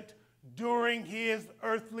omnipresent during his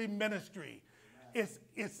earthly ministry.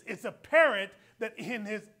 It's apparent that in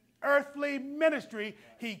his earthly ministry,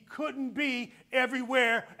 he couldn't be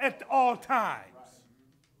everywhere at all times.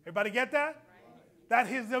 Everybody get that? That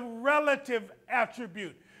is a relative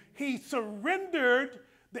attribute. He surrendered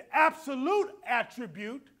the absolute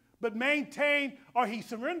attribute, but maintained, or he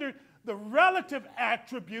surrendered the relative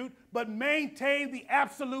attribute, but maintained the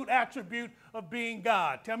absolute attribute of being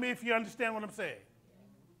God. Tell me if you understand what I'm saying.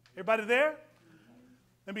 Everybody there?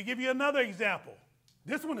 Let me give you another example.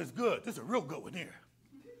 This one is good. This is a real good one here.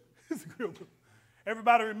 This is real good.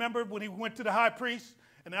 Everybody remember when he went to the high priest,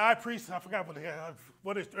 and the high priest, I forgot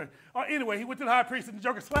what is. Anyway, he went to the high priest and the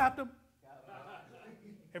joker slapped him.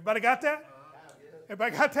 Everybody got that?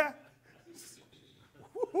 Everybody got that?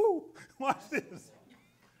 Woo-hoo. Watch this.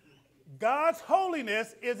 God's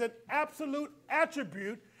holiness is an absolute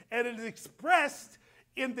attribute, and it is expressed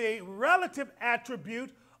in the relative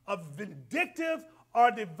attribute of vindictive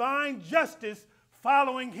or divine justice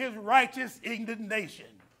following his righteous indignation.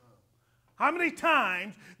 How many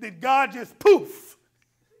times did God just poof?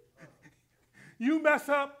 You mess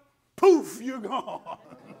up, poof, you're gone.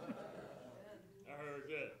 I heard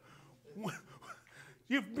that.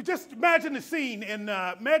 You just imagine the scene in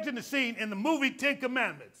the movie Ten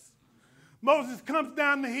Commandments. Moses comes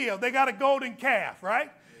down the hill. They got a golden calf,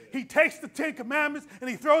 right? He takes the Ten Commandments and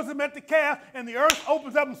he throws them at the calf, and the earth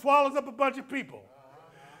opens up and swallows up a bunch of people.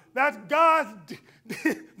 That's God's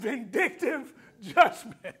vindictive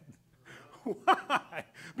judgment. Why?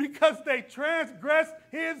 Because they transgressed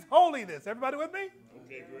his holiness. Everybody with me?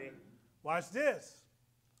 Okay, Greg. Watch this.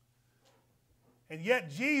 And yet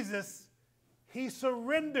Jesus, he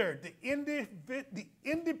surrendered the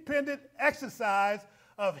independent exercise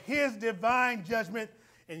of his divine judgment,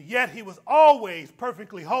 and yet he was always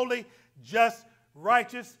perfectly holy, just,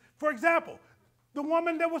 righteous. For example, the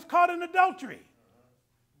woman that was caught in adultery.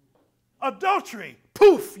 Adultery,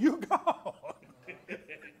 poof, you gone. Man,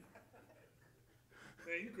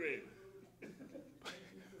 you crazy.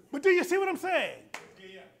 But do you see what I'm saying?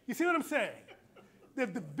 You see what I'm saying?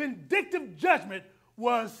 The vindictive judgment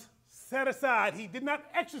was set aside. He did not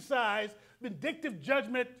exercise vindictive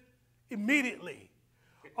judgment immediately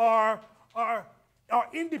or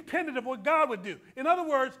independent of what God would do. In other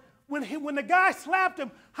words, when the guy slapped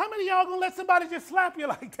him, how many of y'all gonna let somebody just slap you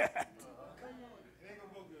like that?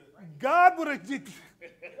 God would have.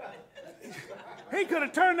 He could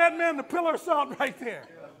have turned that man to pillar of salt right there.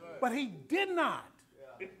 But he did not.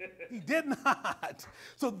 He did not.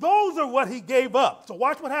 So those are what he gave up. So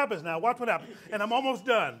watch what happens now. Watch what happens. And I'm almost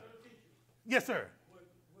done. Yes, sir.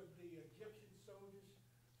 Would the Egyptian soldiers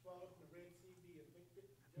fall from the Red Sea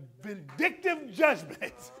be Vindictive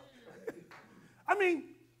judgment. I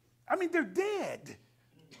mean, they're dead.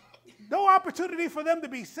 No opportunity for them to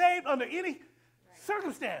be saved under any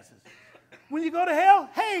circumstances. When you go to hell,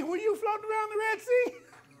 hey, were you floating around the Red Sea?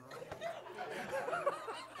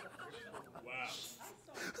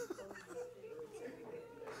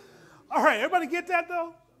 All right, everybody get that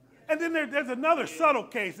though? And then there's another subtle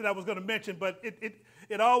case that I was going to mention, but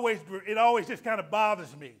it always just kind of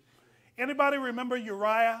bothers me. Anybody remember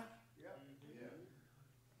Uriah?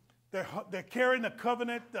 They're carrying the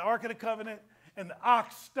covenant, the Ark of the Covenant, and the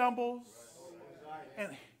ox stumbles. And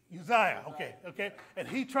Uzziah, okay. And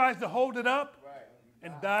he tries to hold it up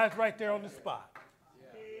and dies right there on the spot.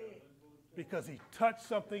 Because he touched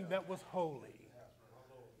something that was holy.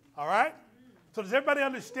 All right? So does everybody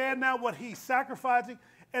understand now what he's sacrificing?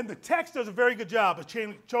 And the text does a very good job of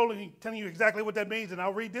telling you exactly what that means, and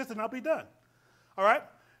I'll read this and I'll be done. All right?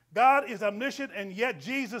 God is omniscient, and yet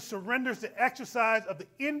Jesus surrenders the exercise of the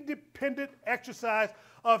independent exercise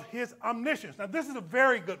of his omniscience. Now, this is a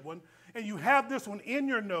very good one, and you have this one in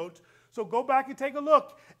your notes, so go back and take a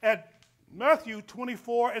look at Matthew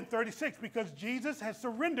 24 and 36, because Jesus has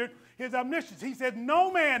surrendered his omniscience. He said,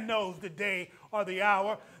 no man knows the day or the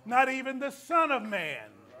hour, not even the Son of Man.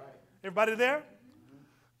 Everybody there?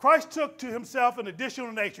 Christ took to himself an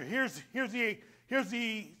additional nature. Here's the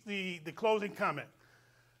closing comment.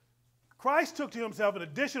 Christ took to himself an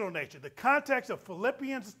additional nature. The context of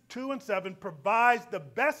Philippians 2 and 7 provides the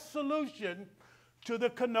best solution to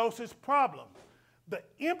the kenosis problem. The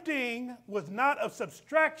emptying was not of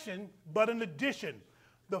subtraction, but an addition.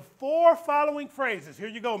 The four following phrases, here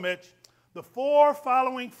you go, Mitch. The four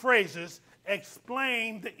following phrases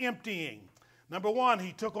explain the emptying. Number one,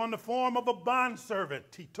 he took on the form of a bondservant.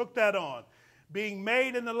 He took that on. Being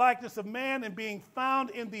made in the likeness of man and being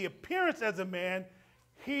found in the appearance as a man,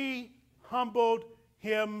 he humbled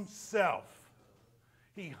himself.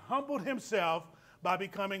 He humbled himself by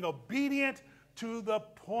becoming obedient to the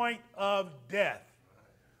point of death.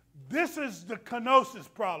 This is the kenosis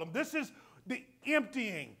problem. This is the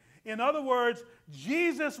emptying. In other words,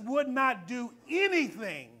 Jesus would not do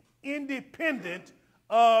anything independent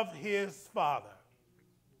of his Father.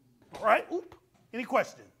 All right? Any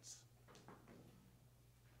questions?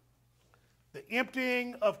 The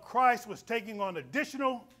emptying of Christ was taking on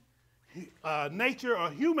additional nature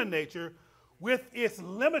or human nature with its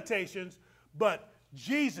limitations, but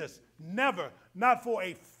Jesus never, not for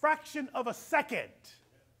a fraction of a second,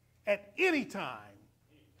 at any time,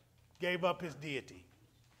 gave up his deity.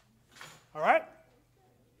 All right?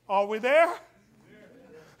 Are we there?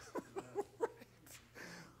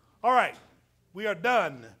 All right, we are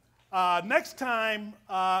done. Next time,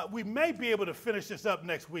 we may be able to finish this up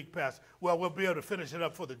next week, Pastor. Well, we'll be able to finish it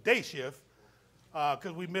up for the day shift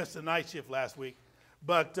because we missed the night shift last week.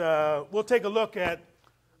 But we'll take a look at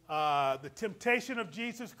the temptation of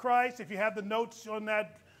Jesus Christ. If you have the notes on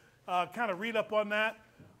that, kind of read up on that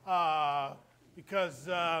because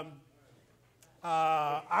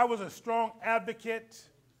I was a strong advocate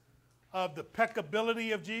of the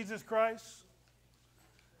peccability of Jesus Christ.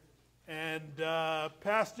 And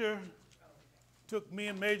Pastor took me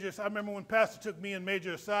and Major, I remember when Pastor took me and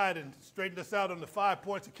Major aside and straightened us out on the 5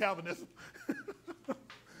 points of Calvinism.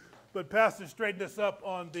 But Pastor straightened us up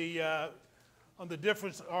on the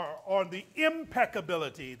difference, or on the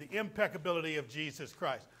impeccability of Jesus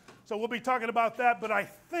Christ. So we'll be talking about that, but I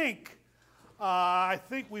think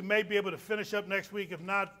we may be able to finish up next week. If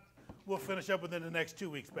not, we'll finish up within the next 2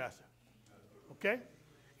 weeks, Pastor. Okay?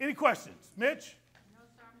 Any questions? Mitch?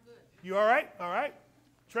 You all right? All right.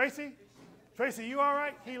 Tracy? Tracy, you all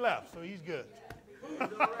right? He left, so he's good.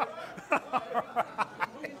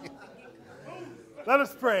 Let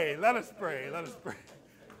us pray. Let us pray. Let us pray.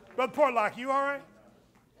 Brother Portlock, you all right?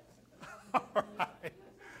 All right.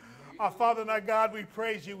 Our Father and our God, we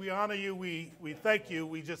praise you. We honor you. We thank you.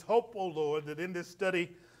 We just hope, oh Lord, that in this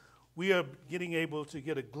study we are getting able to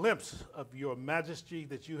get a glimpse of your majesty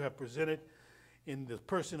that you have presented in the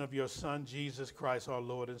person of your Son, Jesus Christ, our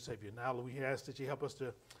Lord and Savior. Now we ask that you help us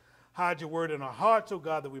to hide your word in our hearts, oh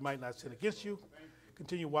God, that we might not sin against you.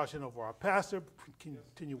 Continue watching over our pastor.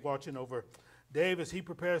 Continue watching over Dave as he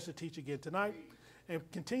prepares to teach again tonight. And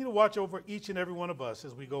continue to watch over each and every one of us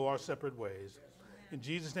as we go our separate ways. In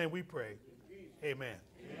Jesus' name we pray. Amen.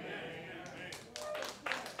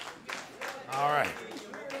 All right.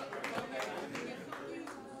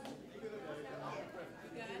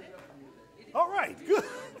 All right, good.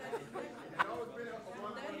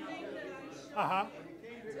 Uh-huh.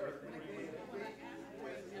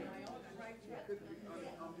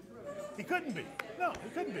 He couldn't be. No, he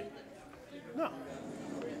couldn't be. No.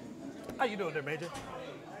 How you doing there, Major?